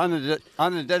 it's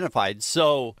unidentified,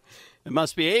 so it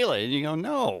must be alien. You go,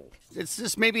 no. It's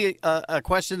just maybe a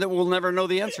question that we'll never know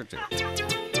the answer to.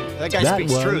 That guy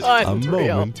speaks was truth. a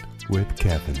moment with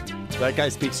Kevin. That guy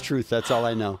speaks truth. That's all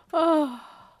I know.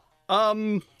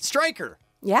 Stryker.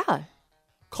 Yeah.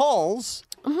 Calls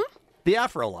the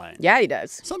Afro line. Yeah, he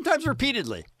does. Sometimes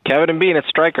repeatedly. Kevin and Bean, it's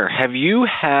Stryker. Have you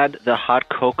had the hot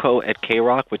cocoa at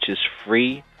K-Rock, which is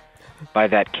free by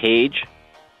that cage?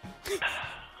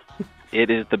 It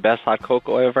is the best hot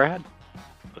cocoa I've ever had.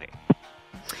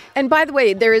 And by the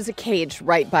way, there is a cage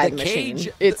right by the, cage,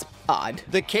 machine. It's odd.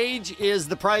 The cage is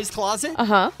the prize closet,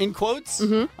 in quotes.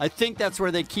 I think that's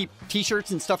where they keep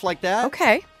T-shirts and stuff like that.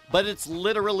 Okay. but it's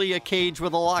literally a cage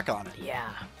with a lock on it. Yeah.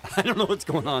 I don't know what's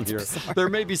going on here. There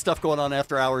may be stuff going on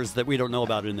after hours that we don't know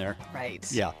about in there. Right.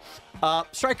 Yeah.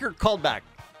 Stryker called back.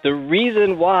 The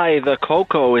reason why the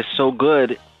cocoa is so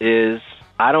good is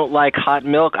I don't like hot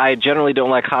milk. I generally don't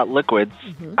like hot liquids.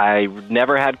 I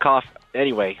never had coffee.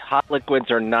 Anyway, hot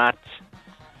liquids are not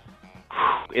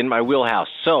in my wheelhouse.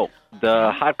 So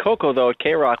the hot cocoa, though, at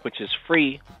K-Rock, which is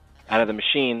free out of the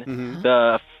machine,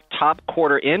 the top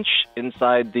quarter inch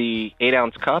inside the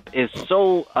 8-ounce cup is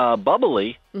so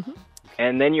bubbly,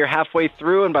 and then you're halfway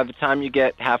through, and by the time you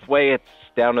get halfway, it's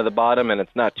down to the bottom, and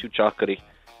it's not too chocolatey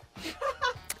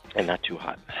and not too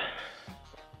hot.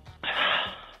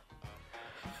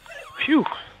 Phew.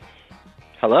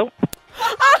 Hello?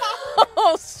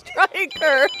 Oh,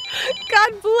 Stryker.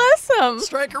 God bless him.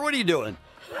 Stryker, what are you doing?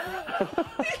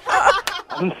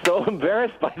 I'm so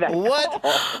embarrassed by that. What?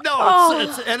 call. No,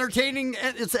 it's entertaining.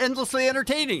 It's endlessly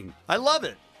entertaining. I love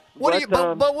it. What are you?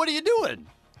 But what are you doing?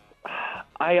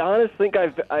 I honestly think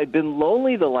I've been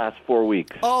lonely the last 4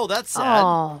 weeks. Oh, that's sad.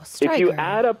 Oh, If you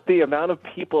add up the amount of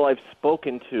people I've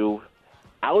spoken to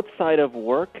outside of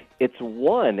work, it's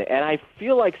one. And I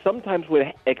feel like sometimes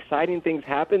when exciting things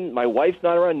happen, my wife's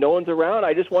not around, no one's around.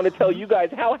 I just want to tell you guys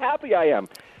how happy I am.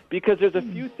 Because there's a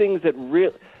few things that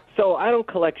really... So I don't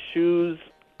collect shoes.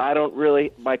 I don't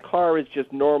really... My car is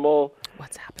just normal.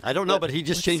 What's happening? I don't know, but he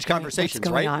just changed conversations,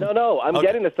 right? No, I'm Okay.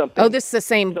 getting to something. Oh, this is the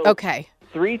same. Okay.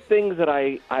 3 things that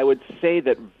I would say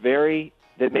that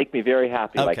make me very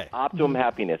happy, Okay. like optimum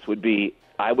happiness would be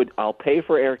I'll pay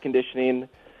for air conditioning,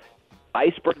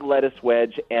 iceberg lettuce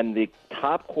wedge, and the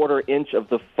top quarter inch of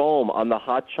the foam on the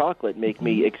hot chocolate make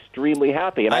me extremely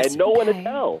happy, and I had no one to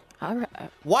tell. All right.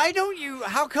 Why don't you?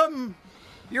 How come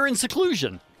you're in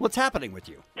seclusion? What's happening with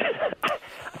you?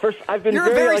 First, I've been You're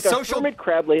a very like social- a hermit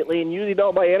crab lately, and using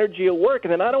all my energy at work,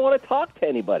 and then I don't want to talk to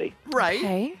anybody. Right.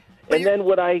 Okay. And then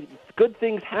when good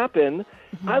things happen,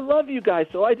 I love you guys,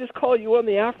 so I just call you on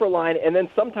the Afro line, and then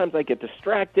sometimes I get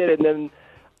distracted, and then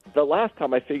the last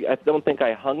time I don't think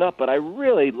I hung up, but I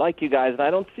really like you guys, and I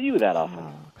don't see you that often.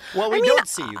 Well, we don't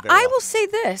see you very I will say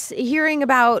this, hearing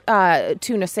about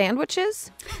tuna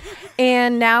sandwiches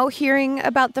and now hearing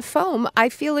about the foam, I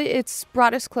feel it's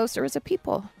brought us closer as a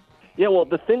people. Yeah, well,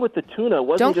 the thing with the tuna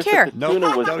wasn't Don't just care. that the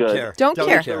tuna was don't good. care. Don't It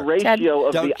care. was the ratio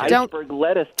of Don't the care. iceberg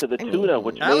lettuce to the tuna,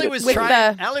 which Allie made it was great.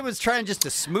 trying. Allie was trying just to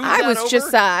smooth that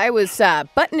over. I was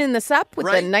buttoning this up with a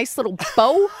Right. nice little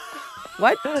bow.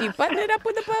 What? Do you button it up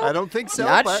with a bow? I don't think so.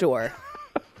 Not but- sure.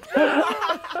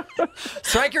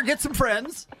 Stryker, get some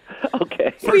friends.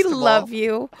 Okay. We love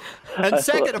you. And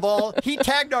second of all, he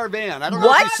tagged our van. I don't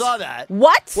know if you saw that.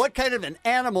 What? What kind of an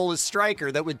animal is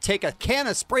Stryker that would take a can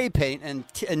of spray paint and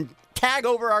tag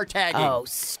over our tagging? Oh,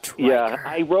 Yeah,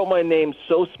 I wrote my name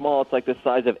so small it's like the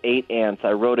size of 8 ants.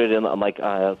 I wrote it in on like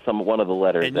one of the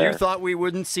letters And there. you thought we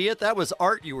wouldn't see it? That was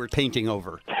art you were painting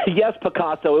over. Yes,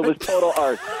 Picasso. It was total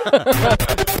art.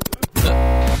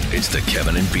 It's the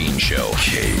Kevin and Bean Show.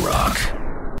 K-Rock.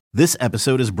 This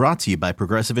episode is brought to you by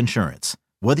Progressive Insurance.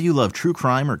 Whether you love true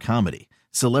crime or comedy,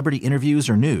 celebrity interviews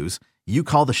or news, you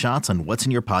call the shots on what's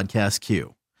in your podcast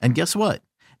queue. And guess what?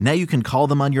 Now you can call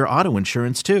them on your auto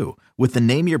insurance too with the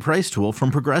Name Your Price tool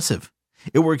from Progressive.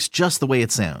 It works just the way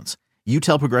it sounds. You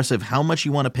tell Progressive how much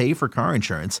you want to pay for car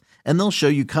insurance, and they'll show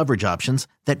you coverage options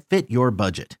that fit your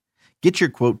budget. Get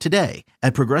your quote today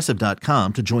at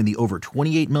Progressive.com to join the over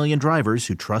 28 million drivers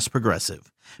who trust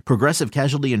Progressive. Progressive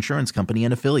Casualty Insurance Company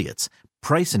and Affiliates.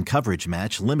 Price and coverage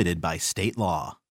match limited by state law.